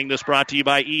 remaining. This brought to you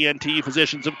by ENT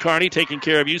Physicians of Kearney, taking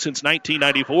care of you since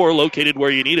 1994, located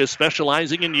where you need us,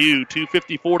 specializing in you.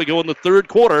 2:54 to go in the third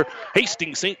quarter.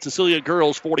 Hastings St. Cecilia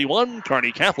girls 41,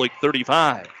 Kearney Catholic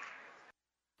 35.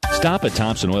 Stop at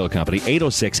Thompson Oil Company,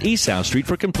 806 East South Street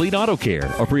for complete auto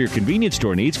care. Or for your convenience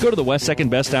store needs, go to the West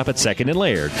 2nd Best Stop at 2nd and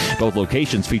Laird. Both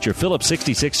locations feature Phillips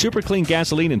 66 Super Clean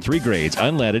gasoline in 3 grades,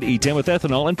 unleaded, E10 with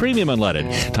ethanol, and premium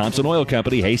unleaded. Thompson Oil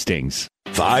Company, Hastings.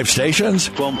 5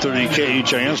 stations. 1230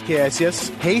 KHIS. KSS,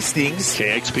 Hastings.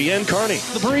 KXPN Kearney.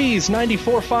 The Breeze,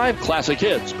 94.5. Classic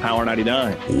Hits, Power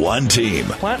 99. 1 team.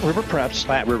 Platte River Preps.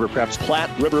 Platte River Preps.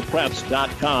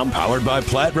 PlatteRiverPreps.com. Powered by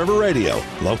Platte River Radio.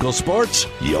 Local sports,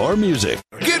 your music.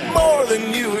 Get more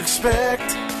than you expect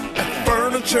at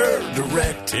Furniture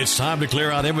Direct. It's time to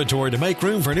clear out inventory to make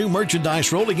room for new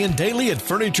merchandise rolling in daily at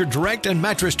Furniture Direct and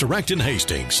Mattress Direct in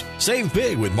Hastings. Save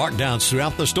big with markdowns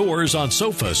throughout the stores on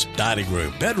sofas, dining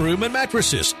room, bedroom, and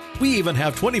mattresses. We even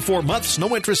have 24 months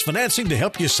no-interest financing to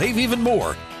help you save even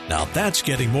more. Now that's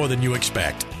getting more than you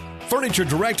expect. Furniture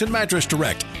Direct and Mattress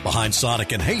Direct behind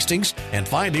Sonic and Hastings, and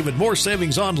find even more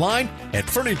savings online at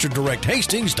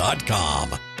FurnitureDirectHastings.com.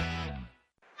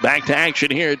 Back to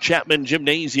action here at Chapman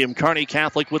Gymnasium. Kearney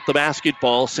Catholic with the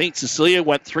basketball. St. Cecilia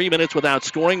went 3 minutes without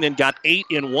scoring, then got 8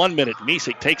 in 1 minute.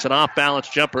 Misek takes an off-balance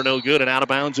jumper, no good, and out of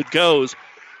bounds it goes.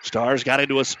 Stars got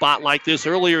into a spot like this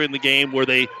earlier in the game where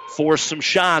they forced some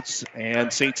shots,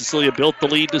 and St. Cecilia built the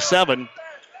lead to 7.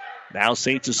 Now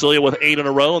St. Cecilia with 8 in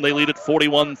a row, and they lead at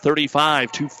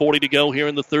 41-35. 2:40 to go here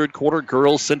in the third quarter.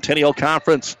 Girls Centennial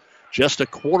Conference, just a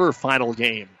quarterfinal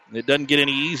game. It doesn't get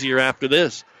any easier after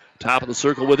this. Top of the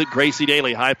circle with it, Gracie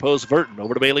Daly. High post, Verton.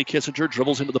 Over to Bailey Kissinger.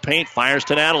 Dribbles into the paint. Fires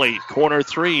to Natalie. Corner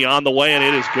 3 on the way, and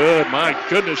it is good. My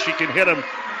goodness, she can hit him.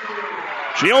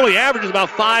 She only averages about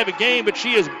 5 a game, but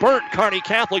she has burnt Kearney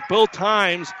Catholic both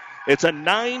times. It's a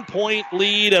 9-point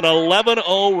lead, an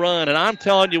 11-0 run. And I'm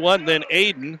telling you what, then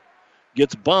Aiden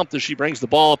gets bumped as she brings the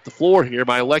ball up the floor here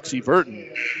by Lexi Verton.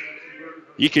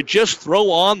 You could just throw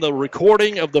on the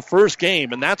recording of the first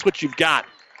game, and that's what you've got.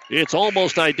 It's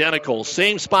almost identical.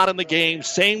 Same spot in the game,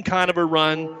 same kind of a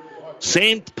run,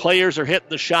 same players are hitting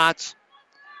the shots.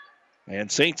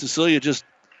 And St. Cecilia just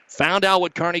found out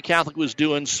what Kearney Catholic was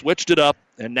doing, switched it up,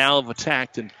 and now have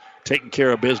attacked and taken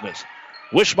care of business.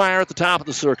 Wishmeyer at the top of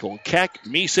the circle. Keck,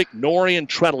 Misek, Norrie, and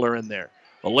Treadle are in there.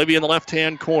 Olivia in the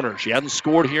left-hand corner. She hadn't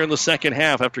scored here in the second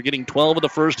half after getting 12 in the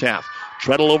first half.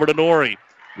 Treadle over to Norrie.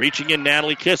 Reaching in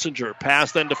Natalie Kissinger.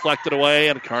 Pass then deflected away,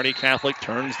 and Kearney Catholic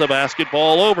turns the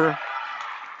basketball over.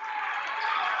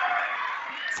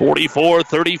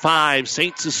 44-35.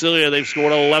 St. Cecilia, they've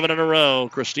scored 11 in a row.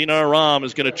 Christina Aram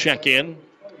is going to check in.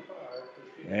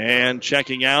 And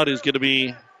checking out is going to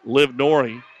be Liv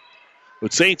Norrie.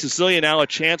 With St. Cecilia now a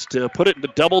chance to put it into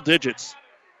double digits.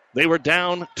 They were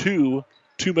down 2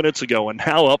 minutes ago and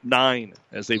now up 9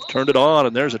 as they've turned it on.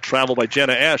 And there's a travel by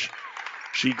Jenna Esch.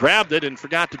 She grabbed it and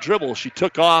forgot to dribble. She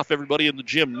took off. Everybody in the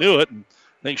gym knew it. And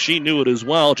I think she knew it as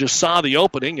well. Just saw the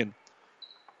opening and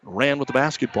ran with the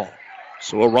basketball.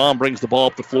 So Aram brings the ball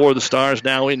up the floor. The Stars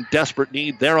now in desperate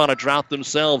need. They're on a drought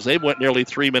themselves. They went nearly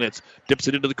 3 minutes. Dips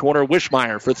it into the corner.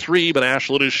 Wishmeyer for 3, but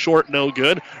Ashland is short, no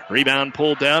good. Rebound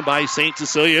pulled down by St.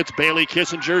 Cecilia. It's Bailey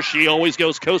Kissinger. She always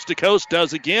goes coast to coast.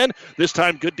 Does again. This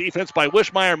time good defense by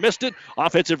Wishmeyer. Missed it.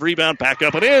 Offensive rebound. Back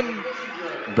up and in.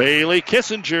 Bailey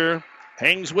Kissinger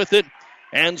hangs with it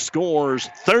and scores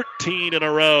 13 in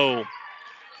a row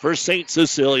for St.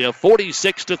 Cecilia.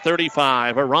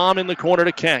 46-35. Aram in the corner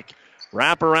to Keck.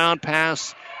 Wraparound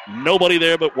pass. Nobody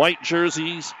there but white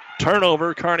jerseys.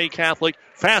 Turnover, Kearney Catholic.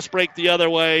 Fast break the other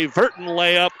way. Verton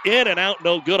layup. In and out,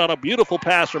 no good on a beautiful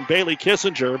pass from Bailey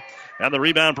Kissinger. And the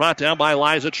rebound brought down by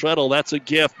Liza Treadle. That's a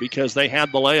gift because they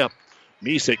had the layup.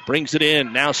 Misek brings it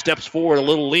in. Now steps forward a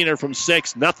little leaner from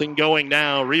 6. Nothing going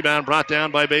now. Rebound brought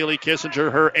down by Bailey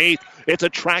Kissinger, her 8th. It's a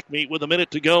track meet with a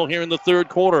minute to go here in the third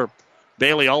quarter.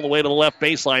 Bailey all the way to the left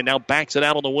baseline. Now backs it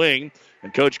out on the wing.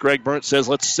 And Coach Greg Burnt says,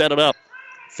 let's set it up.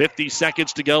 50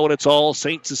 seconds to go, and it's all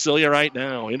St. Cecilia right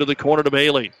now. Into the corner to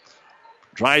Bailey.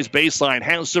 Drives baseline.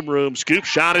 Has some room. Scoop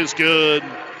shot is good.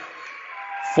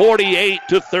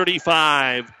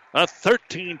 48-35. A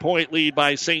 13-point lead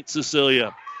by St.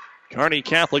 Cecilia. Kearney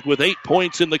Catholic with 8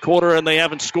 points in the quarter, and they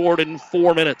haven't scored in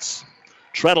 4 minutes.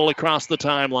 Treadle across the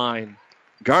timeline.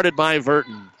 Guarded by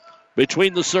Verton.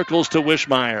 Between the circles to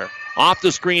Wishmeyer. Off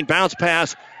the screen, bounce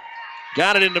pass.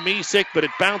 Got it into Misek, but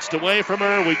it bounced away from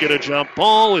her. We get a jump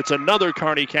ball. It's another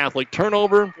Kearney Catholic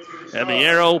turnover. And the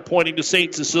arrow pointing to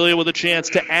St. Cecilia with a chance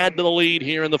to add to the lead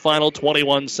here in the final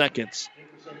 21 seconds.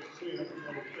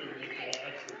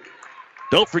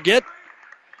 Don't forget,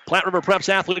 Platte River Preps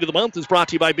Athlete of the Month is brought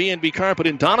to you by B&B Carpet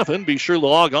in Donovan. Be sure to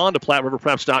log on to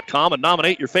PlatteRiverPreps.com and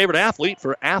nominate your favorite athlete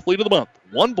for Athlete of the Month.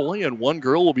 One boy and one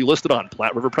girl will be listed on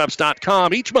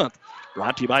PlatteRiverPreps.com each month.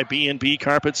 Brought to you by B&B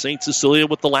Carpet. St. Cecilia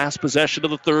with the last possession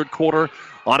of the third quarter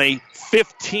on a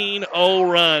 15-0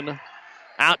 run.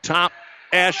 Out top,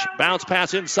 Esch, bounce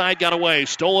pass inside, got away.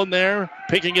 Stolen there,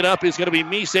 picking it up is going to be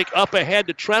Misek. Up ahead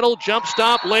to Treadle, jump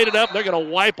stop, laid it up. They're going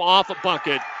to wipe off a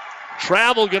bucket.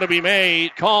 Travel going to be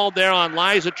made, called there on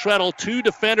Liza Treadle. Two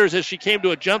defenders as she came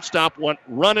to a jump stop, went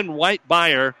running right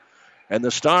by her. And the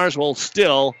Stars will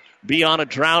still be on a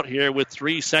drought here with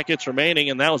 3 seconds remaining,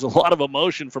 and that was a lot of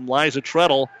emotion from Liza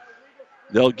Treadle.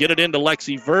 They'll get it into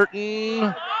Lexi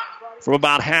Verton from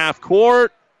about half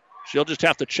court. She'll just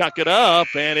have to chuck it up,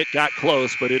 and it got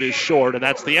close, but it is short. And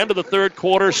that's the end of the third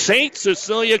quarter. St.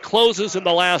 Cecilia closes in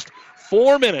the last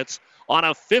 4 minutes on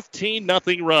a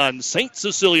 15-0 run. St.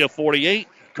 Cecilia 48,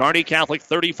 Kearney Catholic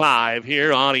 35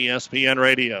 here on ESPN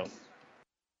Radio.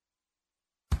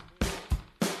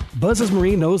 Buzz's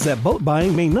Marine knows that boat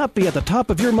buying may not be at the top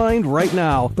of your mind right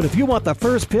now, but if you want the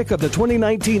first pick of the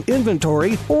 2019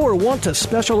 inventory or want to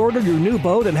special order your new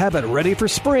boat and have it ready for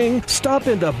spring, stop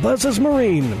into Buzz's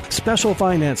Marine. Special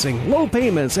financing, low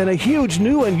payments, and a huge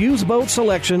new and used boat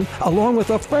selection, along with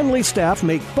a friendly staff,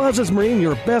 make Buzz's Marine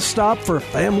your best stop for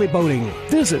family boating.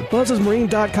 Visit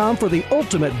buzzesmarine.com for the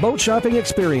ultimate boat shopping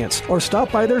experience, or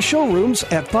stop by their showrooms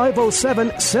at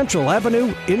 507 Central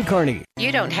Avenue in Kearney.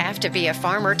 You don't have to be a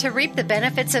farmer to reap the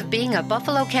benefits of being a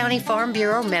Buffalo County Farm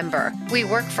Bureau member. We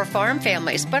work for farm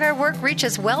families, but our work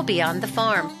reaches well beyond the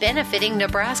farm, benefiting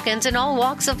Nebraskans in all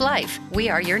walks of life. We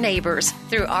are your neighbors.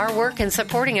 Through our work in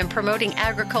supporting and promoting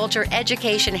agriculture,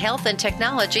 education, health, and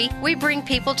technology, we bring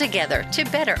people together to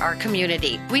better our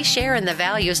community. We share in the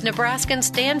values Nebraskans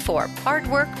stand for: hard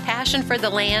work, passion for the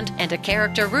land, and a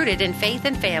character rooted in faith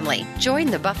and family. Join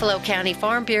the Buffalo County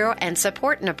Farm Bureau and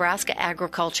support Nebraska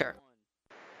agriculture.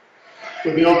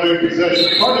 You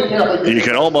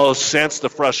can almost sense the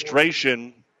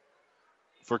frustration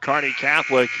for Kearney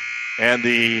Catholic and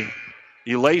the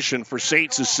elation for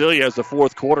St. Cecilia as the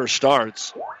fourth quarter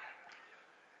starts.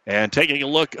 And taking a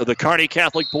look at the Kearney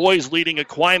Catholic boys leading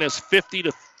Aquinas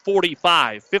 50-45.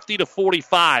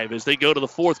 50-45 as they go to the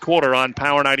fourth quarter on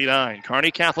Power 99.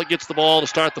 Kearney Catholic gets the ball to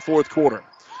start the fourth quarter.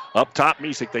 Up top,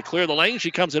 Misek. They clear the lane.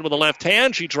 She comes in with the left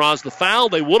hand. She draws the foul.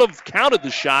 They would have counted the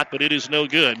shot, but it is no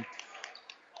good.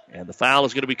 And the foul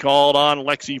is going to be called on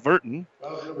Lexi Verton.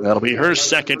 That'll be her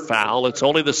second foul. It's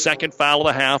only the second foul of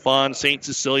the half on St.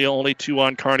 Cecilia, only 2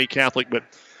 on Kearney Catholic. But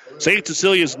St.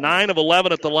 Cecilia's 9 of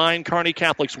 11 at the line. Kearney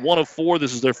Catholic's 1 of 4.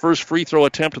 This is their first free throw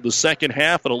attempt of the second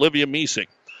half. And Olivia Misek,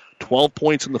 12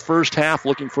 points in the first half,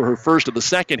 looking for her first of the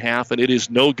second half. And it is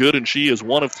no good, and she is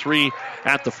 1 of 3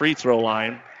 at the free throw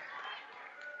line.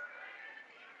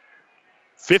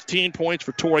 15 points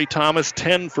for Tori Thomas,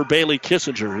 10 for Bailey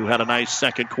Kissinger, who had a nice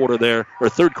third quarter,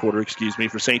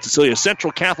 for St. Cecilia.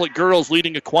 Central Catholic girls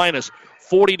leading Aquinas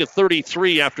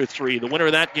 40-33 after 3. The winner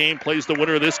of that game plays the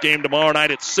winner of this game tomorrow night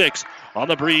at 6 on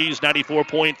the Breeze,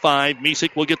 94.5.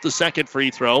 Misek will get the second free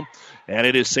throw, and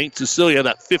it is St. Cecilia.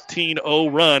 That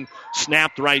 15-0 run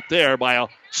snapped right there by a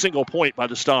single point by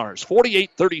the Stars.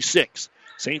 48-36,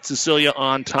 St. Cecilia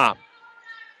on top.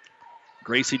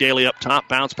 Gracie Daly up top,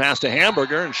 bounce pass to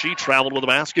Hamburger, and she traveled with the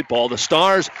basketball. The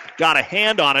Stars got a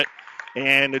hand on it,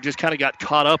 and it just kind of got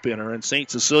caught up in her. And St.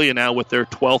 Cecilia now with their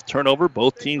 12th turnover,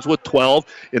 both teams with 12.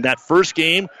 In that first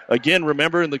game, again,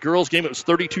 remember in the girls' game, it was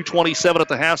 32-27 at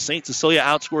the half. St. Cecilia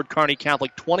outscored Kearney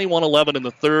Catholic 21-11 in the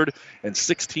third and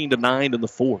 16-9 in the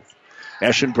fourth.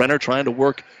 Eschenbrenner trying to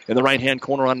work in the right-hand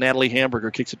corner on Natalie Hamburger.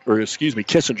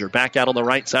 Kissinger back out on the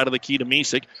right side of the key to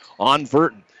Misek on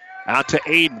Verton. Out to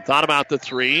Aiden. Thought about the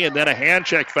three, and then a hand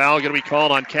check foul going to be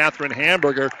called on Catherine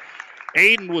Hamburger.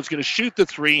 Aiden was going to shoot the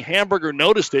three. Hamburger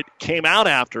noticed it, came out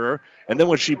after her, and then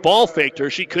when she ball faked her,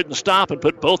 she couldn't stop and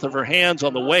put both of her hands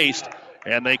on the waist,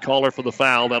 and they call her for the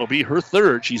foul. That'll be her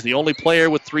third. She's the only player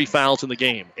with 3 fouls in the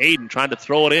game. Aiden trying to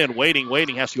throw it in,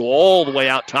 waiting, has to go all the way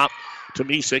out top to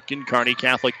Misek, and Kearney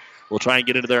Catholic will try and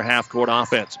get into their half-court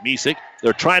offense. Misek,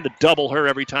 they're trying to double her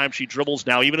every time she dribbles.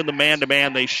 Now, even in the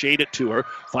man-to-man, they shade it to her.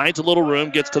 Finds a little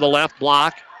room, gets to the left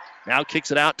block. Now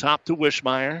kicks it out top to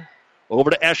Wischmeyer.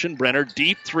 Over to Eschenbrenner.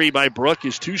 Deep three by Brook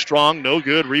is too strong. No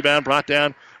good. Rebound brought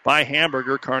down by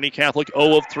Hamburger. Kearney Catholic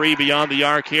 0 of 3 beyond the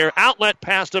arc here. Outlet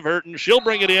pass to Verton. She'll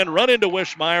bring it in, run into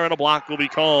Wischmeyer, and a block will be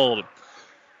called.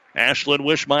 Ashlyn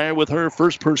Wishmeyer with her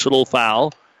first personal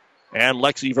foul. And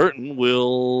Lexi Verton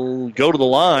will go to the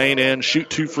line and shoot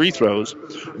 2 free throws.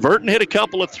 Verton hit a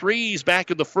couple of threes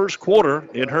back in the first quarter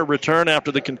in her return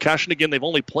after the concussion. Again, they've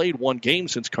only played 1 game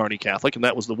since Kearney Catholic, and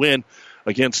that was the win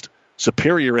against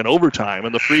Superior in overtime.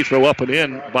 And the free throw up and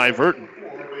in by Verton.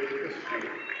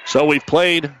 So we've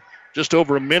played just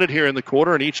over a minute here in the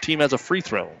quarter, and each team has a free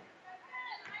throw.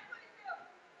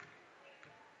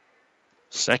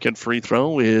 Second free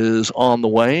throw is on the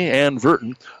way, and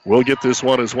Verton will get this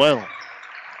one as well.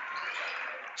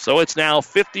 So it's now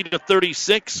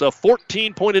 50-36, a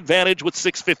 14-point advantage with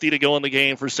 6:50 to go in the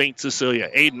game for St. Cecilia.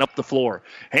 Aiden up the floor,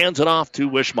 hands it off to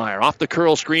Wishmeyer. Off the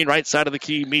curl screen, right side of the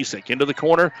key, Misek. Into the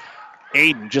corner,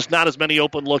 Aiden. Just not as many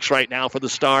open looks right now for the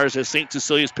Stars as St.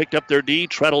 Cecilia's picked up their D.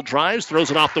 Treadle drives,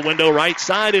 throws it off the window, right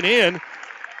side and in.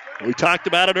 We talked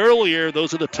about it earlier.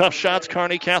 Those are the tough shots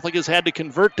Kearney Catholic has had to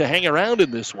convert to hang around in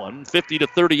this one.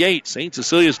 50-38. St.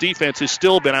 Cecilia's defense has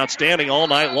still been outstanding all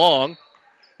night long.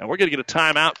 And we're going to get a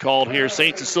timeout called here.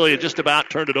 St. Cecilia just about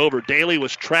turned it over. Daly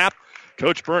was trapped.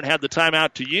 Coach Burnt had the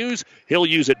timeout to use. He'll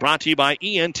use it. Brought to you by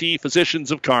ENT Physicians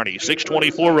of Kearney.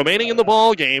 6:24 remaining in the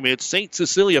ball game. It's St.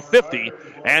 Cecilia 50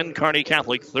 and Kearney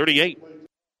Catholic 38.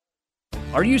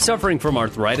 Are you suffering from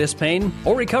arthritis pain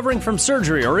or recovering from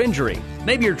surgery or injury?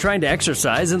 Maybe you're trying to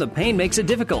exercise and the pain makes it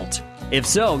difficult. If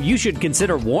so, you should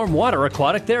consider warm water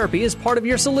aquatic therapy as part of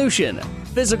your solution.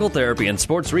 Physical Therapy and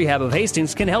Sports Rehab of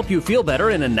Hastings can help you feel better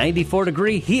in a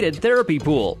 94-degree heated therapy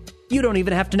pool. You don't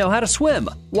even have to know how to swim.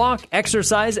 Walk,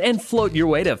 exercise, and float your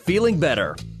way to feeling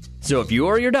better. So if you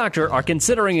or your doctor are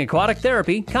considering aquatic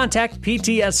therapy, contact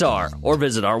PTSR or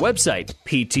visit our website,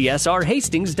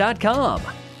 ptsrhastings.com.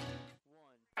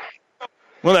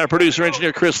 Well, our producer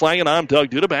engineer Chris Lang and I'm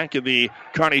Doug Duda back in the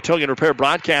Kearney Towing and Repair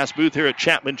broadcast booth here at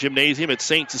Chapman Gymnasium at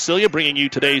St. Cecilia, bringing you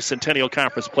today's Centennial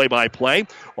Conference play-by-play,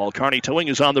 while Kearney Towing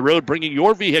is on the road bringing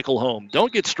your vehicle home.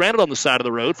 Don't get stranded on the side of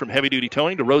the road. From heavy-duty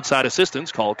towing to roadside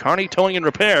assistance, call Kearney Towing and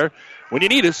Repair. When you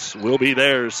need us, we'll be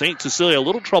there. St. Cecilia, a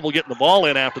little trouble getting the ball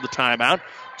in after the timeout,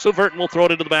 so Verton will throw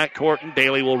it into the backcourt and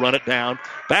Daly will run it down.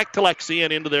 Back to Lexi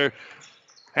and into their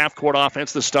half-court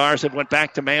offense. The Stars have went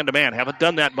back to man-to-man. Haven't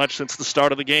done that much since the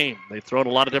start of the game. They've thrown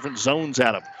a lot of different zones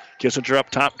at him. Kissinger up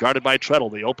top, guarded by Treadle.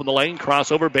 They open the lane,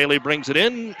 crossover. Bailey brings it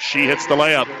in. She hits the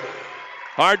layup.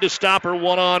 Hard to stop her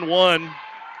one-on-one.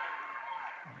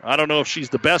 I don't know if she's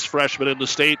the best freshman in the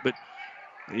state, but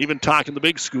even talking the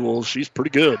big schools, she's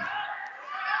pretty good.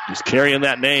 Just carrying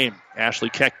that name. Ashley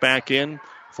Keck back in.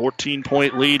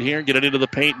 14-point lead here. Get it into the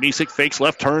paint. Misek fakes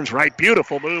left, turns right.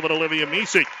 Beautiful move at Olivia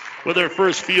Misek with her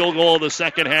first field goal of the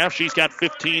second half. She's got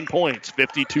 15 points,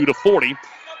 52-40.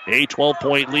 A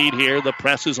 12-point lead here. The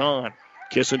press is on.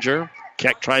 Kissinger.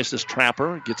 Keck tries to trap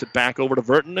her. Gets it back over to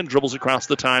Verton and dribbles across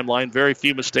the timeline. Very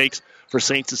few mistakes for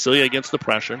St. Cecilia against the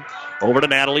pressure. Over to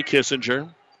Natalie Kissinger.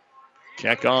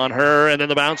 Keck on her, and then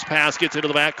the bounce pass gets into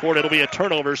the backcourt. It'll be a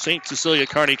turnover. St. Cecilia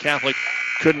Kearney Catholic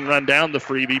couldn't run down the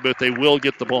freebie, but they will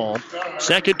get the ball.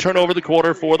 Second turnover of the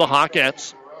quarter for the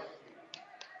Hawkettes.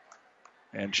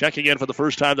 And checking in for the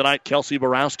first time tonight, Kelsey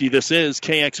Borowski. This is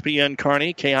KXPN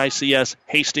Kearney, KICS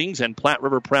Hastings, and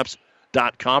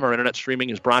PlatteRiverPreps.com. Our internet streaming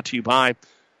is brought to you by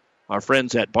our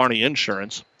friends at Barney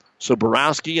Insurance. So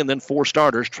Borowski and then 4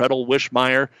 starters, Treadle,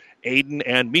 Wishmeyer, Aiden,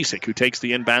 and Misek, who takes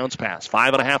the inbounds pass.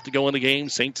 5.5 to go in the game.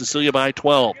 St. Cecilia by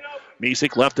 12.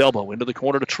 Misek left elbow into the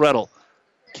corner to Treadle.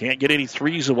 Can't get any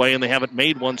threes away, and they haven't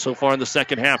made one so far in the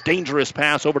second half. Dangerous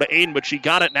pass over to Aiden, but she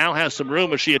got it. Now has some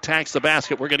room as she attacks the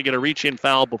basket. We're going to get a reach-in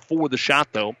foul before the shot,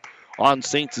 though, on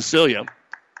St. Cecilia.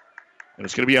 And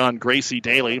it's going to be on Gracie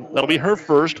Daly. That'll be her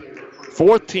first.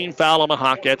 4th team foul on the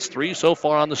Hawkettes. 3 so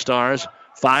far on the Stars.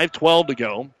 5:12 to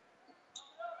go.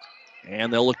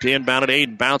 And they'll look to inbound at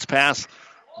Aiden. Bounce pass.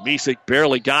 Misek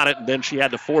barely got it, and then she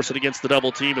had to force it against the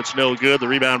double team. It's no good. The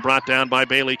rebound brought down by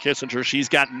Bailey Kissinger. She's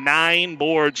got 9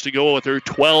 boards to go with her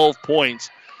 12 points.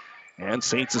 And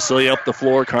St. Cecilia up the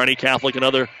floor. Kearney Catholic,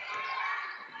 another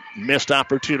missed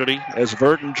opportunity as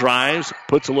Verton drives,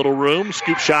 puts a little room.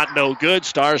 Scoop shot no good.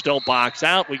 Stars don't box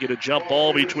out. We get a jump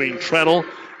ball between Treadle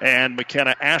and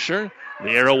McKenna Asher. The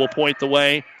arrow will point the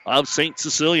way of St.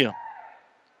 Cecilia.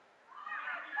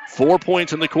 4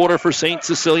 points in the quarter for St.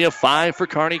 Cecilia, 5 for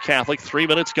Kearney Catholic. 3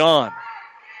 minutes gone.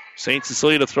 St.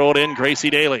 Cecilia to throw it in. Gracie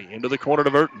Daly into the corner to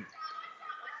Verton.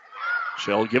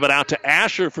 She'll give it out to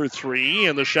Asher for 3,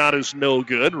 and the shot is no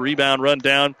good. Rebound run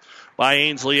down by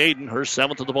Ainsley Aiden, her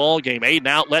 7th of the ball game. Aiden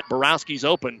outlet, Borowski's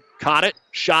open. Caught it,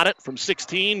 shot it from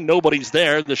 16. Nobody's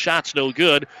there. The shot's no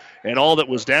good, and all that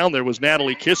was down there was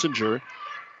Natalie Kissinger,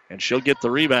 and she'll get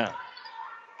the rebound.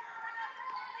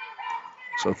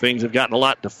 So things have gotten a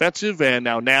lot defensive, and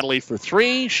now Natalie for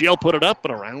three. She'll put it up,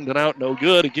 but around and out, no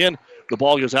good. Again, the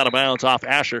ball goes out of bounds off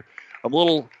Asher. I'm a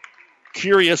little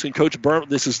curious, and Coach Burnt,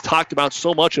 this is talked about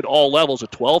so much at all levels. A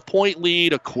 12-point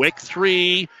lead, a quick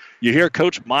three. You hear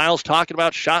Coach Miles talking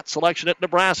about shot selection at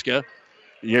Nebraska.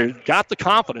 You've got the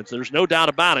confidence. There's no doubt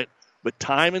about it. But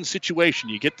time and situation,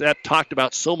 you get that talked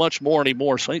about so much more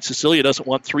anymore. St. Cecilia doesn't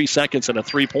want 3 seconds and a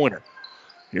three-pointer.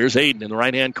 Here's Aiden in the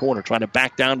right-hand corner trying to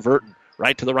back down Verton.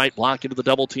 Right to the right block into the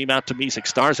double team out to Misek.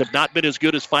 Stars have not been as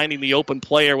good as finding the open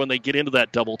player when they get into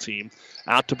that double team.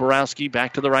 Out to Borowski,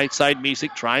 back to the right side.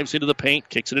 Misek drives into the paint,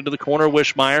 kicks it into the corner.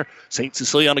 Wishmeyer. St.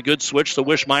 Cecilia on a good switch, so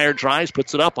Wishmeyer drives,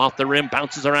 puts it up off the rim,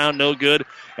 bounces around, no good,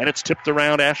 and it's tipped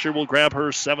around. Asher will grab her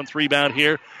 7th rebound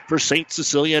here for St.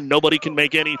 Cecilia. Nobody can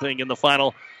make anything in the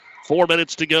final 4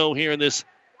 minutes to go here in this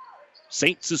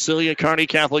St. Cecilia Kearney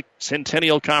Catholic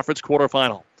Centennial Conference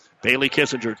quarterfinal. Bailey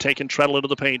Kissinger taking Treadle into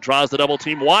the paint, draws the double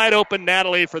team. Wide open,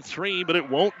 Natalie for three, but it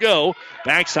won't go.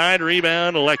 Backside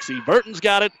rebound, Alexi Burton's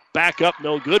got it. Back up,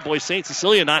 no good. Boy, St.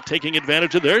 Cecilia not taking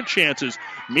advantage of their chances.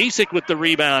 Misek with the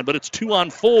rebound, but it's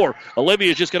 2-on-4.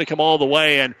 Olivia's just going to come all the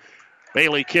way, and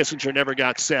Bailey Kissinger never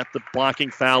got set. The blocking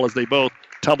foul as they both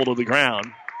tumble to the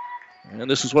ground. And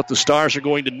this is what the Stars are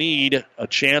going to need, a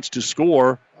chance to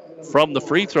score from the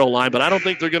free throw line, but I don't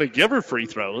think they're going to give her free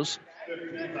throws.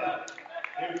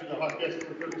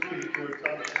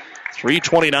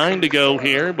 3:29 to go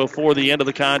here before the end of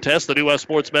the contest. The New West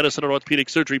Sports Medicine and Orthopedic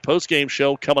Surgery postgame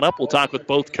show coming up. We'll talk with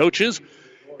both coaches,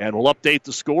 and we'll update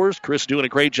the scores. Chris doing a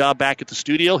great job back at the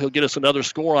studio. He'll get us another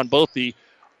score on both the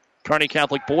Kearney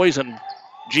Catholic boys and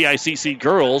GICC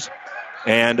girls,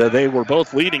 and they were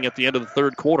both leading at the end of the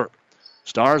third quarter.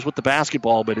 Stars with the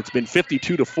basketball, but it's been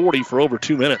 52-40 for over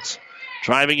 2 minutes.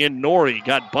 Driving in Nori,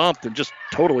 got bumped and just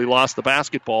totally lost the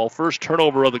basketball. First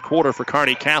turnover of the quarter for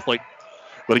Kearney Catholic.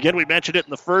 But again, we mentioned it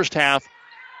in the first half.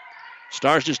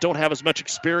 Stars just don't have as much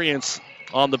experience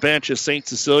on the bench as St.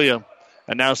 Cecilia.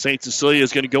 And now St. Cecilia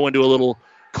is going to go into a little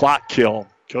clock kill.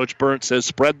 Coach Burnt says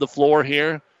spread the floor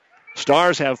here.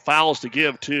 Stars have fouls to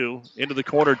give, too. Into the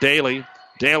corner, Daly.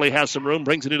 Daly has some room,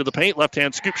 brings it into the paint.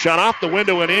 Left-hand scoop shot off the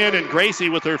window and in. And Gracie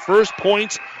with her first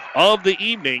points of the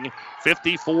evening.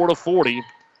 54-40,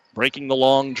 breaking the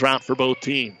long drought for both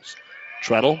teams.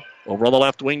 Treadle over on the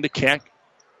left wing to Keck.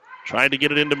 Tried to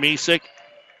get it into Misek.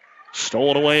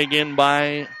 Stolen away again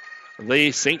by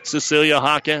the St. Cecilia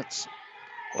Hawkettes.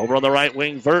 Over on the right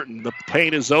wing, Verton. The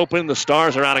paint is open. The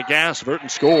Stars are out of gas. Verton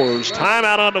scores.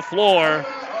 Timeout on the floor.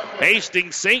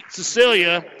 Hastings St.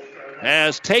 Cecilia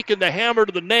has taken the hammer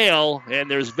to the nail,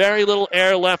 and there's very little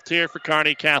air left here for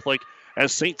Kearney Catholic.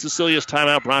 As St. Cecilia's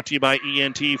timeout brought to you by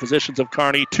ENT Physicians of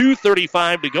Kearney.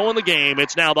 2:35 to go in the game.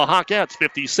 It's now the Hawkettes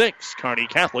 56, Kearney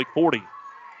Catholic 40.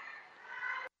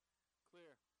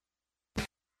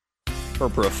 For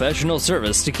professional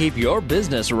service to keep your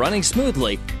business running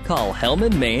smoothly, call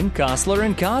Hellman, Maine, Kostler,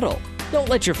 and Cottle. Don't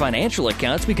let your financial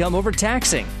accounts become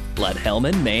overtaxing. Let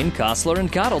Hellman, Maine, Kostler, and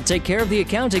Cottle take care of the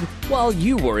accounting while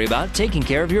you worry about taking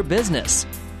care of your business.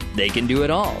 They can do it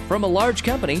all, from a large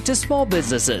company to small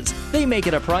businesses. They make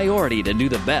it a priority to do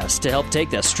the best to help take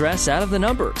the stress out of the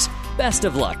numbers. Best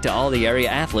of luck to all the area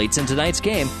athletes in tonight's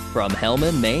game from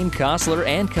Hellman, Maine, Kostler,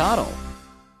 and Cottle.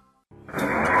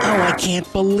 Oh, I can't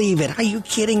believe it. Are you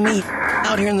kidding me?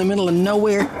 Out here in the middle of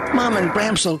nowhere, Mom and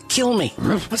Gramps will kill me.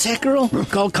 What's that, girl?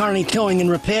 Call Kearney Towing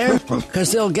and Repair?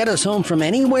 Because they'll get us home from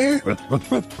anywhere?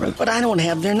 But I don't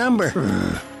have their number.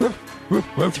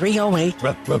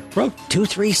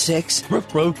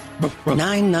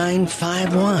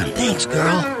 308-236-9951. Thanks,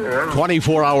 girl.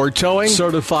 24-hour towing,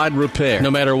 certified repair.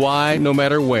 No matter why, no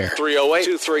matter where.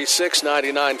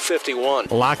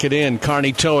 308-236-9951. Lock it in,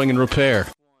 Kearney Towing and Repair.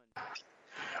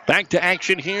 Back to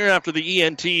action here after the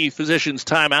ENT Physicians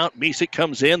timeout. Misek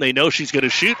comes in. They know she's going to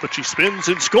shoot, but she spins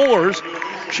and scores.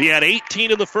 She had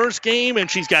 18 in the first game, and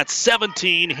she's got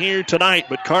 17 here tonight.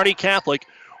 But Kearney Catholic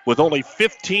with only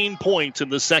 15 points in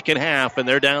the second half, and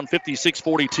they're down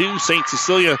 56-42. St.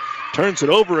 Cecilia turns it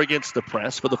over against the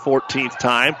press for the 14th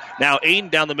time. Now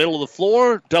Aiden down the middle of the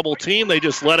floor, double team. They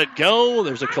just let it go.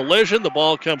 There's a collision. The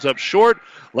ball comes up short.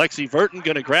 Lexi Verton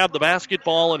going to grab the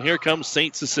basketball, and here comes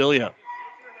St. Cecilia.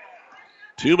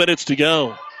 2 minutes to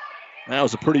go. That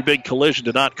was a pretty big collision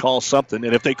to not call something,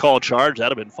 and if they call a charge, that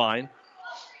would have been fine.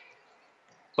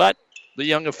 But the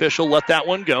young official let that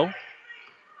one go.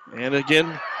 And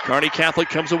again, Kearney Catholic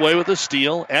comes away with a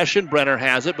steal. Eschenbrenner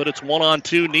has it, but it's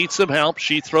 1-on-2, needs some help.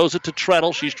 She throws it to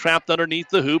Treadle. She's trapped underneath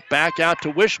the hoop. Back out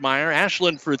to Wishmeyer.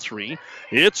 Ashland for three.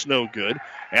 It's no good.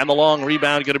 And the long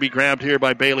rebound going to be grabbed here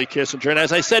by Bailey Kissinger. And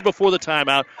as I said before the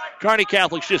timeout, Kearney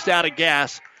Catholic's just out of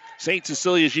gas. St.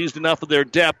 Cecilia's used enough of their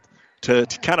depth to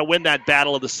kind of win that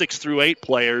battle of the 6 through 8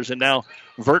 players, and now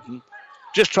Verton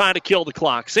just trying to kill the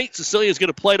clock. St. Cecilia is going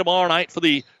to play tomorrow night for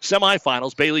the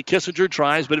semifinals. Bailey Kissinger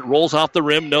tries, but it rolls off the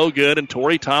rim, no good, and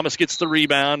Tori Thomas gets the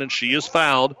rebound, and she is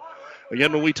fouled.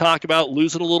 Again, when we talk about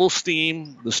losing a little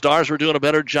steam, the Stars were doing a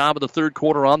better job in the third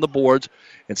quarter on the boards,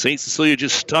 and St. Cecilia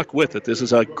just stuck with it. This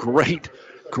is a great,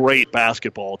 great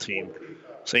basketball team.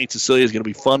 St. Cecilia is going to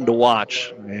be fun to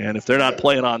watch, and if they're not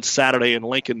playing on Saturday in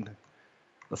Lincoln,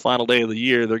 the final day of the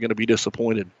year, they're going to be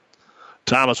disappointed.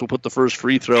 Thomas will put the first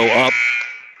free throw up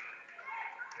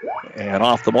and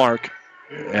off the mark.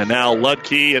 And now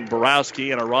Ludke and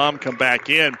Borowski and Aram come back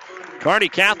in. Kearney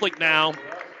Catholic now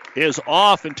is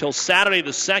off until Saturday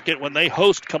the 2nd when they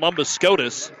host Columbus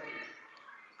Scotus.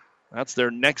 That's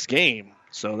their next game,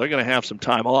 so they're going to have some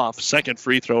time off. Second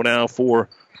free throw now for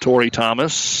Tori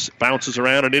Thomas. Bounces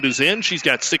around and it is in. She's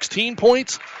got 16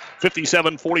 points.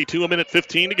 57-42, a minute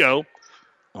 15 to go.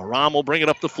 Aram will bring it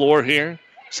up the floor here.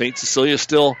 St. Cecilia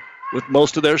still with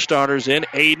most of their starters in.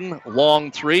 Aiden,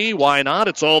 long three. Why not?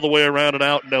 It's all the way around and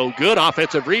out. No good.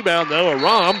 Offensive rebound, though.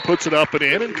 Aram puts it up and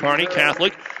in, and Kearney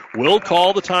Catholic will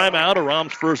call the timeout.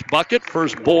 Aram's first bucket,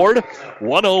 first board.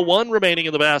 1:01 remaining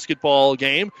in the basketball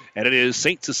game, and it is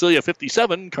St. Cecilia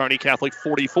 57, Kearney Catholic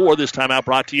 44. This timeout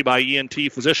brought to you by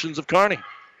ENT Physicians of Kearney.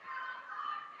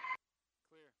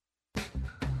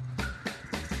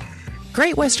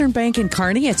 Great Western Bank in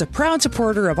Kearney is a proud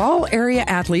supporter of all area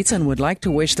athletes and would like to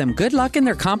wish them good luck in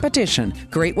their competition.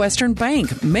 Great Western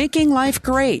Bank, making life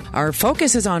great. Our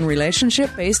focus is on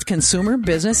relationship-based consumer,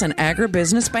 business, and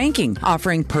agribusiness banking,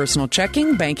 offering personal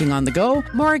checking, banking on the go,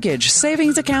 mortgage,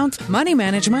 savings accounts, money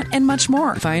management, and much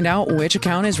more. Find out which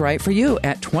account is right for you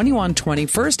at 2120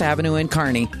 First Avenue in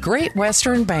Kearney. Great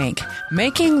Western Bank,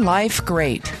 making life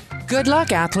great. Good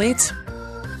luck, athletes.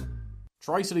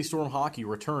 Tri-City Storm Hockey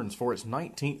returns for its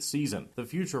 19th season. The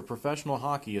future of professional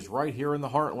hockey is right here in the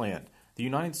Heartland. The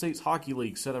United States Hockey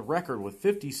League set a record with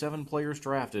 57 players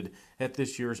drafted at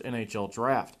this year's NHL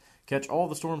Draft. Catch all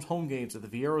the Storm's home games at the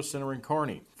Viera Center in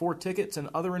Kearney. For tickets and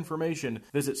other information,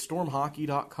 visit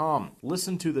stormhockey.com.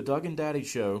 Listen to the Doug and Daddy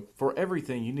Show for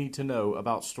everything you need to know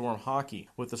about Storm Hockey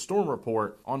with the Storm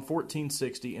Report on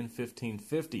 1460 and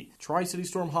 1550. Tri-City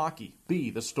Storm Hockey,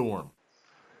 be the Storm.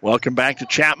 Welcome back to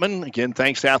Chapman. Again,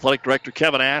 thanks to Athletic Director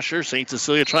Kevin Asher. St.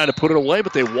 Cecilia trying to put it away,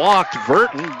 but they walked.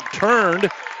 Verton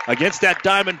turned against that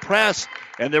diamond press,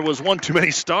 and there was one too many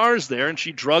Stars there, and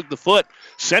she drugged the foot.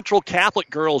 Central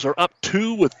Catholic girls are up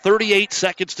 2 with 38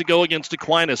 seconds to go against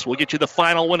Aquinas. We'll get you the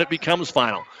final when it becomes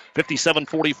final.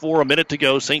 57-44, a minute to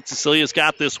go. St. Cecilia's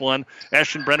got this one.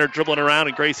 Ashton Brenner dribbling around,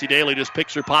 and Gracie Daly just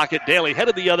picks her pocket. Daly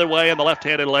headed the other way, and the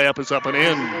left-handed layup is up and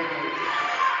in.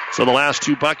 So the last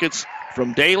two buckets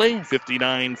from Daly,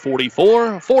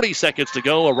 59-44, 40 seconds to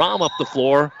go. Aram up the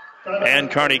floor,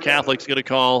 and Kearney Catholic's going to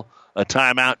call a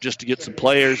timeout just to get some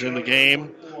players in the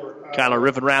game. Kyler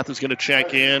Rivenrath is going to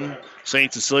check in.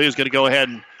 St. Cecilia is going to go ahead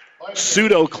and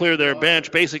pseudo-clear their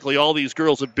bench. Basically, all these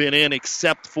girls have been in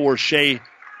except for Shea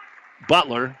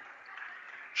Butler.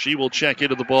 She will check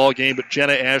into the ball game, but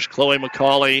Jenna Esch, Chloe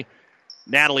McCauley,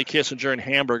 Natalie Kissinger, and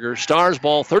Hamburger. Stars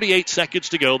ball, 38 seconds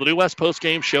to go. The new West Post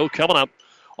game show coming up.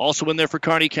 Also in there for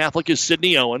Kearney Catholic is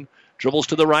Sydney Owen. Dribbles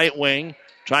to the right wing.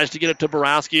 Tries to get it to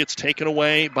Borowski. It's taken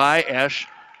away by Esch.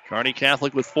 Kearney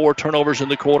Catholic with 4 turnovers in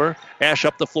the quarter. Esch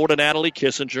up the floor to Natalie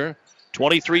Kissinger.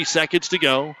 23 seconds to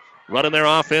go. Running their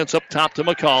offense up top to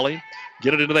McCauley.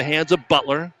 Get it into the hands of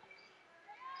Butler.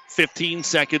 15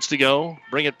 seconds to go.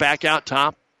 Bring it back out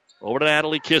top. Over to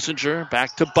Natalie Kissinger.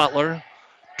 Back to Butler.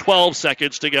 12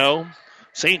 seconds to go.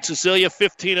 St. Cecilia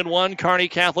 15-1, Kearney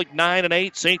Catholic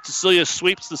 9-8. St. Cecilia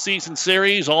sweeps the season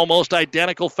series, almost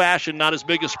identical fashion, not as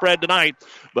big a spread tonight,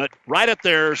 but right at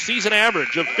their season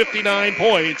average of 59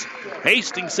 points.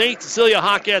 Hastings St. Cecilia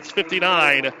Hawkettes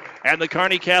 59, and the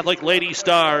Kearney Catholic Lady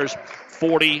Stars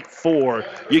 44.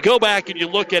 You go back and you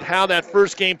look at how that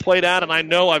first game played out, and I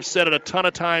know I've said it a ton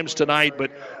of times tonight,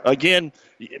 but again,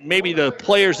 maybe the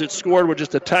players that scored were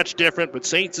just a touch different, but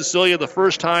St. Cecilia the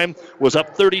first time was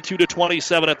up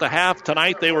 32-27 at the half.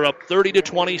 Tonight they were up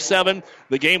 30-27.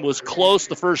 The game was close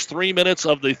the first 3 minutes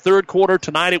of the third quarter.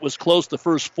 Tonight it was close the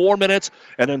first 4 minutes,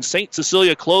 and then St.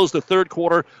 Cecilia closed the third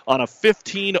quarter on a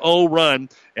 15-0 run,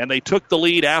 and they took the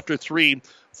lead after 3.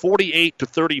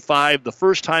 48-35. The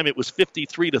first time it was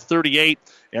 53-38,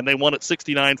 and they won it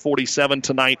 69-47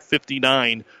 tonight,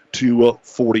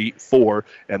 59-44.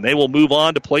 And they will move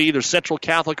on to play either Central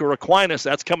Catholic or Aquinas.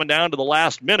 That's coming down to the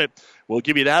last minute. We'll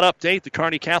give you that update. The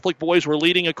Kearney Catholic boys were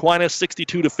leading Aquinas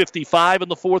 62-55 in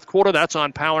the fourth quarter. That's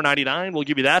on Power 99. We'll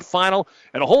give you that final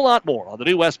and a whole lot more on the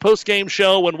New West postgame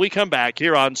show when we come back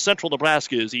here on Central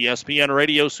Nebraska's ESPN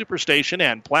Radio Superstation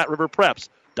and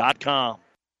PlatteRiverPreps.com.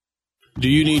 Do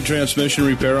you need transmission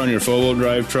repair on your four-wheel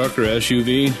drive truck or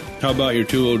SUV? How about your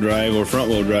two-wheel drive or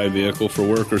front-wheel drive vehicle for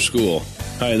work or school?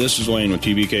 Hi, this is Wayne with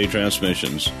TBK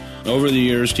Transmissions. Over the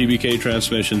years, TBK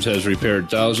Transmissions has repaired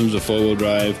thousands of four-wheel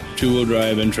drive, two-wheel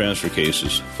drive, and transfer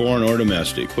cases, foreign or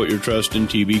domestic. Put your trust in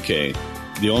TBK.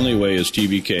 The only way is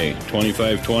TBK,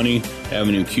 2520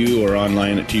 Avenue Q, or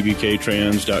online at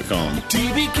tbktrans.com.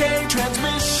 TBK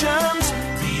Transmissions,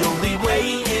 the only way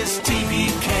is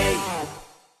TBK.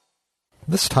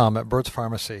 This is Tom at Burt's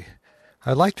Pharmacy.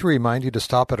 I'd like to remind you to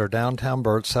stop at our downtown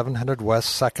Burt's 700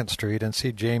 West 2nd Street and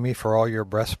see Jamie for all your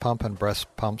breast pump and breast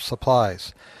pump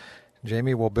supplies.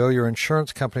 Jamie will bill your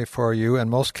insurance company for you. In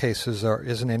most cases, there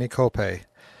isn't any copay.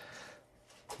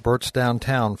 Burt's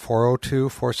Downtown,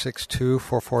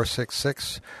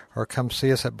 402-462-4466, or come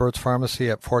see us at Burt's Pharmacy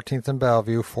at 14th and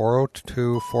Bellevue,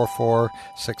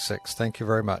 402-4466. Thank you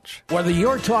very much. Whether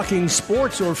you're talking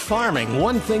sports or farming,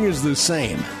 one thing is the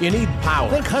same. You need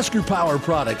power. Think Husker Power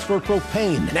products for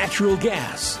propane, natural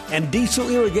gas, and diesel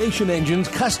irrigation engines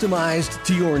customized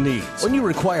to your needs. When you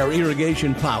require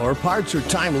irrigation power, parts, or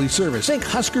timely service, think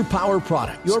Husker Power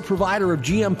products, your provider of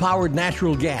GM-powered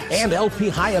natural gas and LP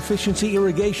high-efficiency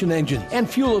irrigation engines and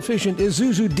fuel-efficient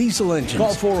Isuzu diesel engines.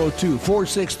 Call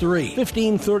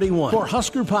 402-463-1531 for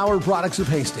Husker Power Products of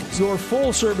Hastings, your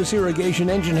full-service irrigation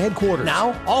engine headquarters,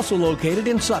 now also located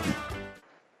in Sutton.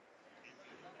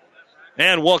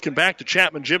 And welcome back to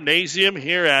Chapman Gymnasium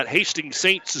here at Hastings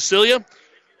St. Cecilia.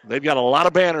 They've got a lot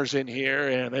of banners in here,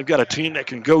 and they've got a team that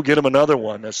can go get them another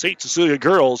one. The St. Cecilia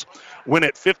girls win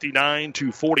at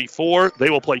 59-44. They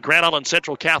will play Grand Island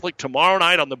Central Catholic tomorrow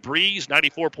night on the Breeze,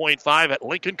 94.5 at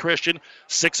Lincoln Christian,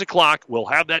 6 o'clock. We'll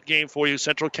have that game for you.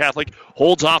 Central Catholic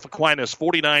holds off Aquinas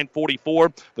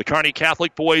 49-44. The Kearney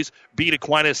Catholic boys beat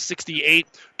Aquinas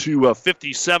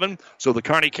 68-57. So the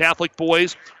Kearney Catholic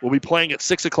boys will be playing at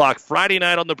 6 o'clock Friday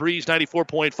night on the Breeze,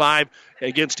 94.5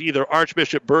 against either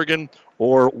Archbishop Bergen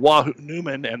or Wahoo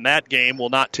Newman, and that game will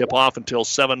not tip off until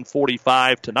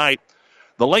 7:45 tonight.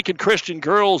 The Lincoln Christian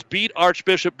girls beat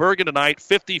Archbishop Bergen tonight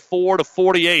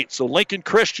 54-48. So Lincoln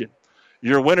Christian,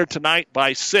 your winner tonight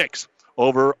by 6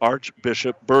 over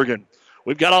Archbishop Bergen.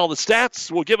 We've got all the stats.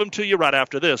 We'll give them to you right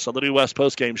after this on the New West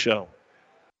postgame show.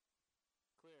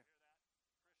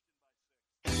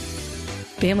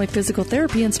 Family Physical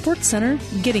Therapy and Sports Center,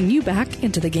 getting you back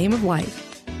into the game of life.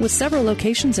 With several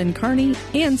locations in Kearney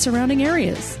and surrounding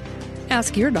areas.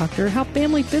 Ask your doctor how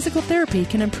Family Physical Therapy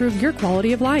can improve your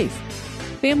quality of life.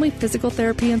 Family Physical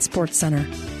Therapy and Sports Center.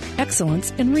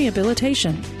 Excellence in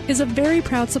Rehabilitation is a very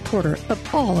proud supporter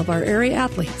of all of our area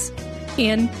athletes,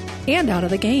 in and out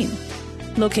of the game.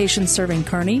 Locations serving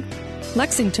Kearney,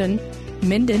 Lexington,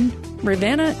 Minden,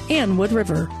 Ravenna, and Wood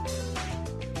River.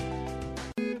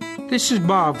 This is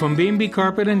Bob from B&B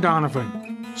Carpet and Donovan.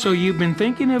 So you've been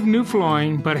thinking of new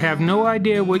flooring but have no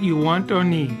idea what you want or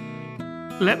need.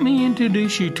 Let me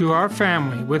introduce you to our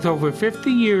family with over 50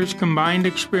 years combined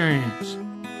experience.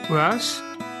 Russ,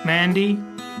 Mandy,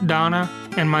 Donna,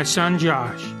 and my son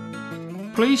Josh.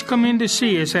 Please come in to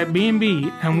see us at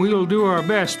B&B and we will do our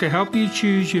best to help you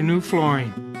choose your new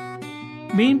flooring.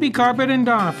 B&B Carpet and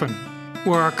Donovan,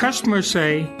 where our customers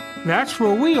say, that's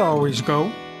where we always go.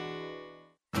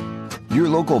 Your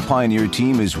local Pioneer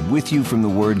team is with you from the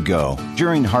word go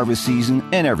during harvest season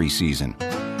and every season.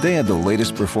 They have the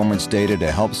latest performance data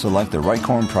to help select the right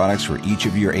corn products for each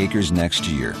of your acres next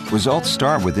year. Results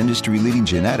start with industry-leading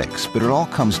genetics, but it all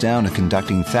comes down to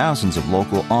conducting thousands of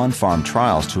local on-farm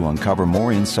trials to uncover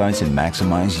more insights and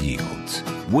maximize yields.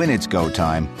 When it's go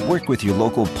time, work with your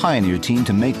local Pioneer team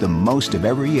to make the most of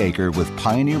every acre with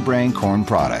Pioneer brand corn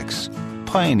products.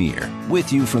 Pioneer,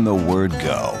 with you from the word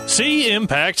go. See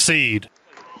Impact Seed.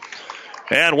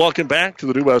 And welcome back to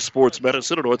the New West Sports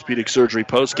Medicine and Orthopedic Surgery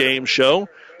postgame show.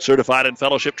 Certified and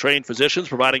fellowship-trained physicians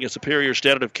providing a superior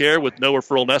standard of care with no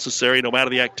referral necessary. No matter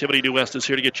the activity, New West is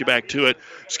here to get you back to it.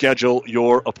 Schedule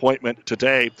your appointment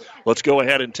today. Let's go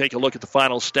ahead and take a look at the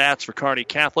final stats for Kearney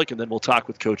Catholic, and then we'll talk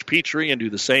with Coach Petrie and do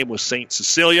the same with St.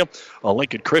 Cecilia.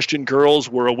 Lincoln Christian girls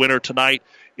were a winner tonight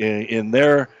in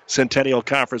their Centennial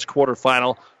Conference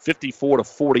quarterfinal,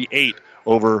 54-48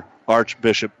 over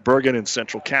Archbishop Bergen, and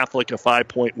Central Catholic, a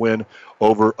 5-point win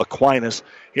over Aquinas.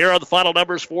 Here are the final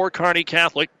numbers for Kearney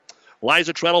Catholic.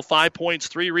 Liza Treadle, 5 points,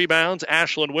 3 rebounds.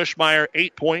 Ashlyn Wishmeyer,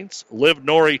 8 points. Liv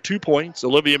Norrie, 2 points.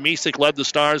 Olivia Misick led the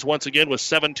Stars once again with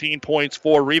 17 points,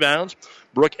 4 rebounds.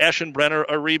 Brooke Eschenbrenner,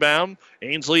 a rebound.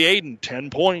 Ainsley Aiden,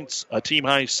 10 points, a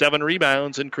team-high 7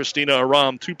 rebounds. And Christina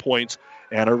Aram, 2 points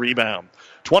and a rebound.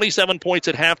 27 points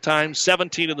at halftime,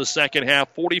 17 in the second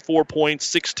half, 44 points,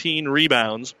 16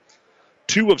 rebounds.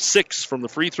 2 of 6 from the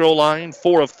free throw line,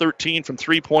 4 of 13 from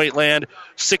three-point land,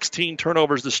 16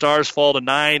 turnovers. The Stars fall to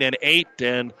 9 and 8,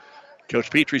 and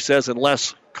Coach Petrie says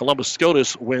unless Columbus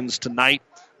SCOTUS wins tonight,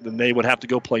 then they would have to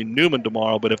go play Newman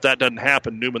tomorrow. But if that doesn't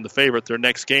happen, Newman, the favorite, their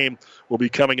next game will be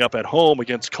coming up at home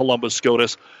against Columbus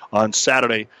SCOTUS on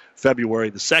Saturday, February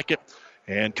the 2nd.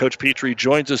 And Coach Petrie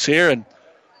joins us here. And,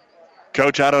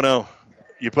 Coach, I don't know.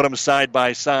 You put them side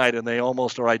by side, and they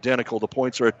almost are identical. The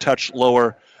points are a touch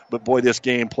lower. But, boy, this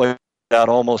game played out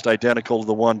almost identical to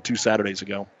the one 2 Saturdays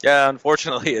ago. Yeah,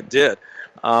 unfortunately it did.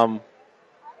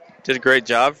 Did a great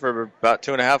job for about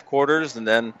 2.5 quarters, and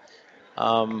then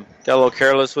got a little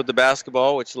careless with the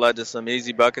basketball, which led to some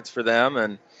easy buckets for them,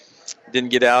 and didn't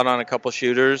get out on a couple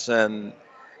shooters. And,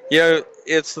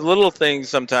 it's the little things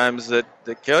sometimes that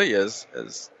kill you. As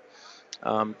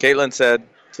Caitlin said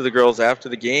to the girls after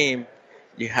the game,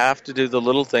 you have to do the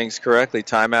little things correctly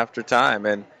time after time.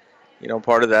 And,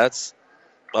 part of that's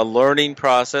a learning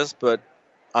process, but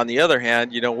on the other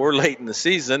hand, we're late in the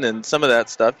season, and some of that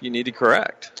stuff you need to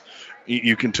correct.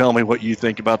 You can tell me what you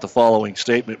think about the following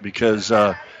statement, because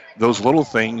those little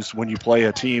things, when you play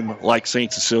a team like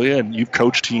St. Cecilia, and you've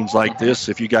coached teams like this,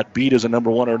 if you got beat as a number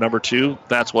 1 or number 2,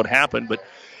 that's what happened. But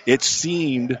it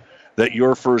seemed that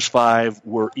your first 5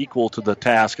 were equal to the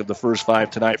task of the first 5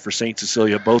 tonight for St.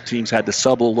 Cecilia. Both teams had to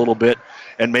sub a little bit,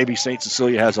 and maybe St.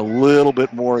 Cecilia has a little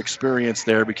bit more experience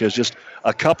there, because just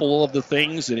a couple of the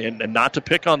things, and not to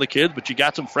pick on the kids, but you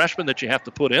got some freshmen that you have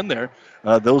to put in there.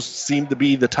 Those seem to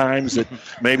be the times that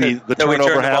maybe the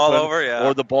turnover happened,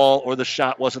 or the ball or the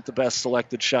shot wasn't the best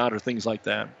selected shot, or things like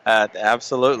that.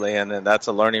 Absolutely, and that's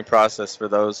a learning process for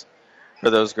those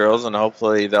girls, and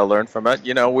hopefully they'll learn from it.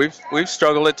 We've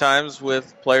struggled at times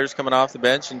with players coming off the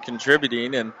bench and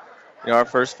contributing, and our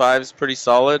first 5 is pretty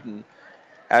solid, and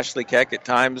Ashley Keck at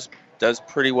times does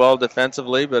pretty well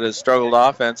defensively, but has struggled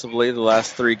offensively the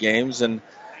last 3 games. And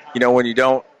when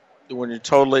you're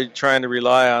totally trying to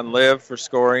rely on Liv for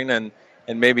scoring, and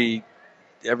maybe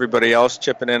everybody else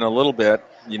chipping in a little bit,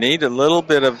 you need a little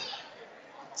bit of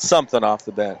something off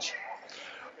the bench.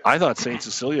 I thought St.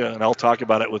 Cecilia, and I'll talk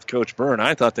about it with Coach Byrne,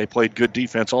 I thought they played good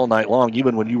defense all night long,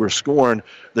 even when you were scoring.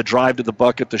 The drive to the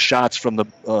bucket, the shots from the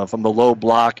low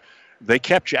block, they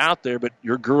kept you out there, but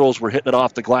your girls were hitting it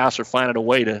off the glass or finding a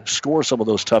way to score some of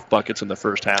those tough buckets in the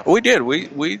first half. We did.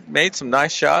 We made some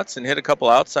nice shots and hit a couple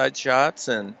outside shots,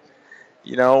 and,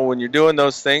 when you're doing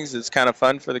those things, it's kind of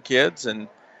fun for the kids. And,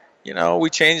 we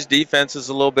changed defenses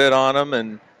a little bit on them,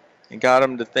 and got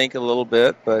them to think a little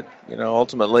bit, but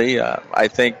ultimately, I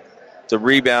think the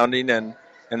rebounding and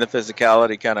the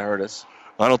physicality kind of hurt us.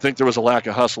 I don't think there was a lack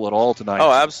of hustle at all tonight.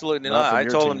 Oh, absolutely not. I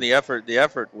told them the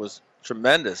effort was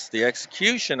tremendous. The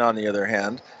execution, on the other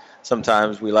hand,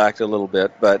 sometimes we lacked a little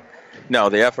bit, but no,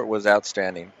 the effort was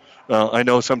outstanding. Well, I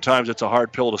know sometimes it's a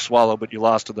hard pill to swallow, but you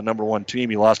lost to the number 1 team.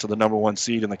 You lost to the number 1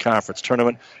 seed in the conference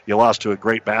tournament. You lost to a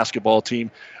great basketball team.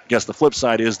 I guess the flip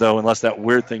side is, though, unless that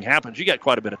weird thing happens, you got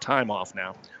quite a bit of time off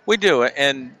now. We do,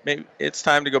 and maybe it's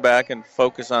time to go back and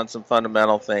focus on some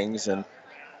fundamental things, and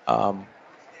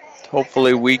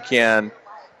hopefully we can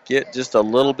get just a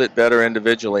little bit better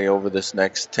individually over this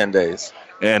next 10 days.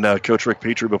 And Coach Rick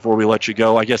Petrie, before we let you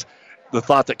go, I guess the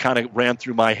thought that kind of ran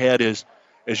through my head is,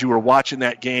 as you were watching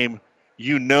that game,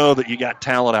 you know that you got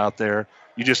talent out there.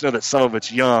 You just know that some of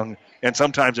it's young, and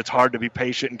sometimes it's hard to be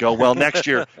patient and go, well, next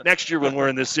year when we're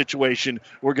in this situation,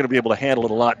 we're going to be able to handle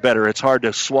it a lot better. It's hard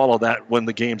to swallow that when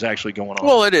the game's actually going on.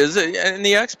 Well, it is, and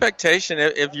the expectation,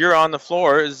 if you're on the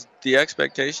floor, the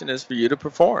expectation is for you to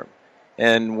perform.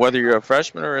 And whether you're a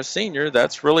freshman or a senior,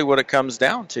 that's really what it comes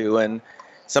down to. And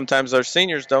sometimes our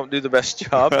seniors don't do the best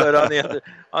job, but on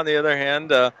the other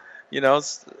hand, it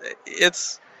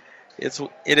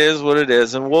is what it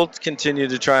is, and we'll continue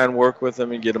to try and work with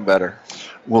them and get them better.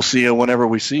 We'll see you whenever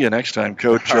we see you next time,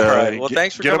 Coach. All right. Well,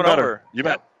 thanks for coming over. You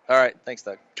bet. All right. Thanks,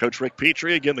 Doug. Coach Rick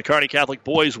Petrie, again, the Kearney Catholic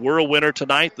boys were a winner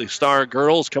tonight. The Star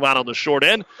girls come out on the short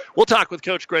end. We'll talk with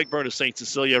Coach Greg Byrne of St.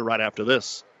 Cecilia right after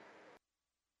this.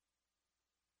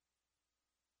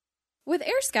 With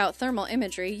Air Scout thermal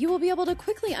imagery, you will be able to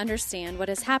quickly understand what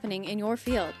is happening in your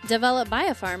field. Developed by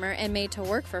a farmer and made to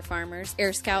work for farmers,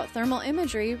 Air Scout thermal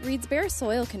imagery reads bare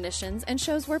soil conditions and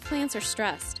shows where plants are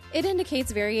stressed. It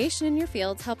indicates variation in your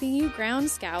fields, helping you ground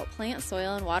scout plant,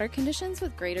 soil, and water conditions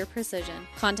with greater precision.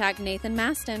 Contact Nathan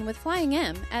Maston with Flying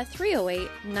M at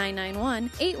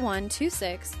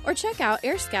 308-991-8126 or check out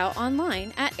Air Scout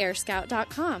online at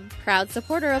airscout.com. Proud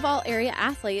supporter of all area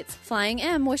athletes, Flying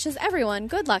M wishes everyone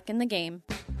good luck in the game.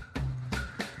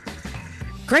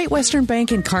 Great Western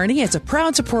Bank in Kearney is a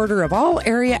proud supporter of all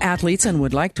area athletes and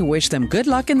would like to wish them good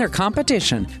luck in their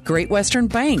competition. Great Western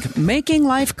Bank, making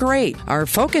life great. Our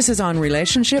focus is on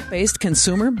relationship-based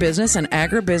consumer, business, and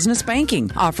agribusiness banking,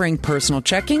 offering personal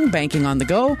checking, banking on the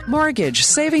go, mortgage,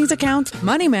 savings accounts,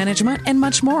 money management, and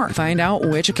much more. Find out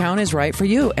which account is right for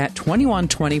you at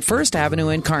 2120 First Avenue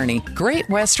in Kearney. Great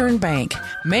Western Bank,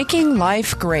 making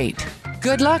life great.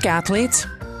 Good luck, athletes.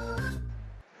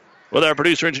 With our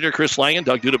producer engineer Chris Langen,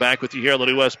 Doug Duda back with you here on the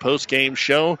New West Post Game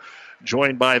Show,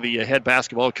 joined by the head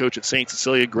basketball coach at St.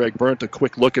 Cecilia, Greg Burnt. A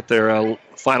quick look at their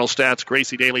final stats.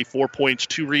 Gracie Daly, 4 points,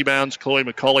 2 rebounds. Chloe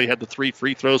McCauley had the 3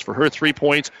 free throws for her 3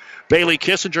 points. Bailey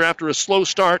Kissinger, after a slow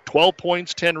start, 12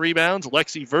 points, 10 rebounds.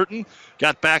 Lexi Verton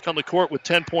got back on the court with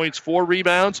 10 points, 4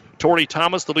 rebounds. Tori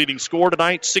Thomas, the leading scorer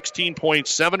tonight, 16 points,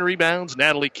 7 rebounds.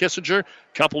 Natalie Kissinger,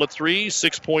 couple of threes,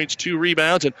 6 points, 2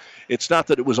 rebounds. And it's not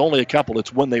that it was only a couple,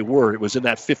 it's when they were. It was in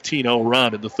that 15-0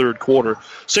 run in the third quarter.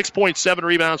 6.7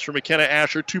 rebounds for McKenna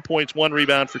Asher, 2 points, 1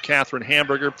 rebound for Catherine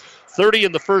Hamburger. 30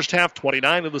 in the first half,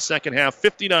 29 in the second half,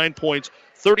 59 points,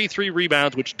 33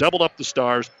 rebounds, which doubled up the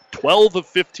Stars. 12 of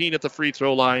 15 at the free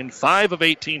throw line, 5 of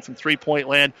 18 from three-point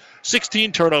land,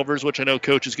 16 turnovers, which I know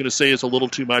Coach is going to say is a little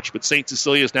too much, but St.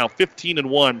 Cecilia is now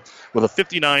 15-1 with a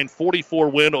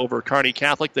 59-44 win over Kearney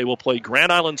Catholic. They will play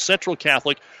Grand Island Central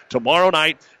Catholic tomorrow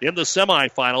night in the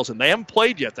semifinals, and they haven't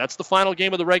played yet. That's the final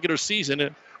game of the regular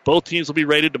season. Both teams will be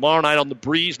rated tomorrow night on the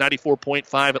Breeze,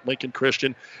 94.5 at Lincoln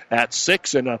Christian at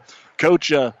 6. And,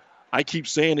 Coach, I keep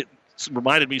saying it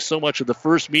reminded me so much of the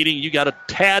first meeting. You got a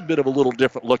tad bit of a little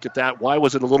different look at that. Why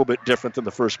was it a little bit different than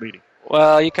the first meeting?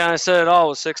 Well, you kind of said it all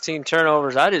with 16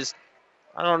 turnovers. I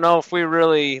don't know if we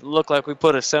really look like we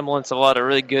put a semblance of a lot of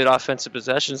really good offensive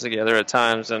possessions together at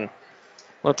times, and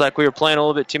looked like we were playing a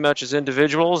little bit too much as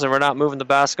individuals, and we're not moving the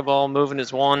basketball, moving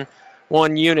as one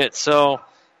unit. So,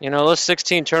 those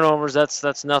 16 turnovers,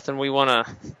 that's nothing we want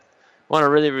to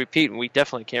really repeat, and we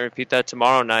definitely can't repeat that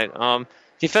tomorrow night.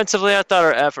 Defensively, I thought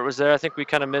our effort was there. I think we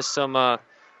kind of missed some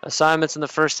assignments in the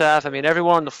first half. I mean,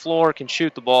 everyone on the floor can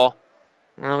shoot the ball.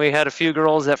 We had a few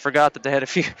girls that forgot that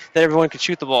that everyone could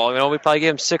shoot the ball. We probably gave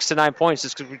them 6 to 9 points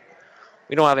just because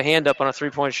we don't have a hand up on a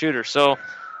three-point shooter. So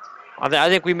I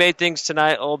think we made things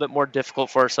tonight a little bit more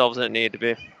difficult for ourselves than it needed to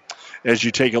be. As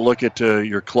you take a look at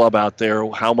your club out there,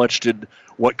 how much did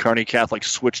what Kearney Catholic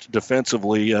switched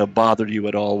defensively bothered you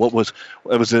at all? It was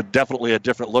definitely a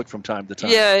different look from time to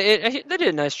time. Yeah, they did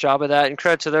a nice job of that, and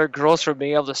credit to their girls for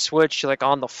being able to switch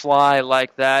on the fly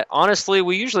like that. Honestly,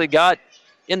 we usually got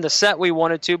in the set we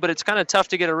wanted to, but it's kind of tough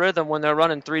to get a rhythm when they're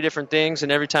running 3 different things,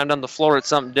 and every time down the floor it's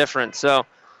something different. So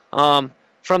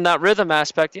from that rhythm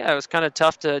aspect, yeah, it was kind of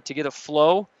tough to get a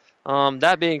flow.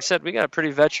 That being said, we got a pretty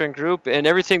veteran group, and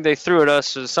everything they threw at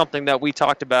us was something that we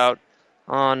talked about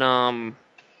on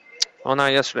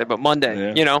not yesterday, but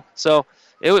Monday. Yeah. So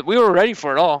we were ready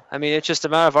for it all. I mean, it's just a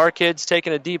matter of our kids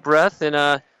taking a deep breath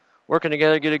and working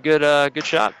together to get a good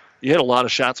shot. You had a lot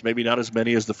of shots, maybe not as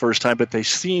many as the first time, but they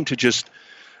seemed to just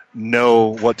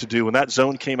know what to do. When that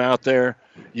zone came out there,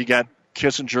 you got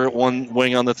Kissinger at one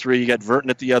wing on the 3, you got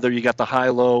Verton at the other, you got the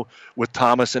high-low with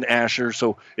Thomas and Asher,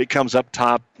 so it comes up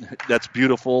top. That's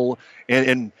beautiful.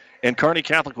 And Kearney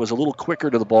Catholic was a little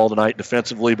quicker to the ball tonight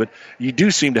defensively, but you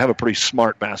do seem to have a pretty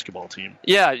smart basketball team.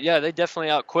 Yeah, they definitely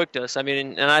out-quicked us. I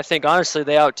mean, and I think, honestly,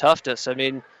 they out-toughed us. I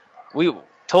mean, we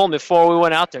told them before we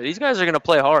went out there, these guys are going to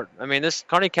play hard. I mean, this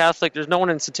Kearney Catholic, there's no one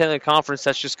in Centennial Conference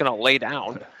that's just going to lay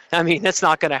down. I mean, that's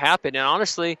not going to happen. And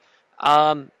honestly,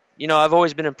 I've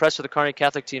always been impressed with the Kearney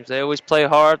Catholic teams. They always play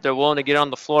hard. They're willing to get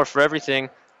on the floor for everything.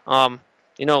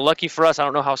 Lucky for us, I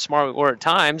don't know how smart we were at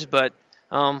times, but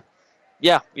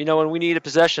when we need a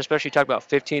possession, especially talk about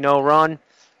 15-0 run,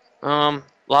 a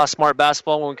lot of smart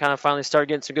basketball when we kind of finally start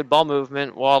getting some good ball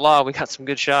movement. Voila, we got some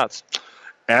good shots.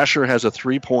 Asher has a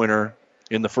 3-pointer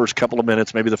in the first couple of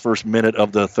minutes, maybe the first minute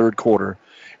of the third quarter,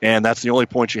 and that's the only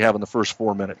point you have in the first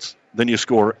 4 minutes. Then you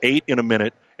score 8 in a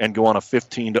minute and go on a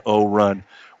 15-0 run.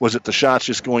 Was it the shots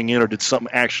just going in, or did something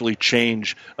actually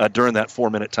change during that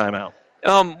 4-minute timeout?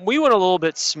 We went a little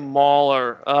bit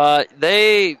smaller.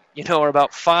 They, are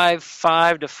about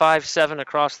 5'5" to 5'7"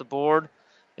 across the board.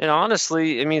 And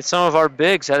honestly, I mean, some of our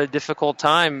bigs had a difficult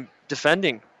time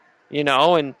defending,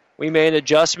 and we made an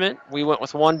adjustment. We went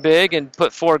with one big and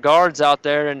put 4 guards out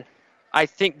there, and I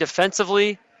think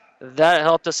defensively that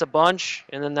helped us a bunch,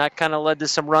 and then that kind of led to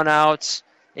some run-outs,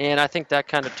 and I think that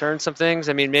kind of turned some things.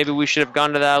 I mean, maybe we should have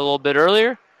gone to that a little bit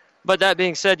earlier. But that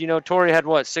being said, Torrey had,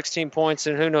 16 points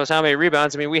and who knows how many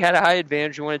rebounds. I mean, we had a high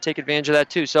advantage. We want to take advantage of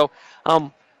that too. So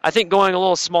I think going a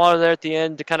little smaller there at the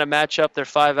end to kind of match up their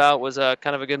 5 out was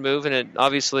kind of a good move, and it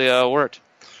obviously worked.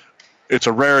 It's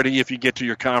a rarity if you get to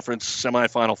your conference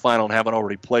semifinal, final, and haven't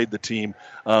already played the team,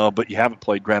 but you haven't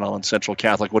played Grand Island Central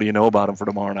Catholic. What do you know about them for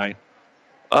tomorrow night?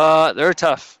 They're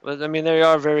tough. I mean, they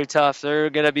are very tough. They're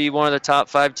going to be one of the top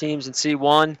 5 teams in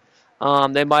C1.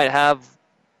 They might have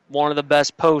one of the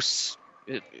best posts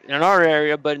in our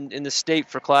area, but in the state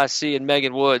for Class C, and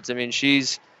Megan Woods. I mean,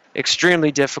 she's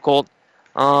extremely difficult.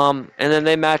 And then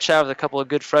they match out with a couple of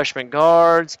good freshman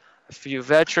guards, a few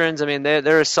veterans. I mean,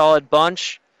 they're a solid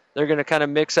bunch. They're going to kind of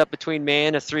mix up between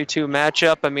man, a 3-2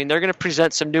 matchup. I mean, they're going to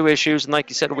present some new issues, and like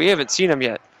you said, we haven't seen them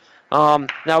yet.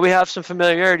 Now we have some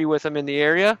familiarity with them in the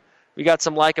area. We got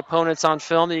some like opponents on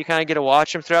film that you kind of get to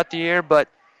watch them throughout the year, but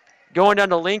going down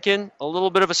to Lincoln, a little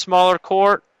bit of a smaller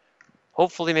court,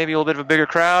 hopefully maybe a little bit of a bigger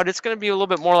crowd. It's going to be a little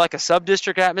bit more like a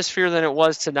sub-district atmosphere than it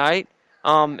was tonight.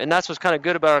 And that's what's kind of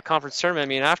good about our conference tournament. I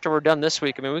mean, after we're done this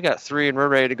week, we got 3 and we're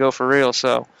ready to go for real.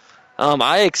 So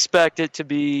I expect it to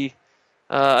be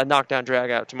a knockdown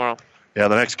drag-out tomorrow. Yeah,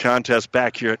 the next contest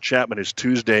back here at Chapman is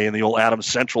Tuesday in the old Adams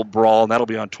Central Brawl, and that'll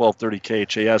be on 12:30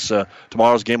 KHAS.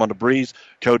 Tomorrow's game on the Breeze.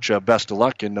 Coach, best of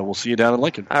luck, and we'll see you down in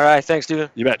Lincoln. All right, thanks, dude.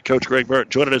 You bet. Coach Greg Burt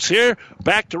joining us here.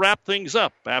 Back to wrap things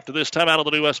up after this time out of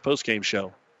the New West postgame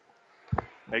show.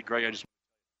 Hey, Greg,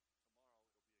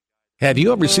 Have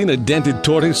you ever seen a dented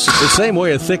tortoise? The same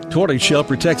way a thick tortoise shell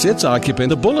protects its occupant,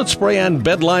 the bullet spray-on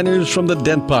bed liners from the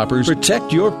Dent Poppers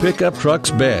protect your pickup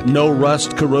truck's bed. No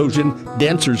rust, corrosion,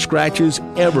 dents, or scratches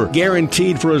ever.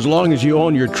 Guaranteed for as long as you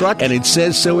own your truck, and it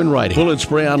says so in writing. Bullet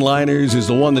spray-on liners is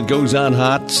the one that goes on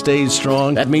hot, stays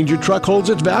strong. That means your truck holds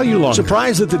its value longer.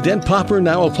 Surprised that the Dent Popper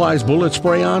now applies bullet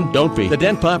spray-on? Don't be. The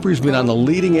Dent Popper's been on the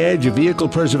leading edge of vehicle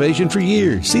preservation for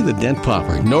years. See the Dent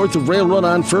Popper, north of Railroad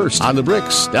on First, on the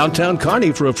Bricks, downtown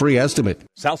Kearney for a free estimate.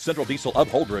 South Central Diesel of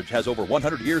Holdridge has over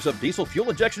 100 years of diesel fuel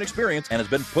injection experience and has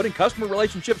been putting customer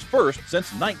relationships first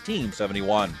since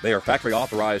 1971. They are factory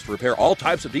authorized to repair all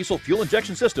types of diesel fuel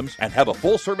injection systems and have a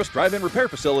full-service drive-in repair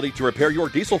facility to repair your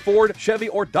diesel Ford, Chevy,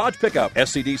 or Dodge pickup.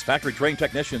 SCD's factory-trained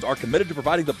technicians are committed to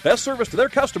providing the best service to their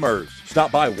customers.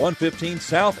 Stop by 115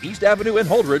 South East Avenue in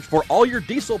Holdridge for all your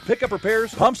diesel pickup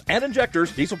repairs, pumps and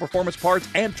injectors, diesel performance parts,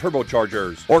 and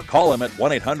turbochargers. Or call them at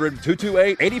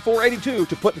 1-800-228-8482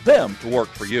 to put them to work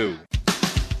for you.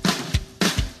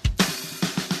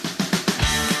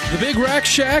 The Big Rack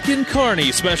Shack in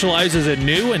Kearney specializes in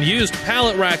new and used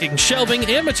pallet racking, shelving,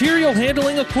 and material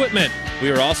handling equipment. We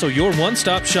are also your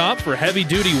one-stop shop for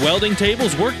heavy-duty welding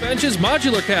tables, workbenches,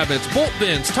 modular cabinets, bolt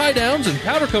bins, tie-downs, and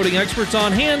powder coating experts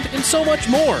on hand, and so much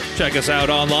more. Check us out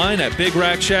online at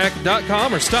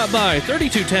BigRackShack.com or stop by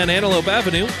 3210 Antelope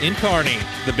Avenue in Kearney.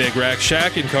 The Big Rack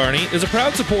Shack in Kearney is a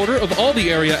proud supporter of all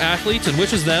the area athletes and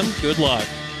wishes them good luck.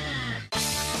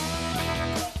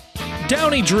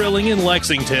 Downey Drilling in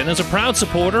Lexington is a proud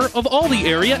supporter of all the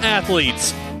area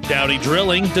athletes. Downey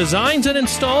Drilling designs and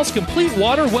installs complete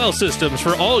water well systems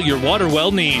for all your water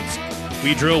well needs.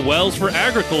 We drill wells for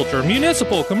agriculture,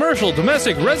 municipal, commercial,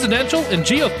 domestic, residential, and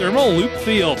geothermal loop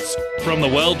fields. From the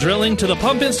well drilling to the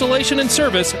pump installation and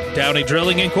service, Downey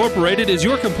Drilling Incorporated is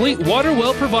your complete water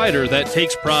well provider that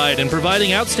takes pride in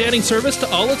providing outstanding service to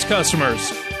all its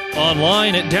customers.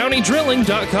 Online at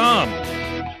downeydrilling.com.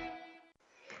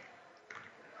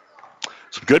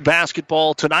 Some good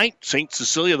basketball tonight. St.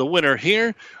 Cecilia, the winner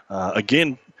here.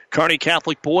 Again, Kearney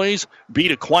Catholic boys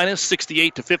beat Aquinas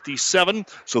 68-57,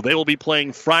 so they will be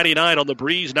playing Friday night on the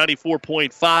Breeze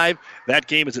 94.5. That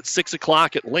game is at 6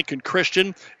 o'clock at Lincoln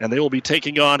Christian, and they will be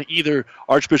taking on either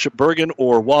Archbishop Bergen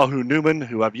or Wahoo Newman,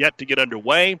 who have yet to get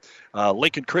underway.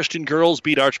 Lincoln Christian girls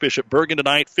beat Archbishop Bergen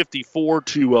tonight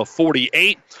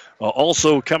 54-48.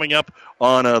 Also coming up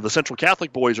on the Central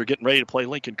Catholic boys are getting ready to play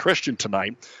Lincoln Christian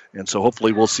tonight, and so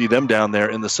hopefully we'll see them down there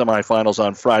in the semifinals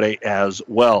on Friday as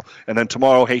well. And then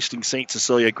tomorrow, Hastings St.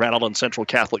 Cecilia, Grand Island Central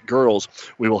Catholic girls.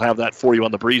 We will have that for you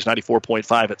on the Breeze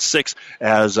 94.5 at 6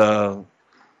 as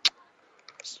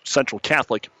Central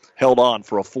Catholic held on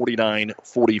for a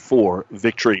 49-44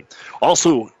 victory.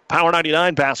 Also, Power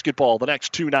 99 basketball the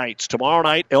next 2 nights. Tomorrow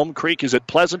night, Elm Creek is at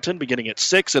Pleasanton beginning at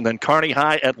 6, and then Kearney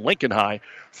High at Lincoln High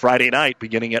Friday night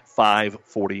beginning at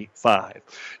 5:45.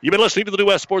 You've been listening to the New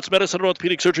West Sports Medicine and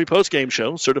Orthopedic Surgery postgame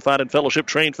show. Certified and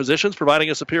fellowship-trained physicians providing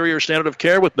a superior standard of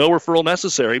care with no referral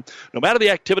necessary. No matter the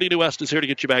activity, New West is here to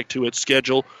get you back to its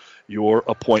schedule. Your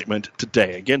appointment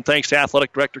today. Again, thanks to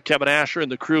Athletic Director Kevin Asher and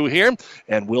the crew here.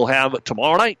 And we'll have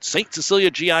tomorrow night St.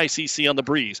 Cecilia GICC on the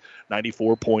Breeze,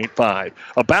 94.5.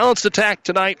 A balanced attack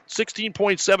tonight,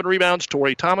 16.7 rebounds,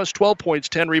 Torrey Thomas, 12 points,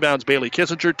 10 rebounds, Bailey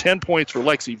Kissinger, 10 points for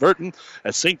Lexi Verton,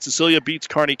 as St. Cecilia beats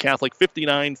Kearney Catholic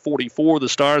 59-44. The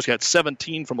Stars got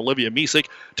 17 from Olivia Misick,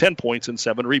 10 points and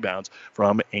 7 rebounds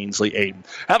from Ainsley Aiden.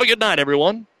 Have a good night,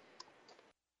 everyone.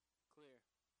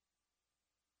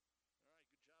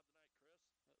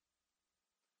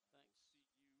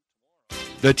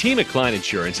 The team at Klein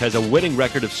Insurance has a winning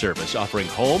record of service, offering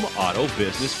home, auto,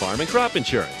 business, farm, and crop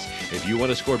insurance. If you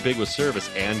want to score big with service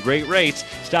and great rates,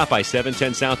 stop by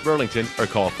 710 South Burlington or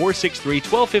call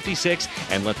 463-1256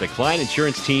 and let the Klein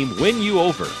Insurance team win you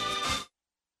over.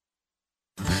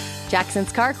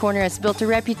 Jackson's Car Corner has built a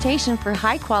reputation for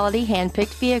high-quality,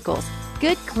 hand-picked vehicles.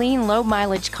 Good, clean,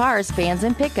 low-mileage cars, vans,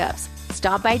 and pickups.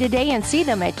 Stop by today and see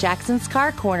them at Jackson's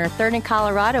Car Corner, 3rd and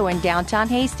Colorado in downtown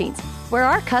Hastings, where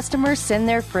our customers send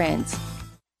their friends.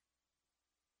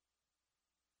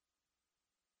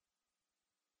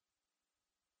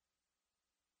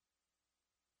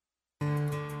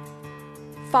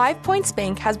 Five Points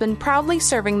Bank has been proudly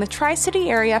serving the Tri-City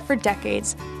area for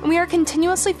decades, and we are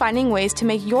continuously finding ways to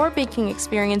make your banking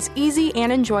experience easy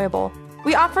and enjoyable.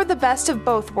 We offer the best of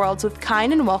both worlds with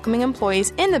kind and welcoming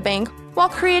employees in the bank while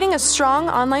creating a strong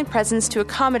online presence to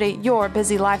accommodate your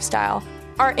busy lifestyle.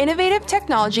 Our innovative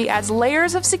technology adds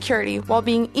layers of security while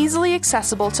being easily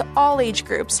accessible to all age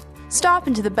groups. Stop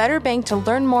into the Better Bank to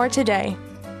learn more today.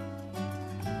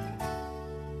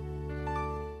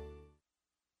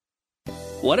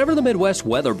 Whatever the Midwest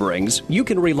weather brings, you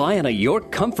can rely on a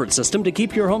York comfort system to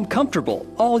keep your home comfortable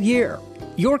all year.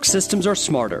 York systems are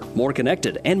smarter, more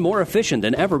connected, and more efficient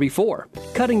than ever before,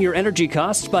 cutting your energy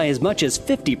costs by as much as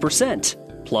 50%.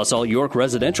 Plus, all York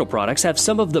residential products have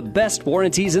some of the best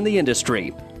warranties in the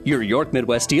industry. Your York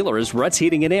Midwest dealer is Ruts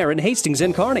Heating and Air in Hastings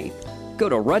and Kearney. Go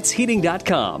to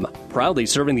rutsheating.com, proudly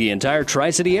serving the entire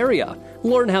Tri-City area.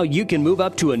 Learn how you can move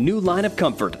up to a new line of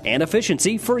comfort and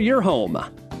efficiency for your home.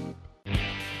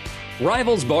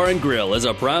 Rivals Bar and Grill is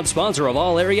a proud sponsor of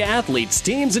all area athletes,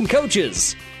 teams, and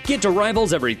coaches. Get to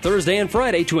Rivals every Thursday and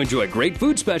Friday to enjoy great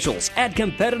food specials at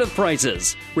competitive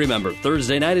prices. Remember,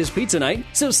 Thursday night is pizza night,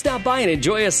 so stop by and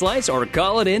enjoy a slice or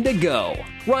call it in to go.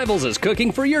 Rivals is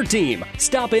cooking for your team.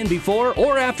 Stop in before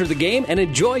or after the game and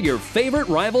enjoy your favorite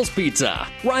Rivals pizza.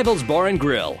 Rivals Bar and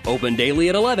Grill, open daily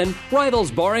at 11.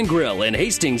 Rivals Bar and Grill in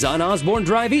Hastings on Osborne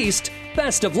Drive East.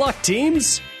 Best of luck,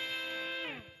 teams.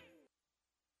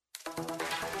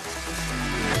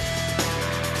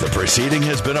 The proceeding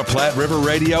has been a Platte River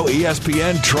Radio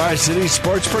ESPN Tri-City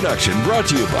Sports production brought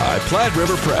to you by Platte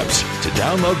River Preps. To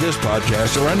download this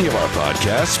podcast or any of our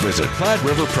podcasts, visit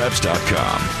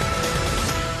PlatteRiverPreps.com.